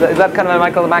 Is that kind of a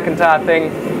Michael McIntyre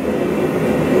thing?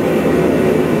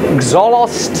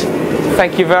 Xolost,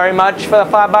 thank you very much for the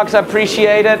 $5. I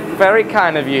appreciate it. Very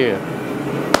kind of you.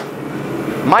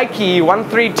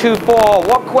 Mikey1324,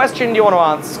 what question do you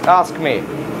want to ask me?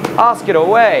 Ask it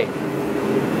away.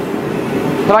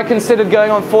 Have I considered going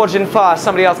on Forged in Fast?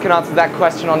 Somebody else can answer that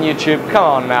question on YouTube. Come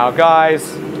on now,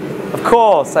 guys. Of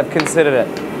course I've considered it.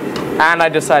 And I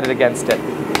decided against it.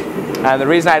 And the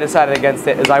reason I decided against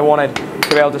it is I wanted to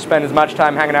be able to spend as much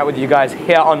time hanging out with you guys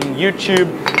here on YouTube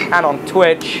and on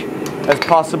Twitch as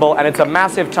possible. And it's a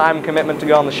massive time commitment to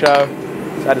go on the show.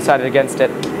 So I decided against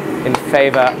it in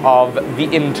favor of the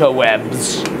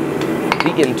interwebs.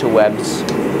 The interwebs.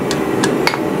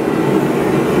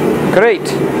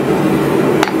 Great.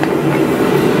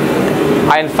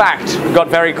 I, in fact, got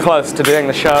very close to doing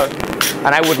the show,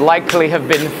 and I would likely have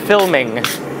been filming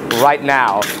right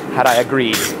now had I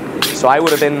agreed. So I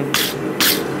would have been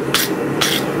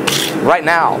right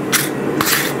now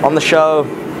on the show,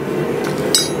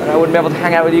 and I wouldn't be able to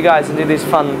hang out with you guys and do these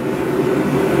fun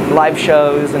live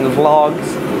shows and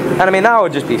vlogs. And I mean, that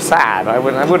would just be sad. I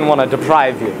wouldn't want to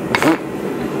deprive you.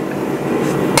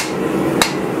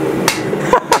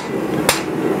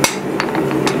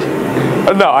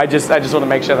 No, I just want to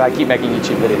make sure that I keep making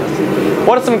YouTube videos.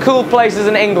 What are some cool places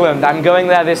in England? I'm going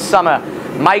there this summer.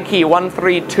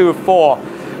 Mikey1324.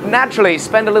 Naturally,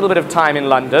 spend a little bit of time in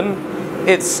London.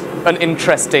 it's an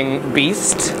interesting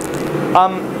beast.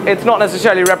 It's not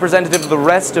necessarily representative of the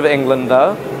rest of England,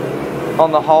 though,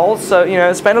 on the whole. So, you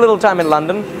know, spend a little time in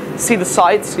London, see the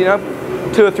sights, you know,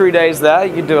 2 or 3 days there.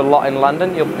 You do a lot in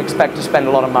London. You'll expect to spend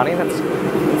a lot of money.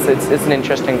 It's an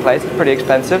interesting place. It's pretty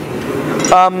expensive.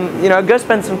 You know, go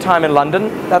spend some time in London.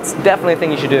 That's definitely a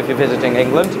thing you should do if you're visiting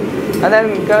England. And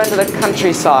then go into the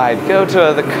countryside. Go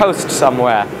to the coast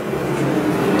somewhere.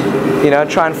 You know,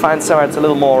 try and find somewhere that's a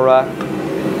little more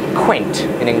quaint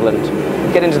in England.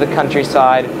 Get into the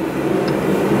countryside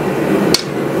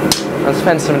and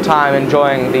spend some time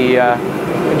enjoying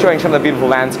some of the beautiful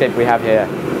landscape we have here.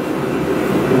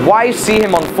 Why see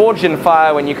him on Forged in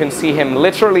Fire when you can see him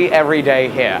literally every day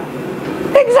here?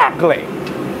 Exactly!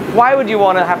 Why would you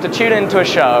want to have to tune into a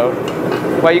show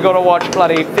where you got to watch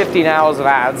bloody 15 hours of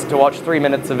ads to watch 3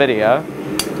 minutes of video,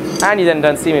 and you then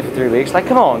don't see me for 3 weeks? Like,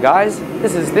 come on, guys.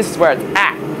 This is where it's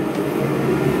at.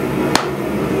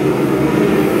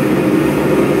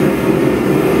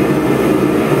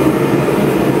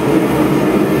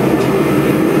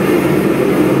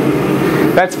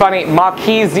 That's funny.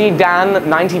 Marquise Dan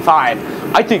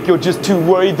 95. I think you're just too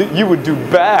worried that you would do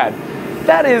bad.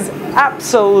 That is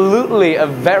absolutely a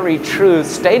very true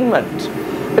statement.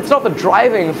 It's not the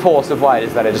driving force of why it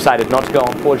is that I decided not to go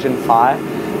on Forged in Fire,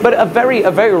 but a very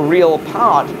real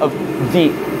part of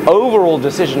the overall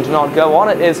decision to not go on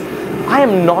it is I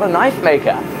am not a knife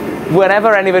maker.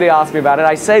 Whenever anybody asks me about it,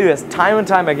 I say this time and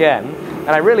time again, and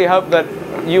I really hope that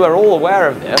you are all aware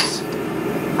of this.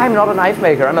 I'm not a knife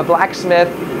maker. I'm a blacksmith,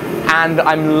 and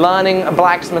I'm learning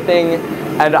blacksmithing,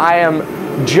 and I am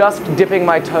just dipping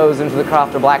my toes into the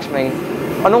craft of blacksmithing.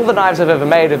 And all the knives I've ever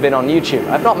made have been on YouTube.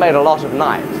 I've not made a lot of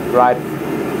knives, right?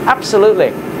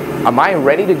 Absolutely. Am I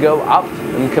ready to go up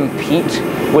and compete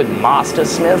with master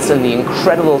smiths and the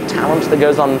incredible talent that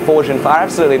goes on in Forged in Fire?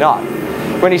 Absolutely not.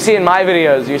 When you see in my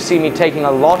videos, you see me taking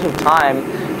a lot of time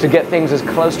to get things as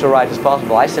close to right as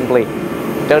possible. I simply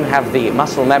don't have the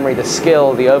muscle memory, the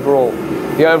skill, the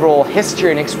overall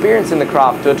history and experience in the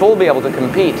craft to at all be able to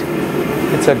compete.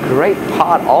 It's a great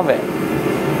part of it.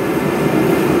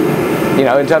 You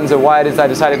know, in terms of why it is I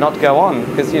decided not to go on,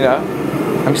 because, you know,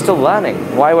 I'm still learning.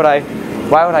 Why would I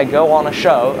go on a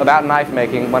show about knife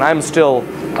making when I'm still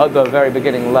at the very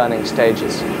beginning learning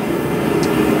stages?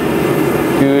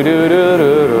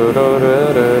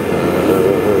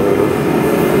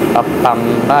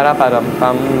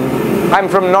 I'm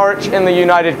from Norwich in the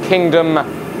United Kingdom.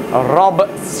 Rob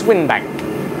Swinbank.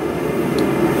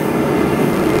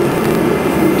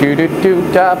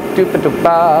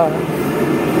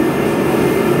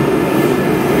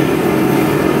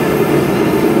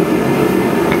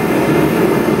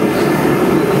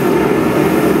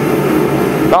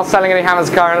 Not selling any hammers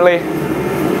currently.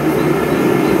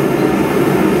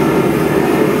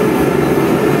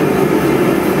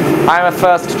 I'm a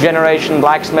first generation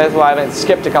blacksmith. Well, I haven't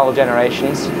skipped a couple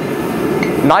generations.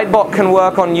 Nightbot can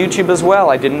work on YouTube as well.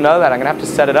 I didn't know that. I'm gonna have to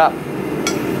set it up.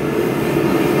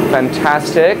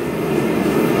 Fantastic.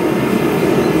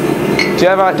 Do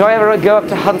I ever go up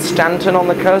to Hunstanton on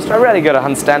the coast? I rarely go to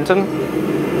Hunstanton.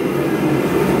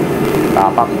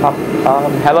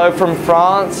 Hello from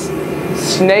France.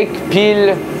 Snake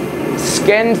Pile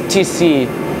Skentisi.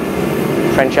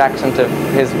 French accent of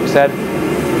his said.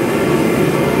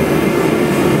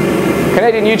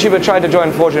 Canadian YouTuber tried to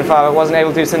join Forged in Fire, but wasn't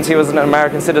able to since he was an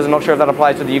American citizen. Not sure if that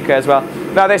applies to the UK as well.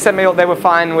 No, they sent me. They were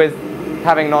fine with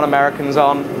having non-Americans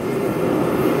on,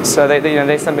 so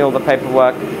they sent me all the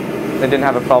paperwork. They didn't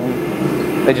have a problem.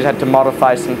 They just had to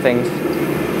modify some things,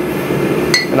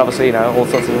 and obviously, you know, all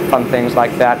sorts of fun things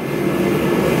like that.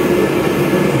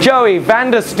 Joey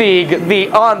Vandersteeg, the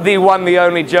one, the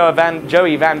only Joey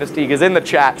Vandersteeg is in the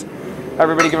chat.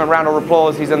 Everybody give him a round of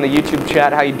applause. He's in the YouTube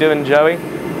chat. How you doing, Joey?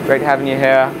 Great having you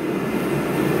here.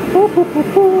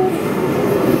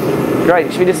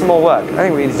 Great, should we do some more work? I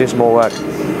think we need to do some more work.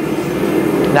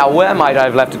 Now, where might I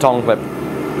have left a tongue clip?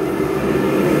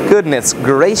 Goodness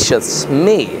gracious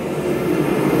me.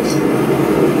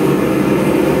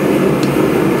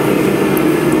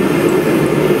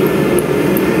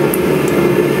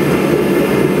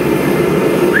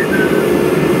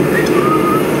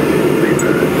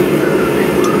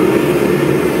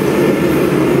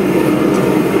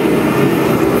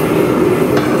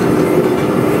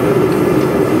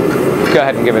 Go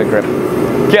ahead and give it a grip.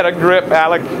 Get a grip,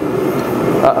 Alec.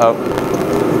 Uh-oh.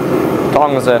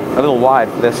 Tongs are a little wide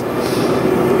for this.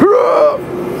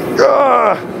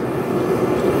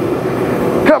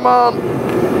 Come on.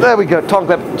 There we go. Tongue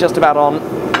clip just about on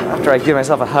after I give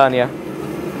myself a hernia.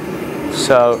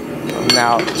 So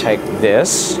now take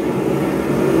this.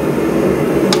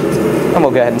 And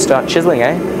we'll go ahead and start chiseling,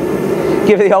 eh?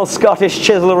 Give it the old Scottish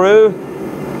chiselaroo.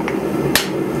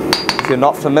 If you're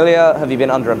not familiar, have you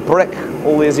been under a brick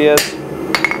all these years?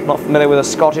 Not familiar with a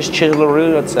Scottish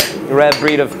chiselaroo? It's a rare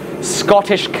breed of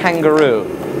Scottish kangaroo.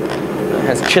 It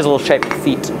has chisel-shaped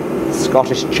feet.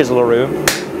 Scottish chiselaroo.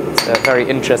 It's a very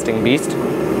interesting beast.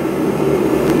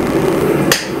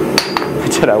 I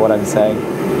don't know what I'm saying.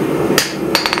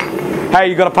 Hey,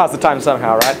 you got to pass the time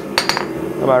somehow, right?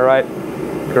 Am I right?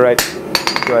 Great.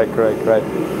 Great, great, great.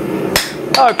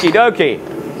 Okie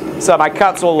dokie. So my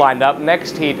cut's all lined up.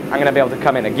 Next heat, I'm going to be able to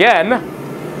come in again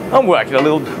and work a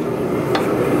little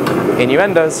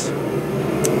innuendos.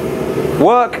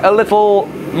 Work a little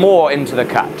more into the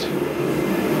cut.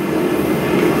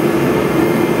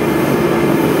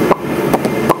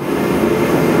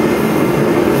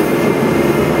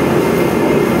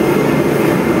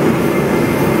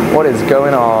 What is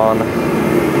going on?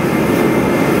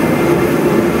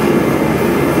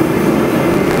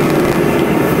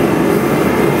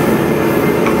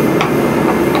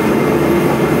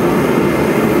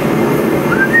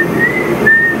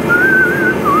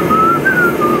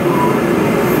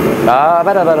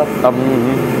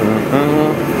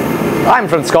 I'm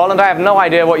from Scotland, I have no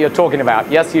idea what you're talking about.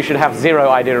 Yes, you should have zero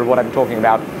idea of what I'm talking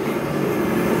about.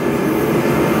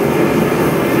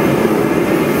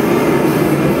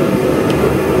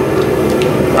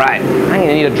 Right, I'm going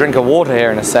to need a drink of water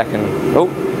here in a second. Oh,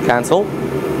 cancel.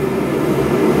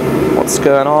 What's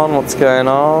going on? What's going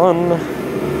on?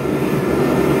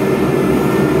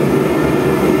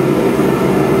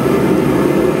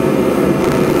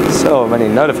 So many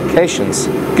notifications.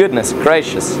 Goodness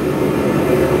gracious.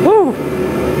 Woo!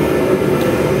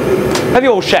 Have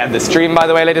you all shared the stream, by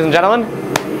the way, ladies and gentlemen?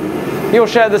 Have you all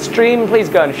shared the stream? Please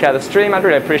go and share the stream. I'd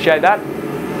really appreciate that.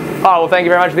 Oh, well, thank you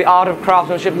very much for the art of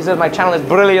craftsmanship. He says my channel is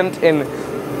brilliant in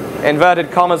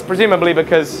inverted commas, presumably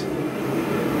because,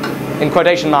 in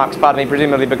quotation marks, pardon me,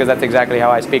 presumably because that's exactly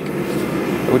how I speak.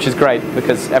 Which is great,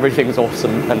 because everything's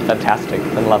awesome and fantastic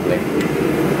and lovely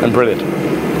and brilliant.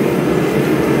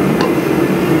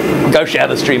 Go share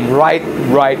the stream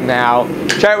right now.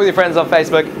 Share it with your friends on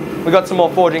Facebook. We've got some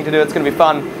more forging to do. It's going to be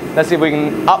fun. Let's see if we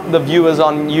can up the viewers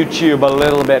on YouTube a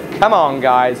little bit. Come on,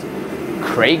 guys.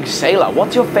 Craig Sailor,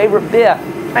 what's your favorite beer?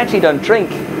 I actually don't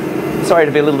drink. Sorry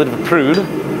to be a little bit of a prude.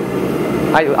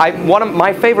 One of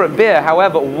my favorite beer,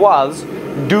 however, was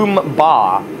Doom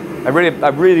Bar. I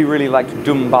really liked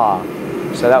Doom Bar.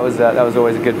 So that was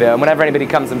always a good beer. And whenever anybody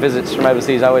comes and visits from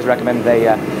overseas, I always recommend they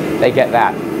get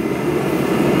that.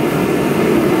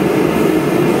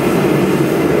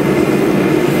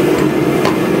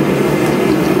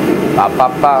 Ba ba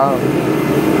ba.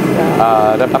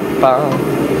 Da ba ba.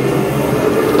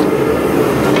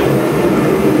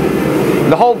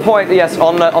 The whole point, yes,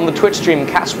 on the Twitch stream,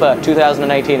 Casper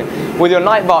 2018, with your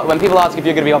Nightbot, when people ask if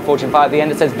you're going to be on Fortune 5, at the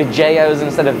end it says videos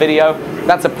instead of video.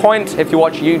 That's a point. If you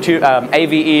watch YouTube,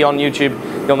 AVE on YouTube,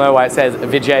 you'll know why it says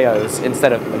videos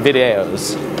instead of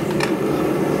videos.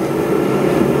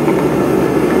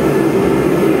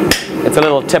 It's a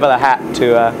little tip of the hat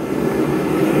to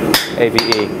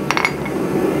AVE.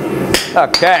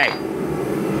 Okay.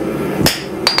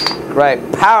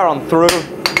 Great. Power on through.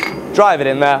 Drive it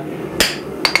in there.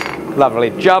 Lovely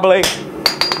jubbly.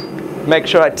 Make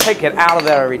sure I take it out of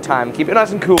there every time. Keep it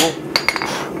nice and cool.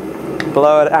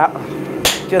 Blow it out.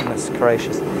 Goodness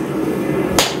gracious.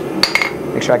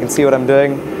 Make sure I can see what I'm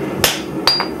doing.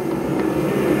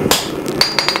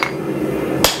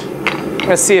 I'm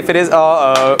gonna see if it is.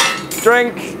 Uh-oh.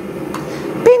 Drink.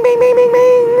 Bing, bing, bing, bing,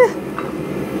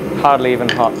 bing. Hardly even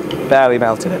hot. Barely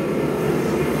melted it.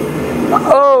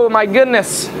 Oh my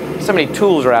goodness. So many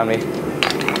tools around me.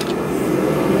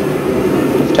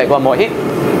 Let's take one more heat.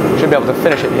 Should be able to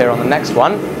finish it here on the next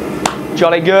one.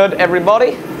 Jolly good,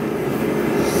 everybody.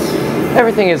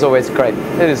 Everything is always great.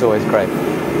 It is always great.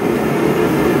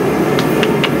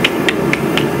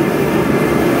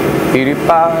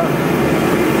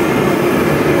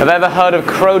 Have I ever heard of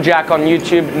Crowjack on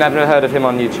YouTube? Never heard of him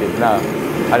on YouTube. No.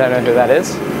 I don't know who that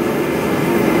is.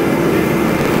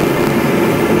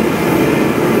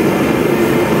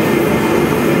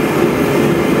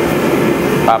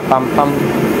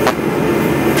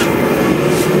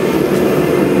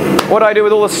 What do I do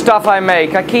with all the stuff I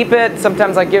make? I keep it,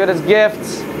 sometimes I give it as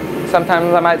gifts,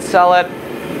 sometimes I might sell it.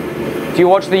 Do you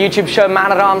watch the YouTube show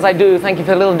Man at Arms? I do. Thank you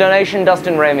for the little donation,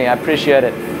 Dustin Ramey. I appreciate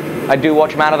it. I do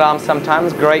watch Man at Arms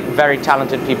sometimes. Great, very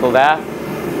talented people there.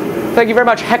 Thank you very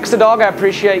much, Hexadog. I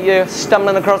appreciate you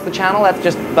stumbling across the channel. That's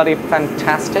just bloody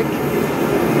fantastic.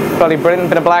 Bloody brilliant.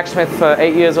 Been a blacksmith for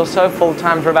 8 years or so, full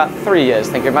time for about 3 years.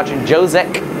 Thank you very much.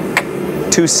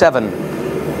 Josek27.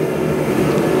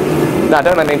 Now,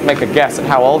 don't let me make a guess at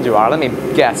how old you are. Let me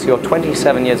guess. You're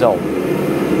 27 years old.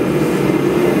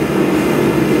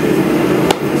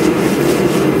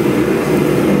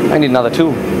 I need another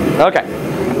tool. Okay.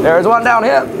 There's one down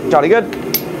here. Jolly good.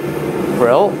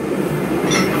 Brill.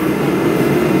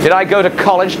 Did I go to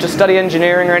college to study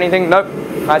engineering or anything? Nope.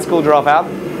 High school dropout.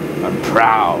 I'm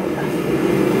proud.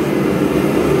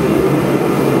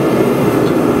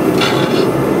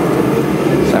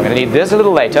 So I'm going to need this a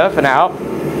little later for now.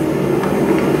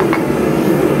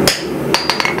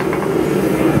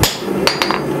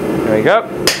 There we go.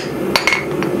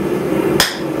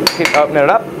 Keep opening it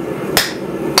up.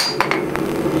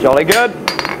 Jolly good.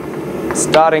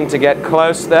 Starting to get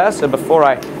close there, so before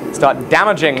I start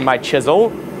damaging my chisel,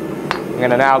 I'm going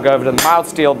to now go over to the mild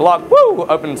steel block. Woo!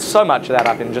 Opened so much of that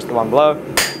up in just the one blow.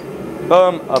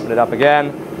 Boom. Open it up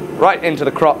again. Right into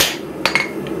the crotch.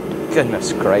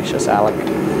 Goodness gracious, Alec.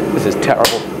 This is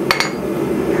terrible.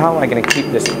 How am I going to keep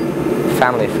this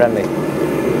family friendly?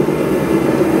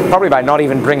 Probably by not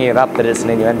even bringing it up that it's an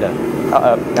innuendo.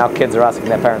 Uh-oh. Now kids are asking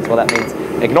their parents what that means.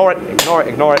 Ignore it. Ignore it.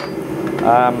 Ignore it.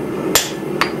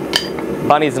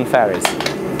 Bunnies and fairies.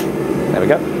 There we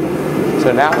go.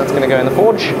 So now that's going to go in the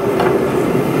forge.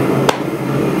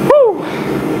 Woo!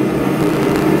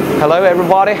 Hello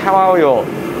everybody, how are you all?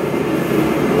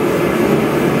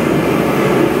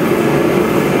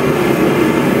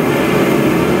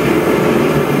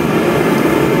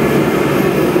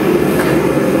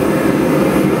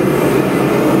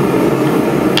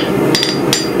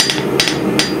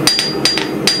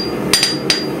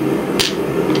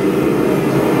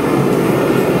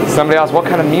 Somebody asked, what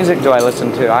kind of music do I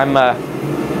listen to? I'm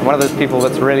one of those people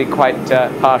that's really quite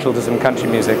partial to some country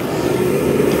music.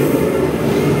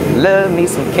 Love me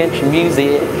some country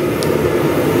music.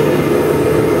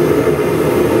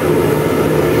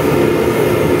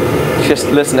 Just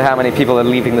listen to how many people are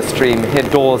leaving the stream. Hear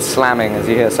doors slamming as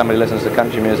you hear somebody listens to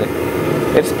country music.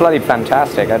 It's bloody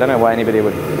fantastic. I don't know why anybody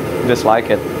would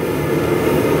dislike it.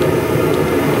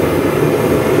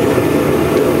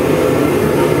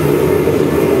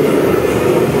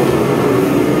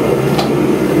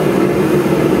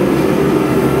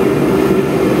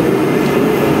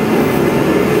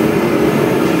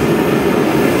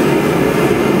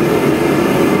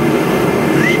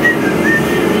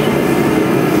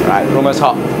 Almost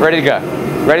hot. Ready to go.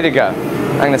 Ready to go.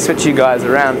 I'm going to switch you guys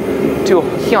around to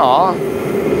here.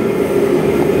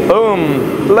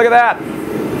 Boom. Look at that.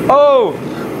 Oh,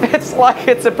 it's like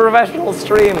it's a professional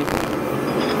stream.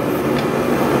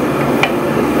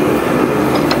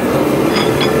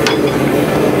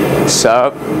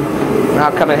 So, now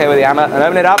come in here with the hammer and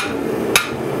open it up.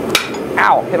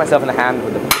 Ow, hit myself in the hand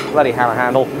with the bloody hammer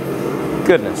handle.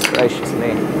 Goodness gracious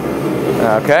me.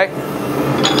 Okay.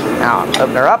 Now,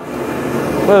 open her up.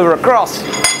 Move her across.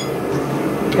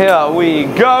 Here we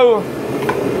go.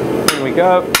 Here we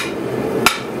go.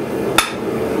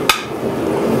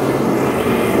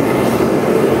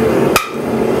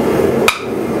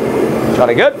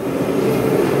 Jolly good.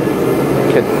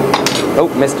 Good. Oh,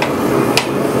 missed.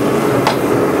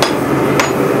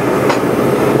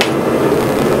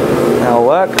 That'll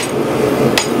work.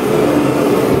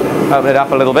 Open it up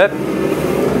a little bit.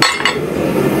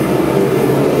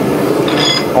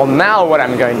 Well, now what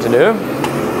I'm going to do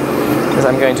is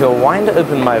I'm going to wind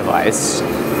open my vise.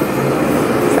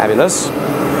 Fabulous.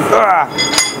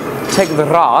 Take the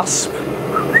rasp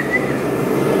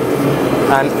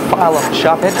and file off the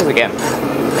sharp edges again.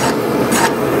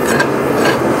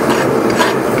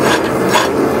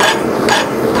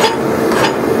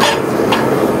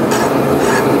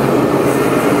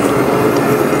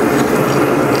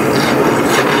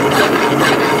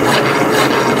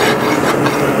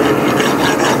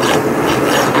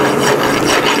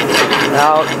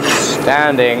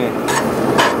 Outstanding.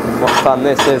 What fun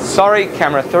this is. Sorry,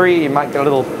 camera 3, you might get a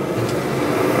little...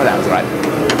 Oh, that was right.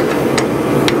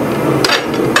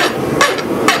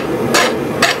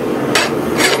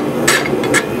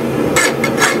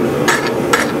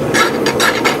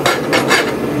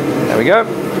 There we go.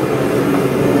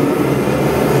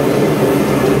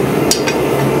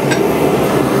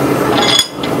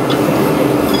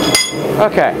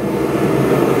 Okay.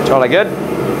 Jolly good.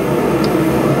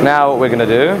 Now what we're going to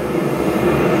do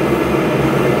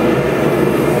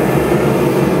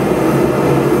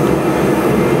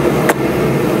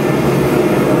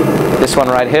this one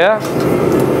right here,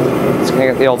 it's going to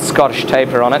get the old Scottish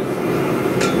taper on it.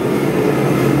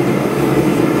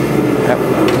 Yep.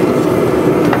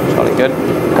 Jolly good.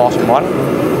 Bottom one.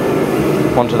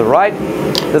 One to the right.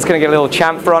 That's going to get a little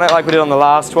chamfer on it like we did on the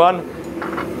last one.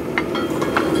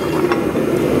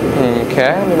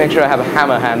 Okay, let me make sure I have a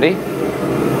hammer handy.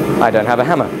 I don't have a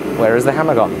hammer. Where is the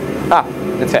hammer gone? Ah,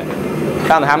 it's here.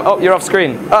 Found the hammer. Oh, you're off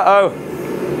screen. Uh-oh.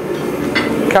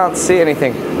 Can't see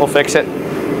anything. We'll fix it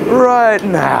right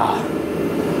now.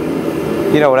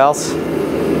 You know what else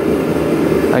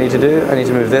I need to do? I need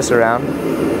to move this around.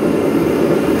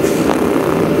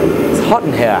 It's hot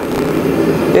in here.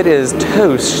 It is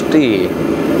toasty.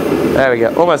 There we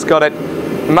go. Almost got it.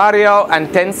 Mario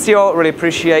Antencio, really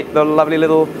appreciate the lovely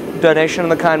little donation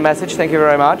and the kind message. Thank you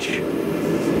very much.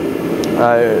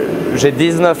 J'ai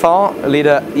 19 ans.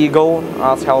 Leader Eagle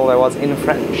asked how old I was in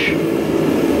French.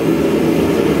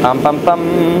 Pam pam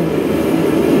pam.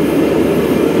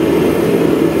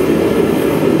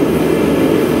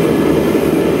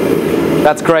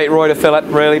 That's great, Roy to Philip.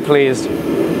 Really pleased.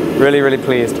 Really, really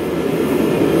pleased.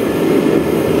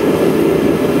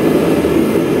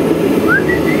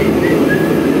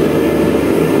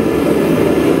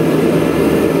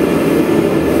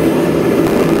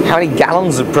 How many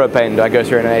gallons of propane do I go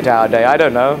through in an 8-hour day? I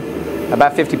don't know.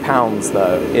 About 50 pounds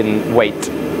though, in weight.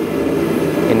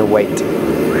 In weight.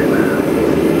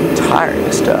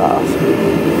 Tiring stuff.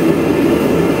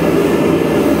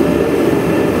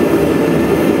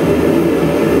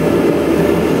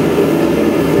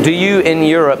 Do you in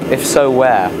Europe? If so,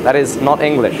 where? That is not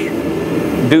English.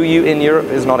 Do you in Europe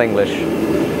is not English.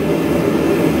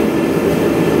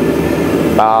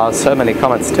 So many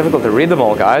comments. It's difficult to read them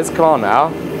all, guys. Come on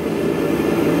now.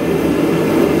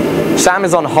 Sam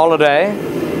is on holiday.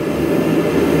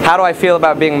 How do I feel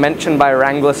about being mentioned by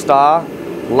Wrangler Star?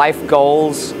 Life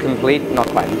goals complete? Not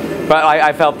quite. But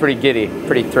I felt pretty giddy,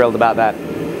 pretty thrilled about that.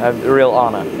 A real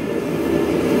honor.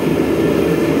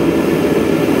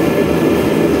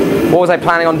 What was I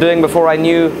planning on doing before I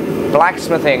knew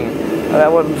blacksmithing?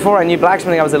 Before I knew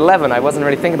blacksmithing, I was 11. I wasn't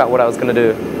really thinking about what I was going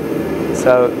to do.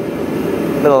 So,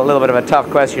 a little bit of a tough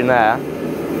question there.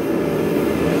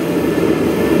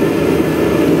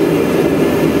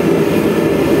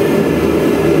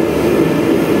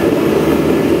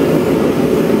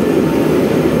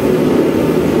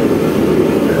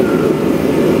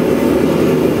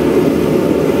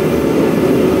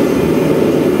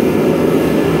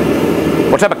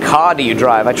 What type of car do you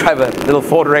drive? I drive a little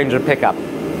Ford Ranger pickup.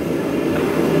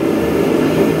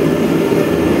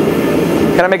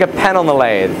 Can I make a pen on the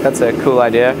lathe? That's a cool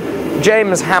idea.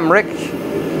 James Hamrick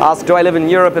asked, do I live in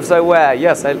Europe? If so, where?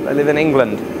 Yes, I live in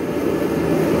England.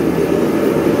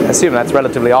 I assume that's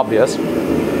relatively obvious.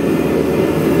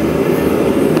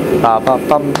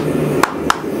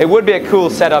 It would be a cool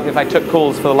setup if I took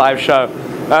calls for the live show.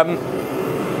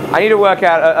 I need to work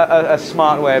out a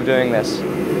smart way of doing this.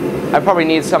 I probably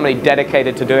need somebody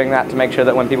dedicated to doing that to make sure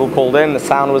that when people called in, the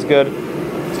sound was good,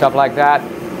 stuff like that.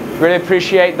 Really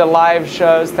appreciate the live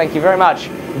shows. Thank you very much.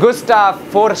 Gustav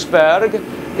Forsberg,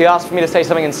 he asked for me to say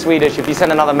something in Swedish. If you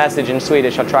send another message in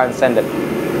Swedish, I'll try and send it.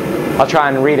 I'll try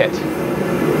and read it.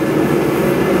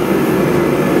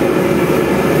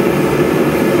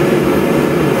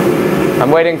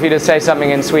 I'm waiting for you to say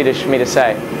something in Swedish for me to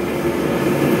say.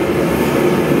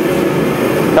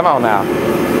 Come on now.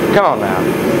 Come on now.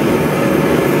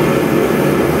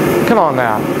 Come on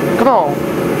now. Come on.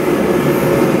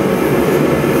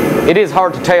 It is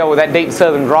hard to tell with that deep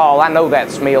southern drawl. I know that,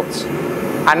 Smilts.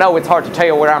 I know it's hard to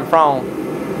tell where I'm from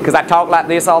because I talk like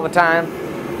this all the time.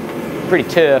 Pretty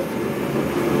tough.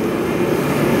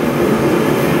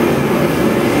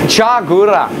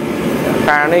 Chagura.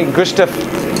 Apparently, Gustav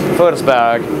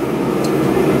Forsberg.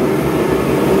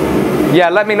 Yeah,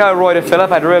 let me know, Roy to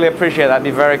Philip. I'd really appreciate that. That'd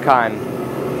be very kind.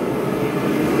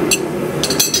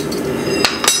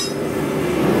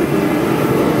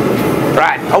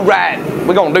 Right, all right.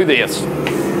 We're gonna do this.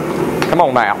 Come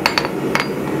on now.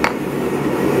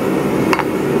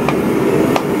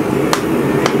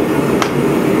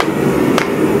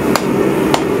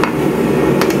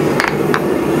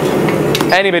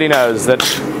 Anybody knows that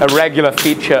a regular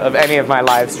feature of any of my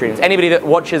live streams, anybody that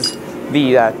watches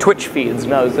the Twitch feeds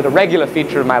knows that a regular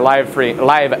feature of my live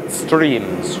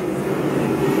streams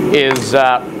is,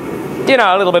 you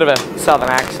know, a little bit of a southern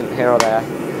accent here or there.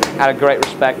 Out of great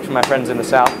respect for my friends in the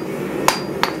South.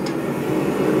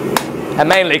 And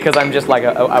mainly because I'm just like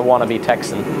a wannabe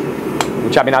Texan,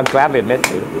 which I mean I'll gladly admit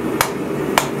to.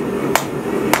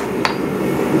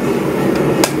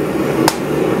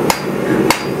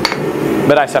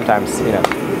 But I sometimes, you know,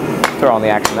 throw on the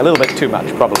accent a little bit too much,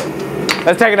 probably.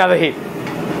 Let's take another heat.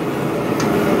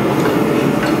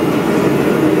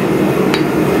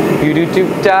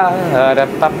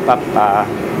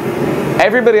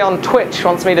 Everybody on Twitch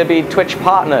wants me to be Twitch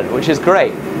partnered, which is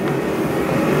great.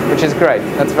 Which is great.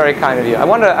 That's very kind of you. I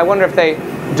wonder if they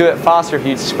do it faster if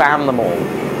you spam them all.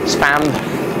 Spam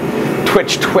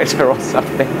Twitch Twitter or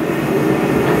something.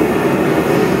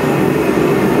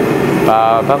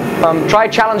 Try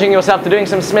challenging yourself to doing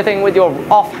some smithing with your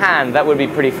offhand. That would be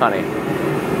pretty funny.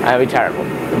 That would be terrible.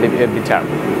 It'd be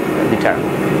terrible. It'd be terrible.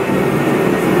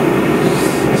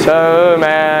 So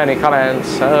many comments.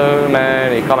 So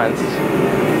many comments.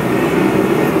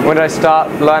 When did I start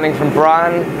learning from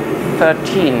Brian?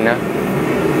 13.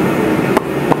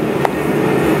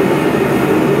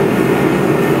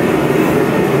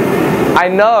 I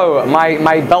know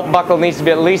my belt buckle needs to be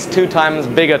at least 2 times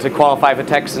bigger to qualify for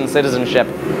Texan citizenship.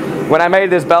 When I made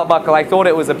this belt buckle, I thought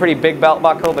it was a pretty big belt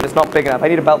buckle, but it's not big enough. I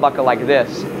need a belt buckle like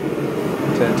this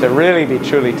to really be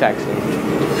truly Texan.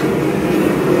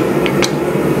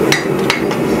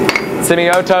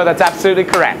 Simioto, that's absolutely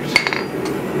correct.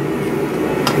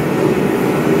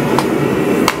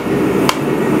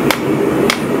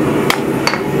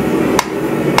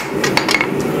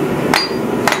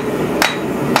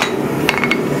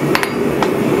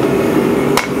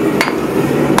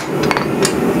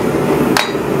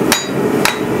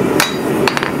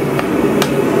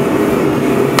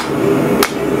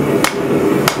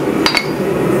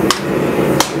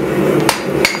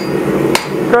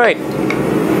 Great.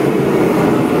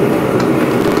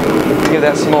 Give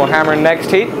that some more hammering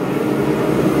next heat.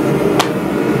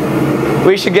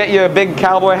 We should get you a big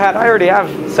cowboy hat. I already have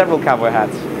several cowboy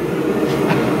hats.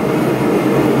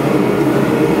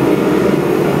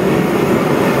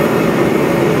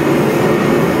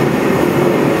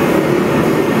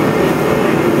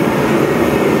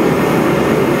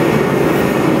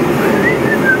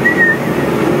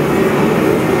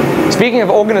 Speaking of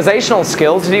organizational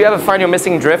skills, did you ever find your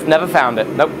missing drift? Never found it.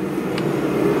 Nope.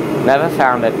 Never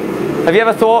found it. Have you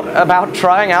ever thought about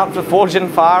trying out for Forge and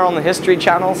Fire on the History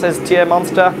Channel, says Tier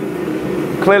Monster?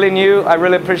 Clearly new. I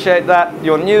really appreciate that.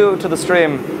 You're new to the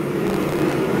stream.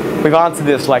 We've answered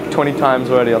this like 20 times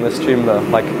already on this stream though.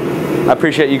 Like, I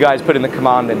appreciate you guys putting the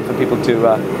command in for people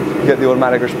to get the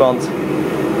automatic response.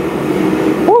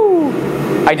 Woo!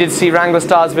 I did see Wrangler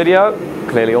Star's video.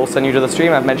 Clearly also new to the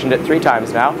stream. I've mentioned it 3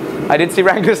 times now. I did see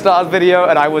Wrangler Star's video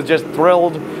and I was just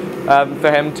thrilled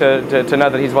for him to know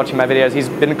that he's watching my videos. He's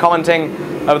been commenting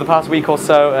over the past week or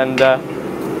so, and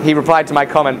he replied to my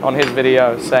comment on his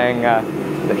video saying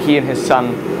that he and his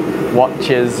son watch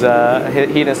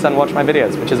my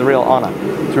videos, which is a real honor.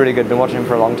 It's really good. Been watching him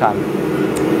for a long time.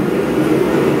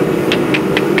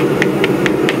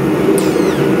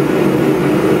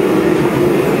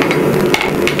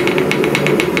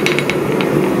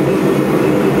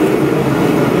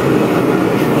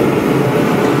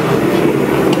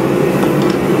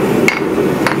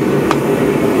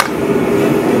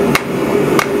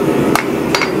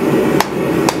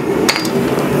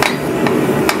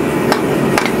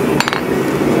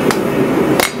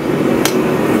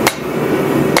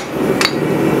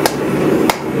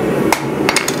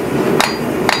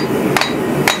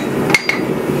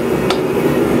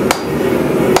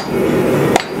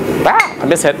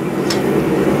 Miss hit.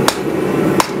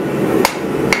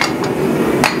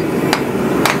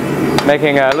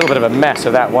 Making a little bit of a mess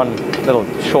of that one little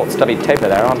short stubby taper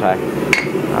there, aren't I?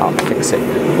 I'll fix it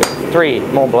with 3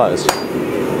 more blows.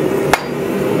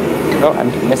 Oh,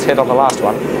 and miss-hit on the last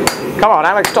one. Come on,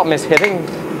 Alex, stop miss-hitting.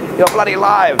 You're bloody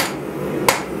live.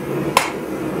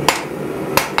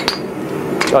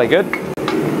 Jolly good.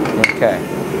 Okay.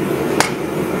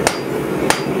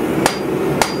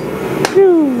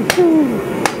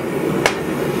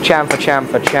 Chamfer,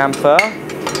 chamfer, chamfer.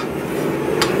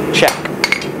 Check.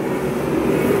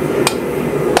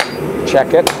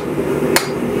 Check it.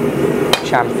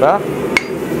 Chamfer.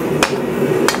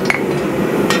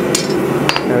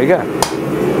 There we go.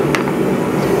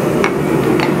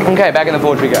 Okay, back in the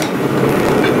forge we go.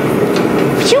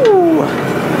 Phew!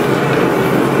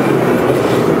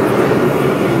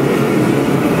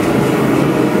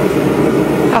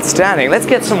 Outstanding. Let's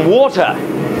get some water.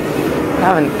 I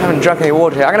haven't drunk any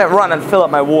water here. I'm going to run and fill up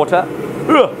my water.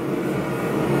 Ugh.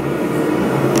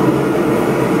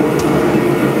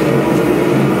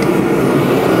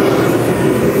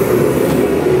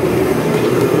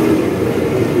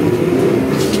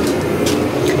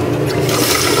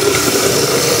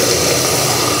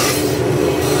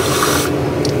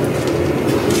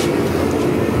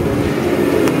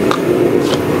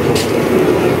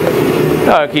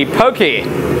 Okey pokey.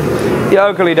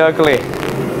 Yokely dokely.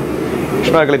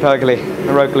 Schmokely pokely.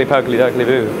 Rokely pokely dokely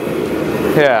boo.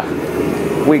 Here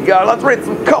we go. Let's read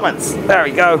some comments. There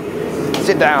we go.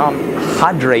 Sit down.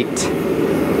 Hydrate.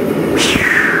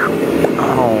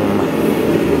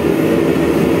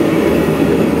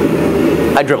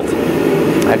 I dribbled.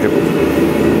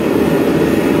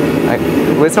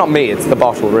 Well, it's not me, it's the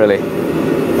bottle, really.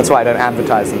 That's why I don't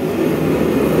advertise them.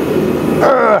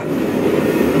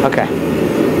 Okay.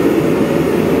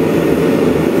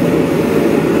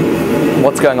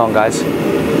 What's going on, guys?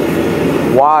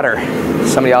 Water.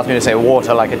 Somebody asked me to say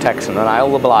water like a Texan, and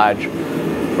I'll oblige.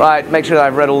 Right, make sure that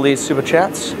I've read all these super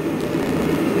chats.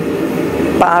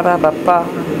 Ba ba ba ba.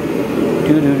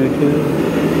 Do do do do.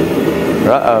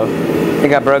 Uh-oh. I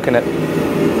think I've broken it.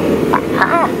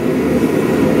 Aha!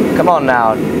 Come on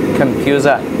now,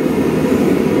 confuser.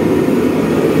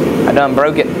 I done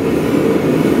broke it.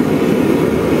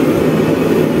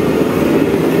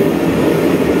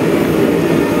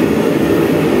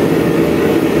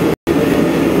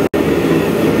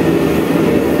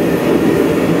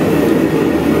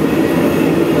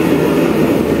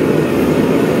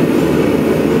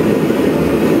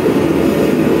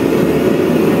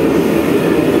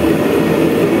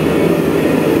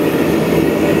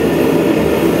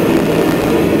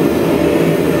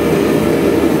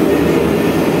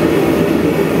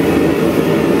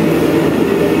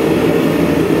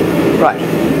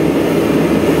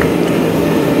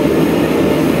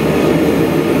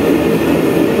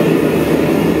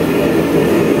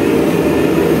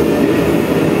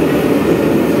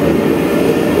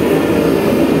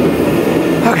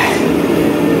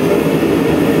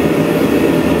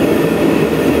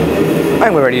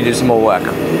 We're ready to do some more work.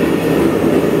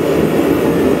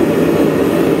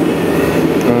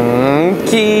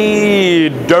 Okie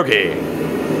dokie.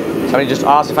 Somebody just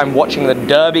asked if I'm watching the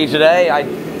Derby today. I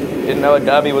didn't know a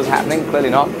Derby was happening. Clearly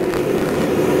not.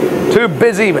 Too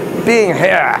busy being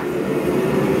here.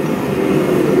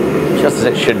 Just as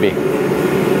it should be.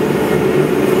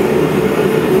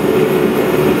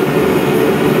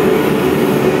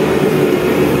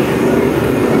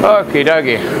 Okie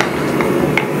dokie.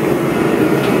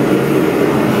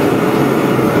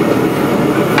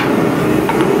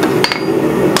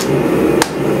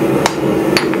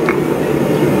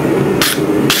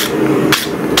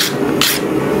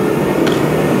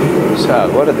 So,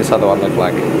 what did this other one look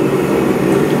like?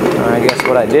 I guess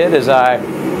what I did is I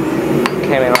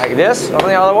came in like this on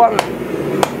the other one,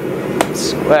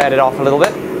 squared it off a little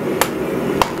bit.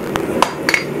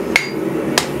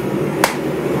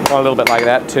 Or a little bit like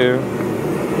that too.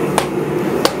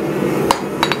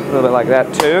 A little bit like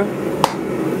that too.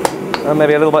 And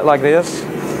maybe a little bit like this.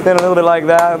 Then a little bit like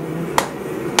that.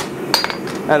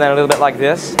 And then a little bit like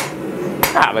this.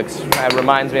 That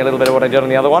reminds me a little bit of what I did on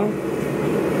the other one.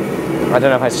 I don't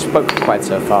know if I spoke quite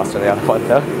so fast on the other one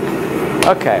though.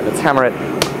 Okay, let's hammer it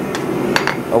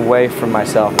away from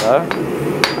myself though.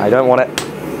 I don't want it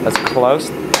as close.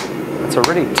 It's a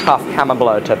really tough hammer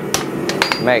blow to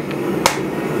make.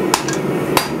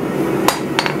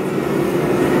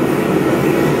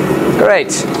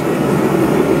 Great.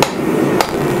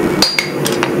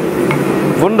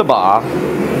 Wunderbar.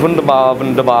 Wunderbar,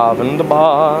 wunderbar,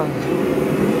 wunderbar.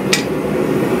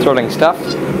 Thrilling stuff.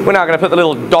 We're now going to put the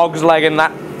little dog's leg in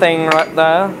that thing right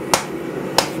there.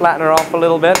 Flatten her off a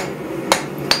little bit.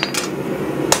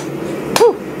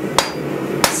 Woo.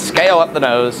 Scale up the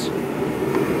nose.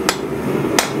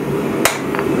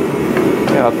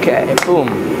 Okay, boom.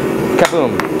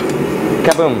 Kaboom.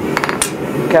 Kaboom.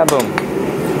 Kaboom.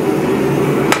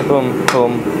 Kaboom,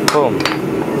 boom, boom.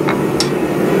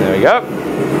 There we go.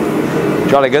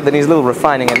 Jolly good. Then he's a little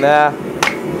refining in there.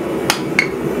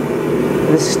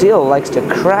 This steel likes to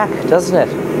crack, doesn't it?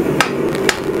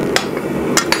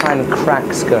 Fine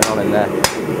cracks going on in there.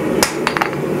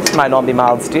 This might not be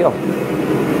mild steel.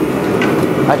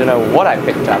 I don't know what I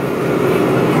picked up.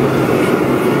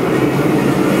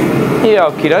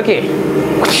 Okie dokie.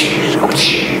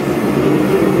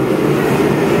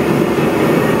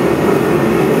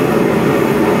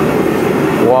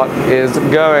 What is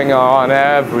going on,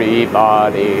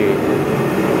 everybody?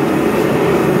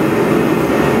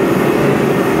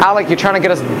 Alec, you're trying to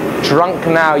get us drunk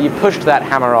now. You pushed that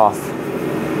hammer off.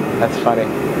 That's funny.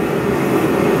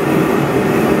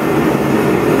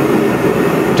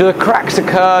 Do the cracks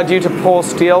occur due to poor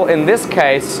steel? In this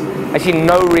case, I see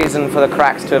no reason for the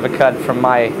cracks to have occurred from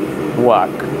my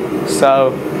work.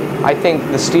 So I think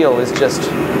the steel is just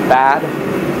bad.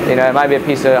 You know, it might be a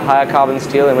piece of higher carbon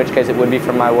steel, in which case it would be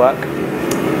from my work.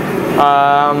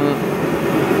 I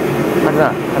don't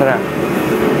know.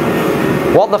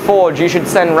 What the Forge, you should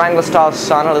send Wrangler Star's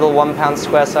son a little 1 pound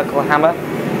square circle hammer.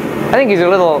 I think he's a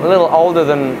little older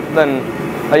than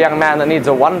a young man that needs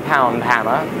a 1 pound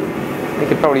hammer. He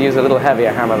could probably use a little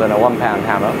heavier hammer than a 1 pound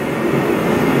hammer.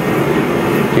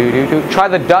 Try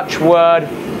the Dutch word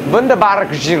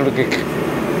wunderbarig.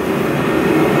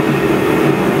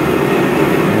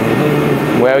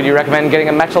 Where would you recommend getting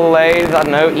a metal lathe? I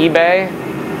don't know, eBay?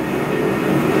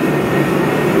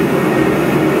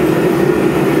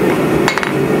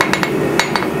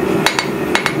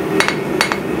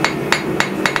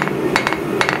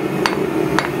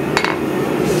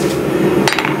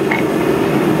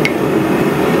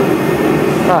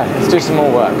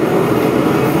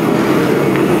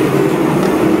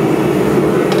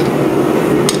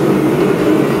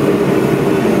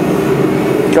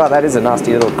 God, that is a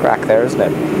nasty little crack there, isn't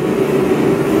it?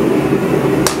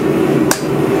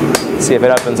 See if it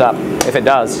opens up. If it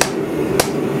does,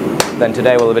 then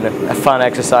today will have been a fun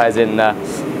exercise in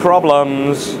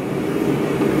problems.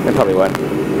 It probably won't.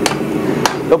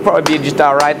 It'll probably be just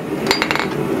alright.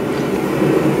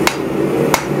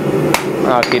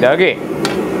 Okie dokie.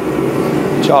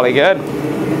 Jolly good.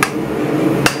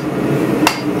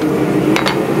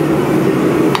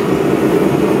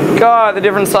 God, the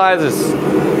different sizes.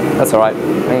 That's alright.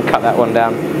 I can cut that one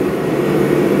down.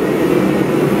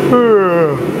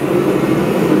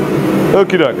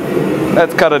 Okie doke.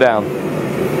 Let's cut it down.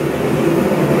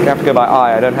 I have to go by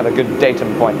eye. I don't have a good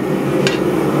datum point.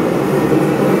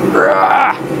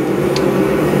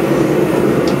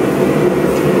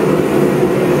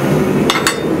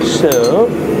 So,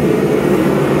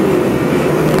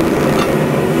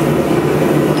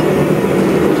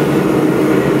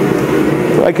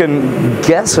 I can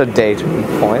guess a datum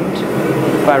point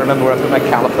if I remember where I put my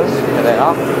calipers. Here they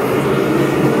are.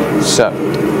 So,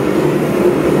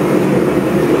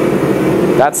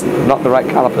 that's not the right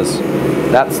calipers.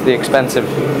 That's the expensive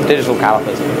digital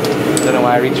calipers. I don't know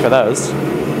why I reached for those.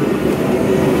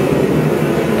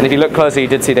 And if you look closer, you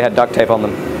did see they had duct tape on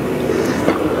them.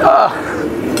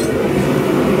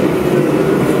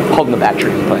 Holding the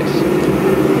battery in place.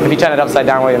 If you turn it upside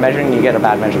down while you're measuring, you get a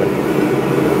bad measurement.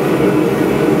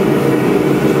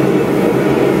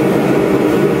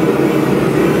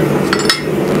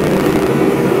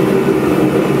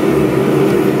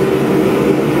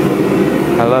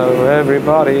 Hello,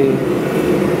 everybody.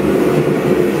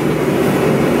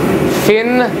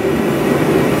 Finn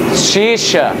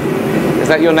Shisha. Is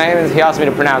that your name? He asked me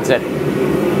to pronounce it.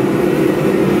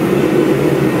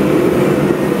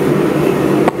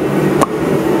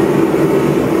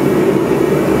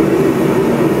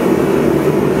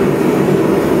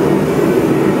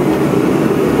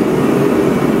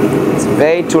 It's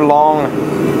way too long.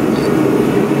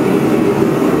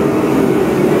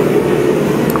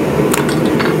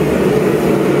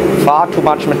 Far too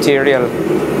much material.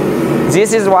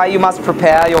 This is why you must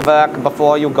prepare your work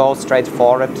before you go straight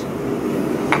for it.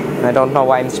 I don't know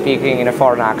why I'm speaking in a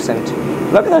foreign accent.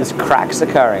 Look at those cracks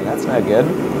occurring. That's no good.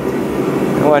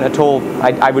 It won't at all.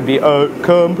 I would be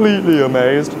completely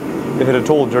amazed if it at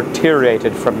all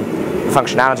deteriorated from the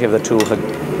functionality of the tool. For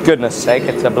goodness sake,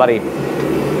 it's a bloody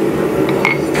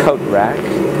coat rack.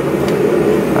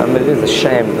 It is a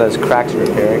shame that those cracks are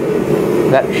appearing.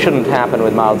 That shouldn't happen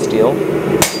with mild steel.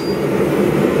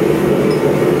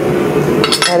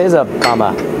 That is a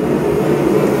bummer.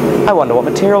 I wonder what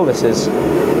material this is.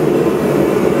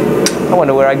 I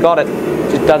wonder where I got it.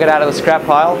 Just dug it out of the scrap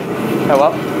pile. Oh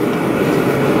well.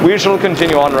 We shall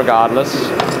continue on regardless.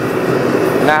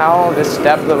 Now, this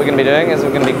step that we're going to be doing is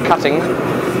we're going to be cutting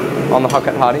on the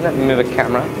Hocket Hardy. Let me move a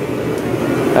camera.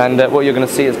 And what you're going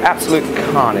to see is absolute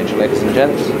carnage, ladies and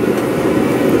gents.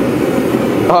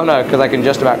 Oh no, because I can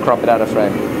just about crop it out of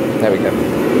frame. There we go.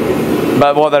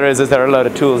 But what there is there are a load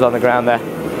of tools on the ground there.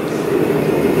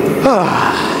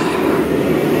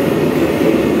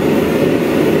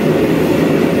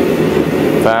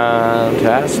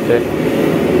 Fantastic.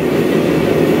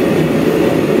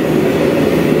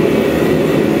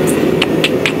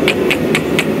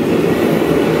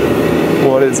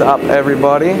 What is up,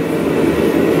 everybody?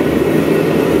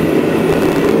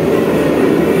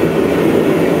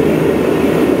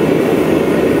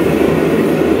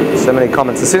 So many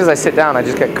comments. As soon as I sit down, I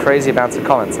just get crazy amounts of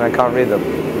comments and I can't read them.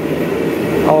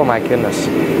 Oh my goodness.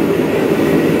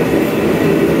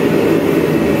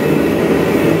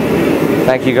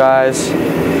 Thank you guys.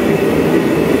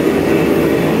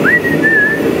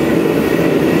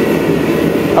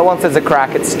 Oh, once there's a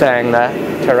crack, it's staying there.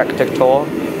 Terectictor.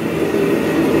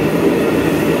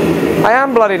 I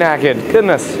am bloody knackered.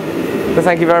 Goodness. But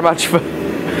thank you very much for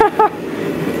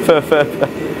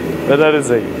for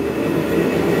noticing.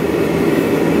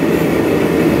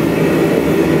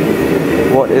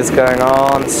 What is going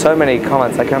on? So many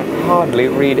comments, I can hardly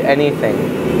read anything.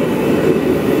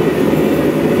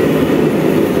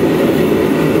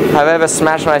 Have I ever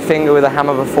smashed my finger with a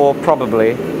hammer before?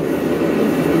 Probably.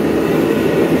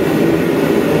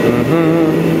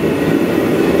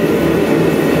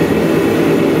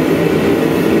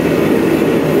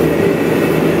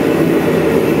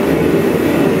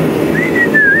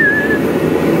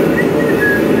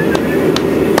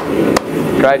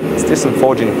 Great, let's do some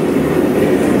forging.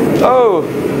 Oh!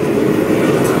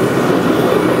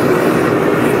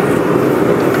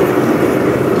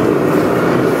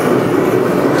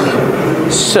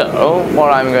 So,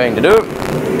 what I'm going to do,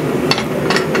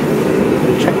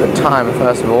 check the time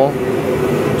first of all.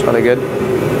 It's really good.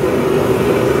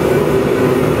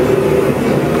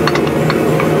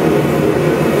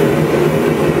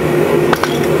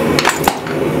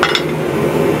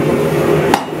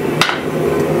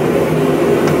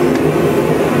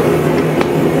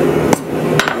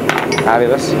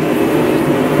 Fabulous.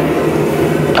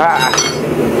 Ah.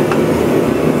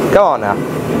 Come on now.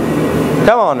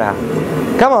 Come on now.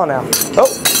 Come on now. Oh!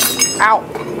 Ow!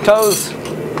 Toes!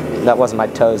 That wasn't my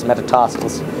toes,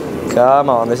 metatarsals. Come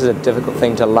on, this is a difficult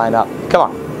thing to line up.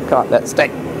 Come on. Come on, let's stay.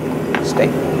 Stay.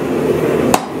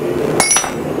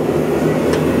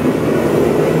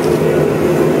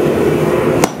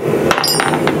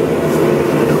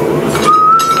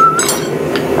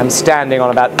 I'm standing on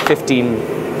about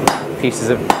 15 pieces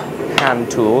of hand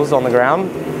tools on the ground.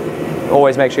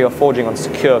 Always make sure you're forging on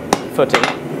secure footing.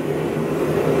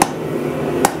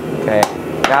 Okay,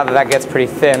 now that that gets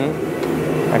pretty thin,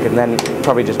 I can then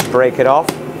probably just break it off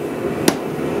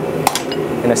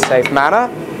in a safe manner.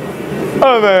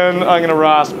 And then I'm going to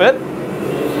rasp it.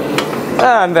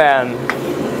 And then,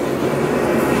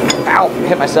 ow,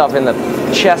 hit myself in the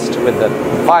chest with the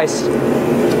vise.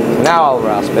 Now I'll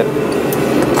rasp it.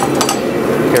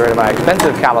 Get rid of my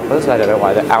expensive calipers. I don't know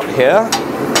why they're out here.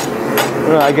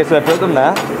 Well, I guess I put them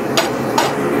there.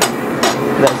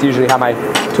 That's usually how my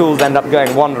tools end up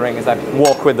going wandering, is I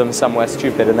walk with them somewhere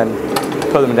stupid and then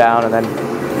put them down and then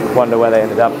wonder where they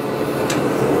ended up.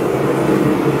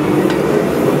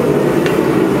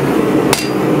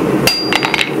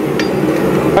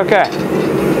 Okay.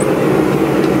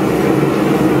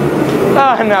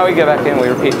 And now we go back in, we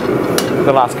repeat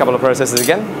the last couple of processes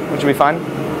again, which will be fine.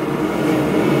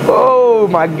 Oh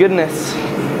my goodness.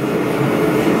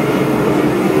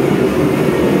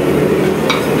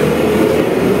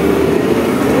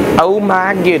 Oh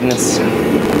my goodness.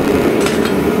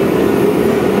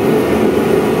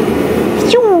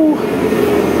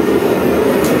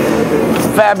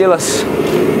 Fabulous.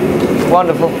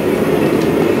 Wonderful.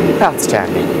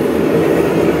 Outstanding.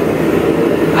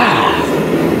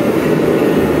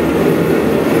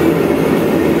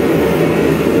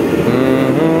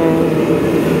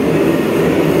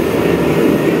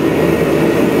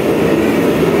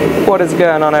 What is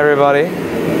going on, everybody?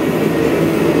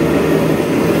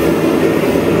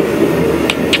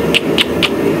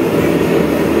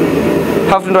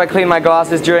 How often do I clean my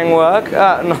glasses during work?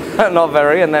 Not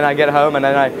very, and then I get home and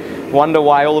then I wonder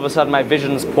why all of a sudden my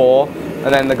vision's poor,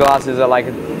 and then the glasses are like,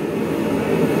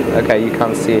 okay, you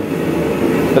can't see,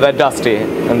 but they're dusty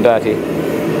and dirty.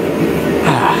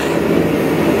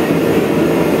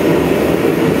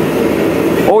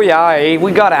 Oh yeah,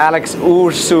 we got Alec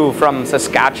Steele from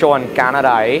Saskatchewan,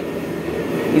 Canada.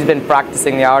 He's been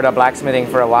practicing the art of blacksmithing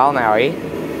for a while now.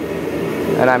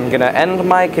 And I'm gonna end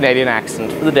my Canadian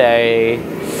accent for the day.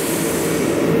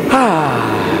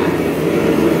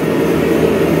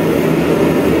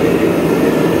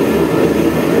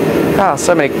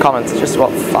 So many comments, just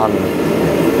what fun.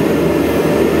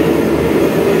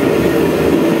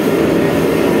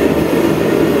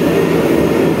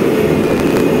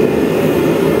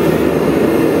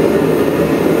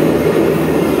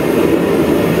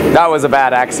 That was a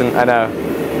bad accent, I know.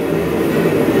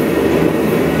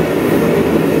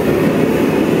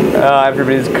 Oh,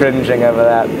 everybody's cringing over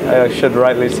that. I should,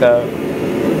 rightly so.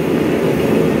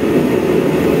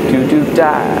 Do do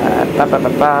da ba ba ba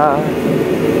ba.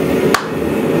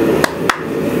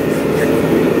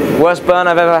 Worst burn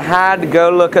I've ever had.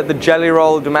 Go look at the Jelly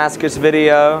Roll Damascus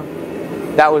video.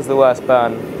 That was the worst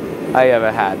burn I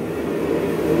ever had.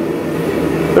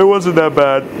 It wasn't that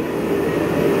bad,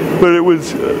 but it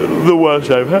was the worst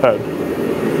I've had.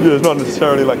 It's not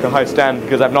necessarily like a high stand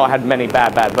because I've not had many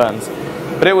bad burns.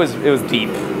 But it was deep.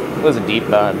 It was a deep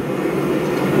burn.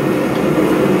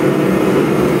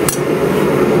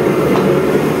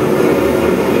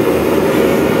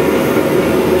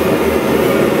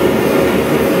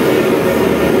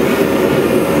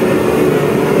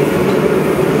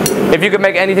 If you could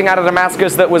make anything out of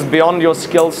Damascus that was beyond your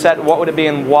skill set, what would it be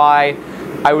and why?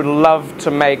 I would love to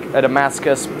make a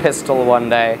Damascus pistol one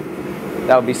day.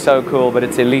 That would be so cool, but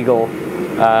it's illegal.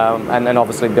 And then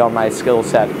obviously beyond my skill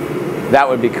set. That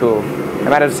would be cool. I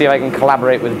might have to see if I can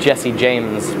collaborate with Jesse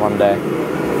James one day.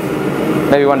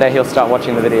 Maybe one day he'll start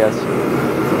watching the videos.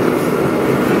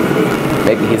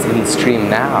 Maybe he's in the stream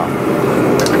now.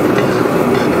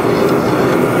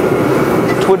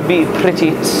 It would be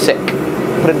pretty sick.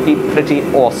 It would be pretty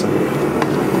awesome.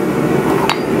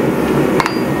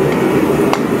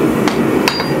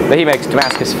 But he makes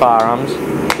Damascus firearms.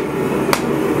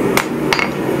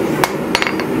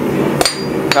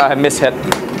 I mishit.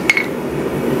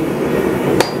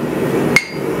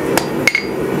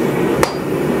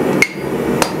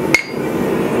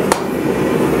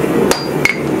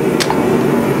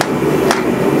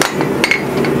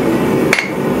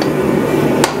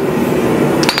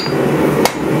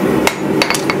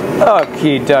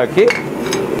 Okie dokie.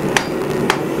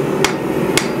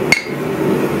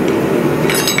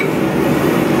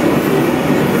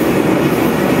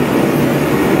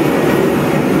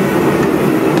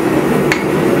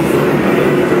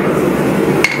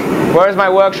 Where is my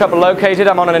workshop located?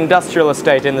 I'm on an industrial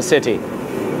estate in the city.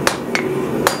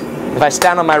 If I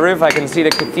stand on my roof, I can see the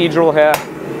cathedral here,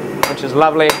 which is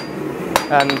lovely,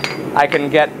 and I can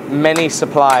get many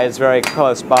supplies very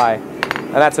close by.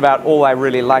 And that's about all I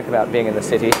really like about being in the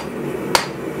city.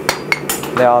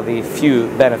 There are the few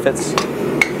benefits,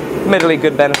 admittedly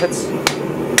good benefits,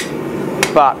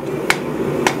 but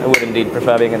I would indeed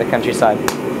prefer being in the countryside.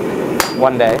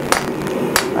 One day,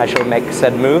 I shall make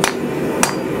said move.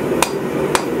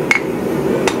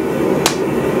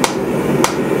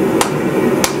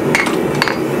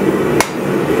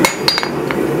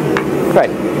 Great.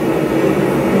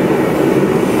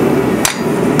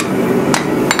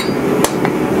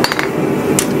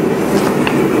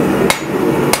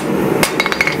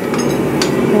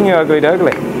 Ugly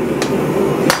dougly.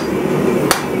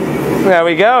 There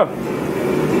we go.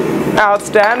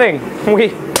 Outstanding. We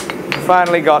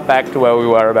finally got back to where we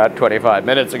were about 25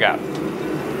 minutes ago.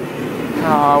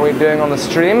 How are we doing on the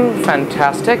stream?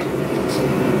 Fantastic.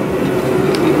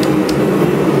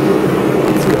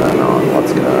 What's going on?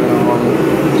 What's going on?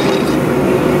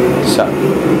 So.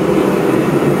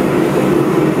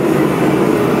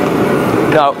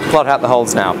 No, plot out the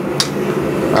holes now.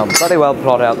 I'll bloody well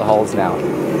plot out the holes now.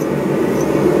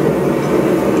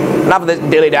 Enough of this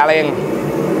dilly-dallying.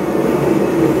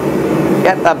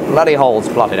 Get the bloody holes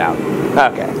plotted out.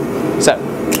 Okay, so.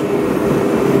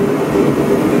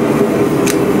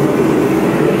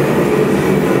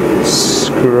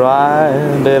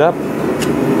 Scribe it up.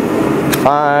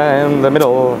 Find the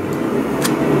middle.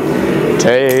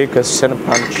 Take a center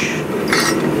punch.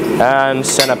 And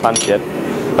center punch it.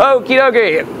 Okie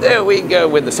dokie. There we go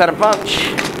with the center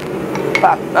punch.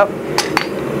 Pop up.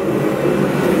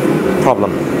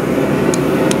 Problem.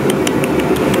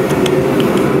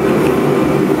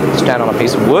 Stand on a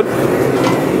piece of wood.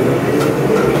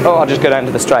 Oh, I'll just go down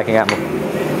to the striking angle.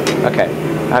 Okay,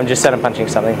 I'm just center punching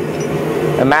something.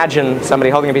 Imagine somebody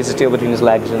holding a piece of steel between his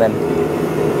legs and then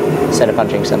center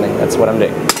punching something. That's what I'm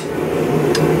doing.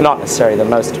 Not necessarily the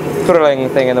most thrilling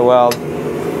thing in the world.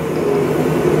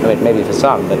 I mean, maybe for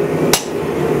some, but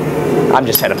I'm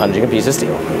just center punching a piece of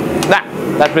steel. Nah,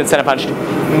 that's been center punched.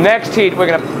 Next heat, we're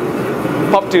gonna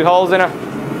pop 2 holes in her.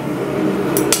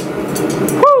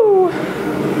 Woo!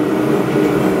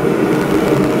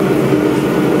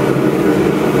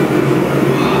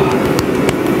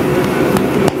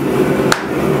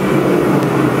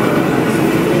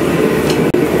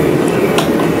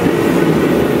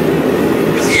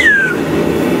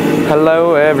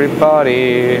 Hello,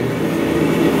 everybody.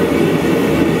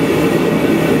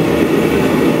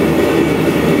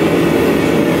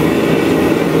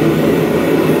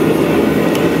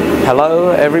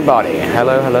 Hello, everybody.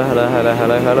 Hello, hello, hello, hello,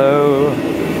 hello, hello.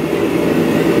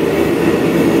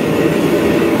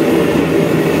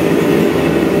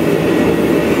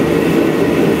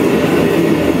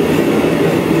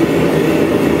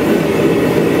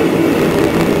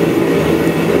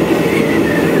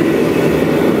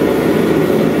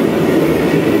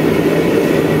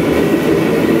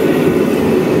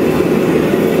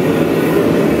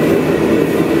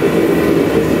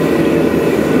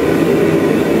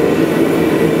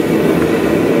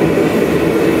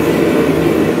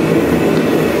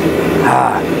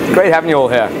 Great having you all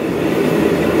here.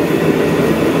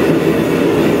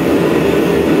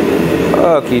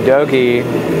 Okie dokie.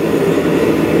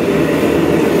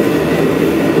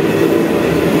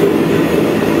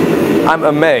 I'm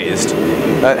amazed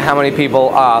at how many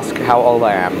people ask how old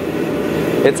I am.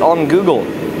 It's on Google.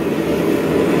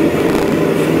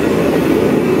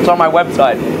 It's on my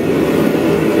website.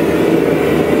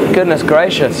 Goodness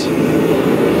gracious.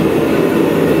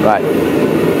 Right.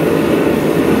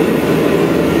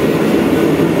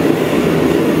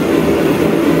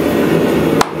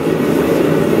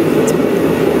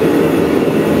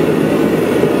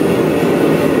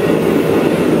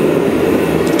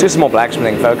 Do some more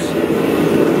blacksmithing, folks.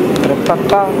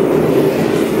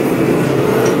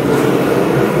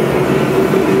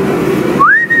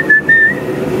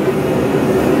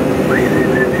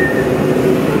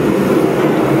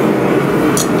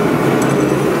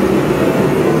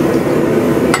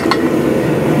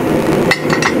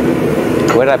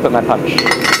 Where did I put my punch?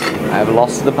 I have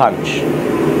lost the punch.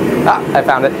 Ah, I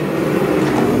found it.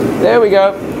 There we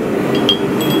go.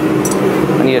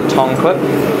 I need a tong clip,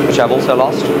 which I've also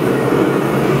lost.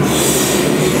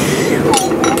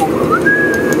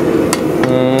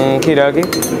 Okie dokie.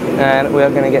 And we're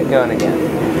going to get going again.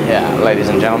 Yeah, ladies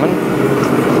and gentlemen.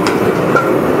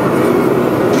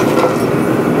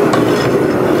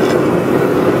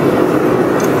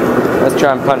 Let's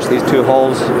try and punch these 2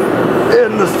 holes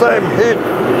in the same hit.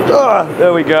 Ah,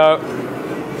 there we go.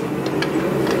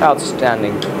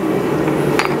 Outstanding.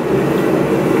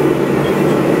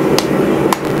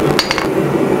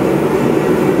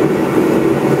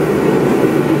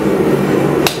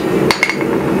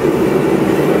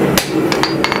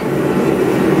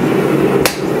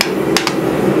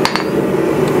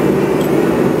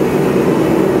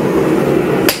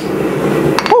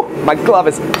 My glove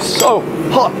is so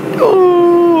hot.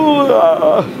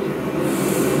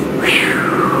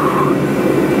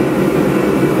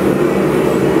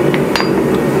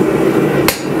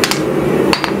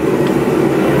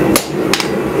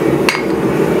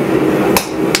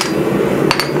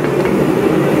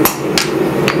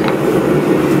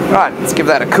 All right, let's give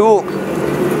that a cool.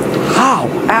 Ow,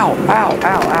 ow, ow, ow,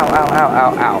 ow, ow, ow,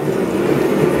 ow, ow.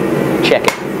 Check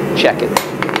it, check it.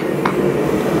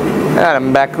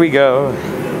 And back we go.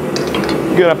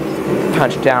 Gonna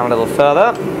punch down a little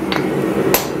further.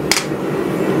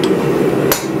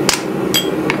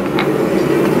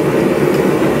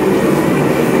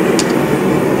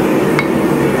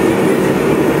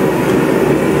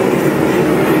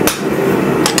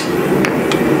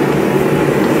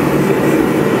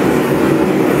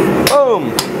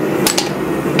 Boom!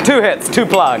 2 hits, 2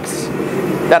 plugs.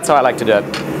 That's how I like to do it.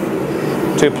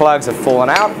 2 plugs have fallen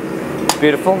out.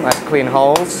 Beautiful, nice clean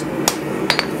holes.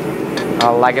 I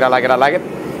like it, I like it, I like it.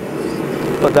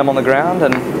 Put them on the ground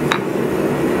and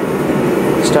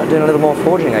start doing a little more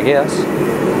forging, I guess.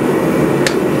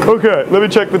 Okay, let me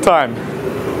check the time.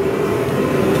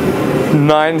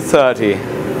 9:30.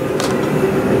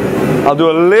 I'll do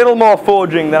a little more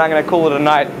forging, then I'm going to call it a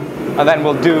night, and then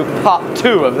we'll do part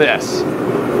 2 of this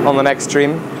on the next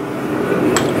stream.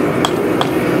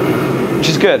 Which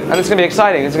is good, and it's going to be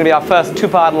exciting. It's going to be our first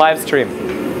 2-part live stream.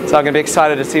 So I'm going to be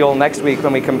excited to see you all next week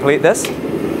when we complete this.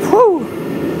 Woo!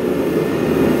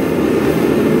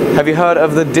 Have you heard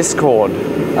of the Discord?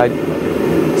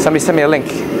 Somebody send me a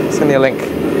link. Send me a link.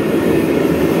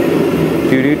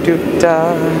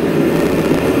 Do-do-do-da.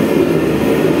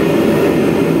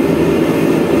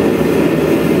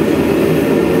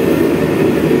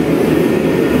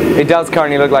 It does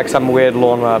currently look like some weird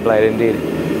lawnmower blade indeed.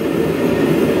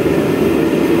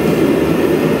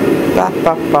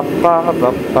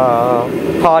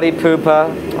 Party pooper.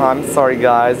 Oh, I'm sorry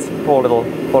guys. Poor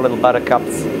little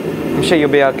buttercups. I'm sure you'll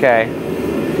be okay.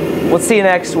 We'll see you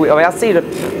next week. I mean, I'll see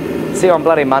you on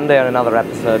bloody Monday on another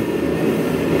episode.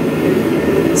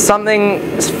 Something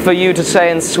for you to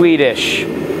say in Swedish.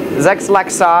 Sex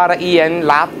laxar en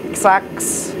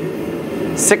laxax.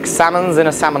 6 salmons in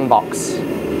a salmon box.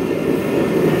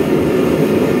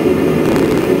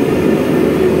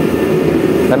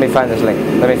 Let me find this link.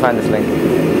 Let me find this link.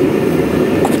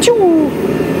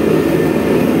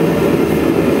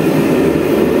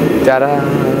 Ta-da!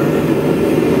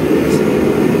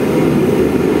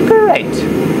 Great.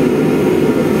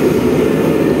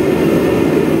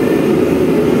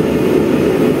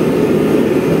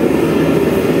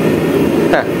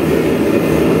 Huh.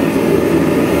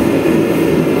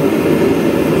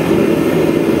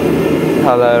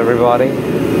 Hello, everybody.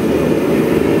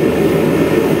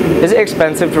 Is it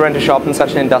expensive to rent a shop in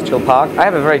such an industrial park? I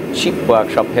have a very cheap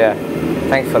workshop here,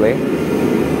 thankfully.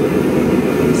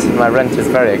 So my rent is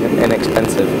very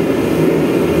inexpensive.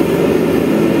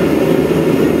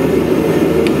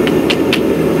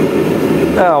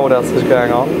 Oh, what else is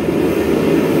going on?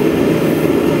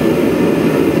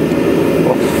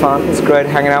 Well, fun. It's great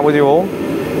hanging out with you all.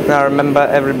 Now remember,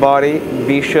 everybody,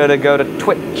 be sure to go to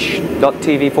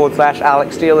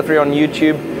twitch.tv/Alec Steele if you're on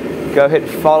YouTube. Go hit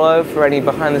follow for any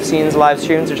behind-the-scenes live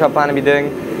streams, which I'll plan to be doing.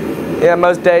 Yeah,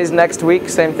 most days next week,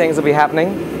 same things will be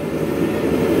happening.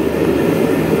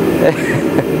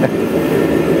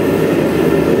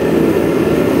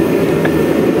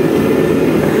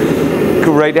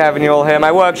 Great having you all here.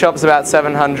 My workshop's about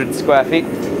 700 square feet.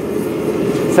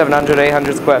 700,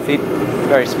 800 square feet.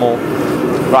 Very small.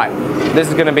 Right, this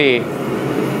is going to be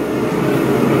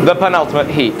the penultimate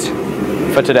heat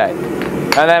for today.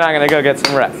 And then I'm going to go get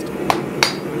some rest.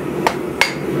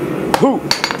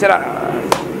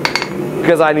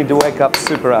 Because I need to wake up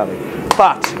super early.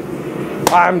 But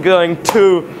I'm going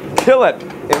to kill it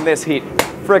in this heat.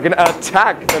 Friggin'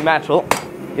 attack the metal.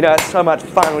 You know, it's so much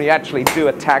fun when you actually do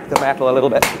attack the metal a little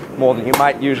bit more than you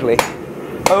might usually.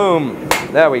 Boom.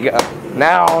 There we go.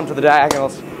 Now onto the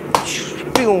diagonals.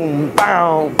 Boom,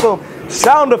 boom, boom.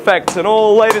 Sound effects and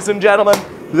all, ladies and gentlemen.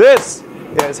 This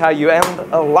is how you end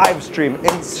a live stream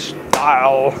in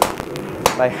style.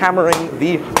 By hammering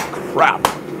the crap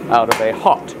out of a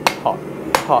hot.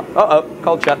 Uh-oh,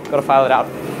 cold shut, gotta file it out.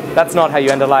 That's not how you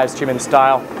end a live stream in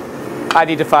style. I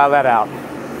need to file that out.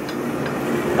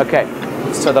 Okay,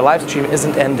 So the live stream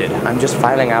isn't ended. I'm just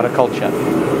filing out a culture.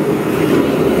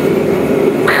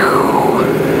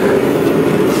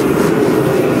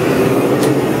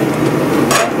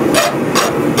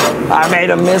 I made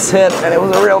a mishit, and it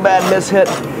was a real bad mishit.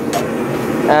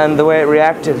 And the way it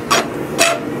reacted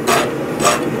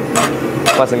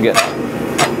wasn't good.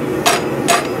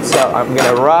 So I'm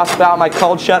going to rasp out my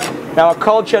cold shut. Now a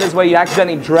cold shut is where you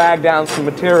accidentally drag down some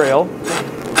material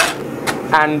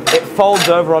and it folds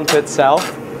over onto itself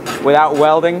without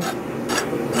welding.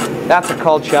 That's a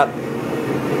cold shut.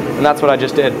 And that's what I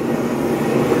just did.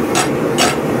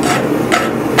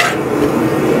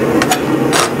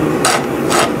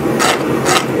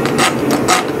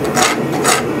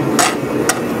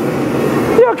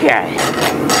 Okay.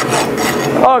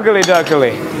 Ugly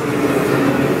duckly.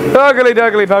 Ugly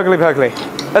duckly, pugly pugly.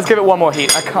 Let's give it one more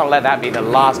heat. I can't let that be the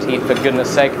last heat, for goodness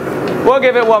sake. We'll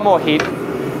give it one more heat.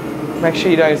 Make sure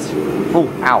you don't... Ooh,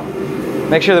 ow.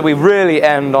 Make sure that we really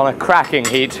end on a cracking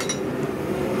heat.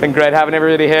 Been great having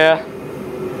everybody here.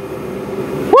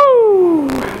 Woo!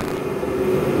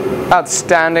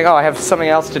 Outstanding. Oh, I have something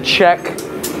else to check.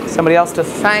 Somebody else to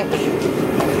thank.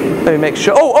 Let me make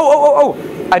sure. Oh!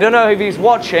 I don't know if he's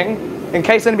watching. In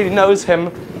case anybody knows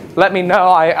him, let me know.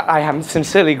 I am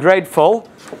sincerely grateful.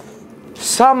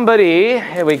 Somebody,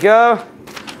 here we go.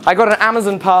 I got an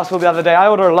Amazon parcel the other day. I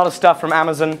order a lot of stuff from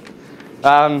Amazon.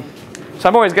 So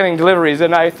I'm always getting deliveries,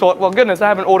 and I thought, well, goodness, I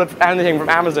haven't ordered anything from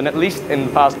Amazon, at least in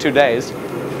the past 2 days.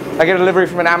 I get a delivery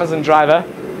from an Amazon driver.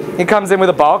 He comes in with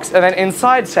a box, and then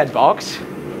inside said box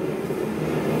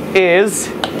is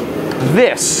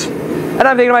this. And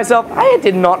I'm thinking to myself, I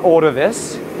did not order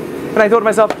this. And I thought to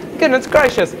myself, goodness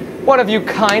gracious, one of you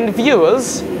kind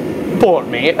viewers bought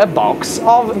me a box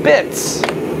of bits.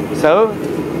 So,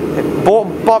 I bought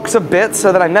a box of bits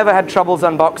so that I never had troubles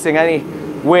unboxing any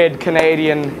weird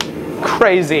Canadian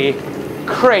crazy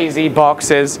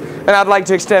boxes. And I'd like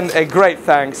to extend a great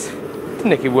thanks to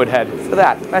Nikki Woodhead for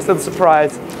that. Nice little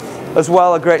surprise. As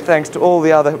well, a great thanks to all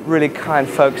the other really kind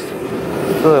folks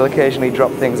who will occasionally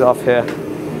drop things off here.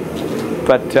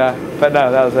 But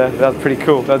no, that was pretty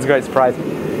cool. That was a great surprise.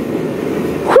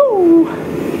 Woo!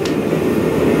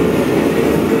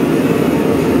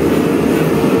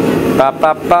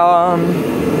 Ba-ba-bum.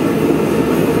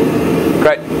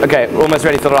 Great. Okay, almost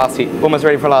ready for the last heat. Almost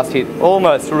ready for the last heat.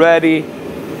 Almost ready.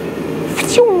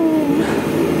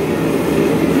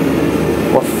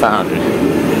 What fun.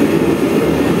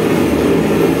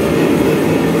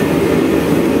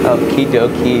 Okie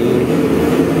dokie.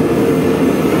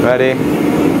 Ready?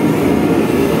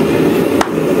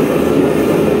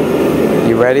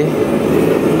 You ready?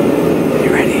 You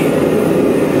ready?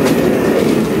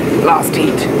 Last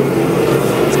heat.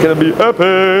 It's gonna be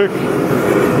epic.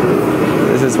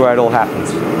 This is where it all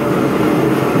happens.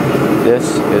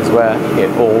 This is where it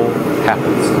all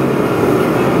happens.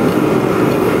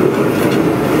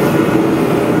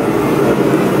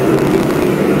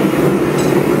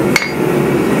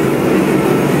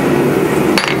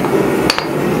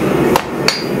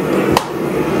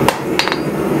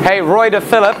 Hey, Roy de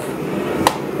Phillip,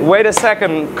 wait a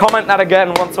second, comment that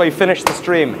again once we finish the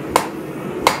stream.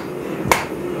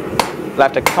 I'll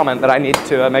have to comment that I need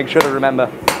to make sure to remember.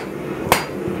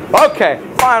 Okay,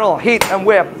 final heat, and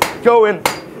we're going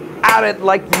at it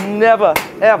like never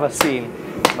ever seen.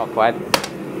 Not quite,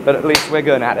 but at least we're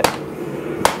going at it.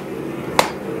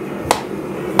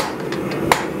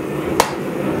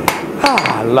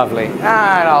 Ah, lovely.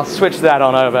 And I'll switch that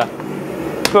on over.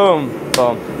 Boom,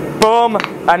 boom, boom.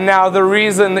 And now the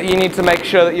reason that you need to make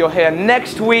sure that you're here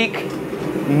next week,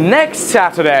 next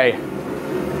Saturday,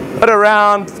 at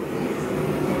around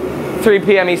 3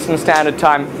 p.m. Eastern Standard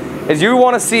Time, is you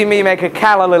want to see me make a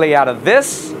calla lily out of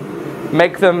this,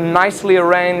 make them nicely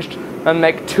arranged, and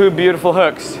make 2 beautiful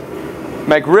hooks.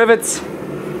 Make rivets,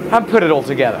 and put it all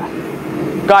together.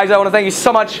 Guys, I want to thank you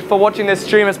so much for watching this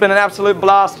stream. It's been an absolute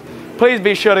blast. Please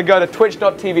be sure to go to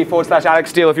twitch.tv/Alec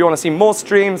Steele if you want to see more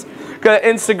streams. Go to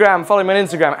Instagram, follow me on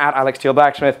Instagram at Alec Steele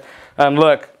Blacksmith.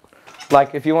 Look,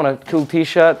 like if you want a cool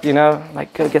t-shirt, you know,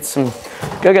 like go get some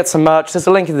merch. There's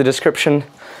a link in the description.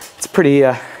 It's pretty,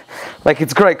 like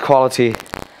it's great quality,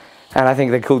 and I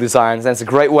think they're cool designs, and it's a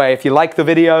great way. If you like the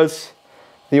videos,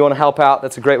 you want to help out,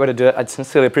 that's a great way to do it. I'd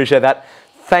sincerely appreciate that.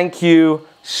 Thank you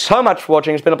so much for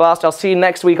watching. It's been a blast. I'll see you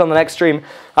next week on the next stream.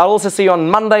 I'll also see you on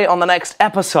Monday on the next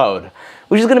episode,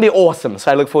 which is going to be awesome.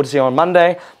 So I look forward to seeing you on Monday.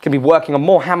 I'm going to be working on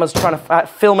more hammers, trying to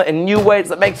film it in new ways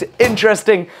that makes it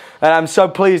interesting. And I'm so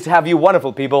pleased to have you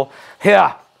wonderful people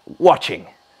here watching.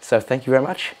 So thank you very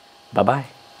much.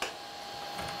 Bye-bye.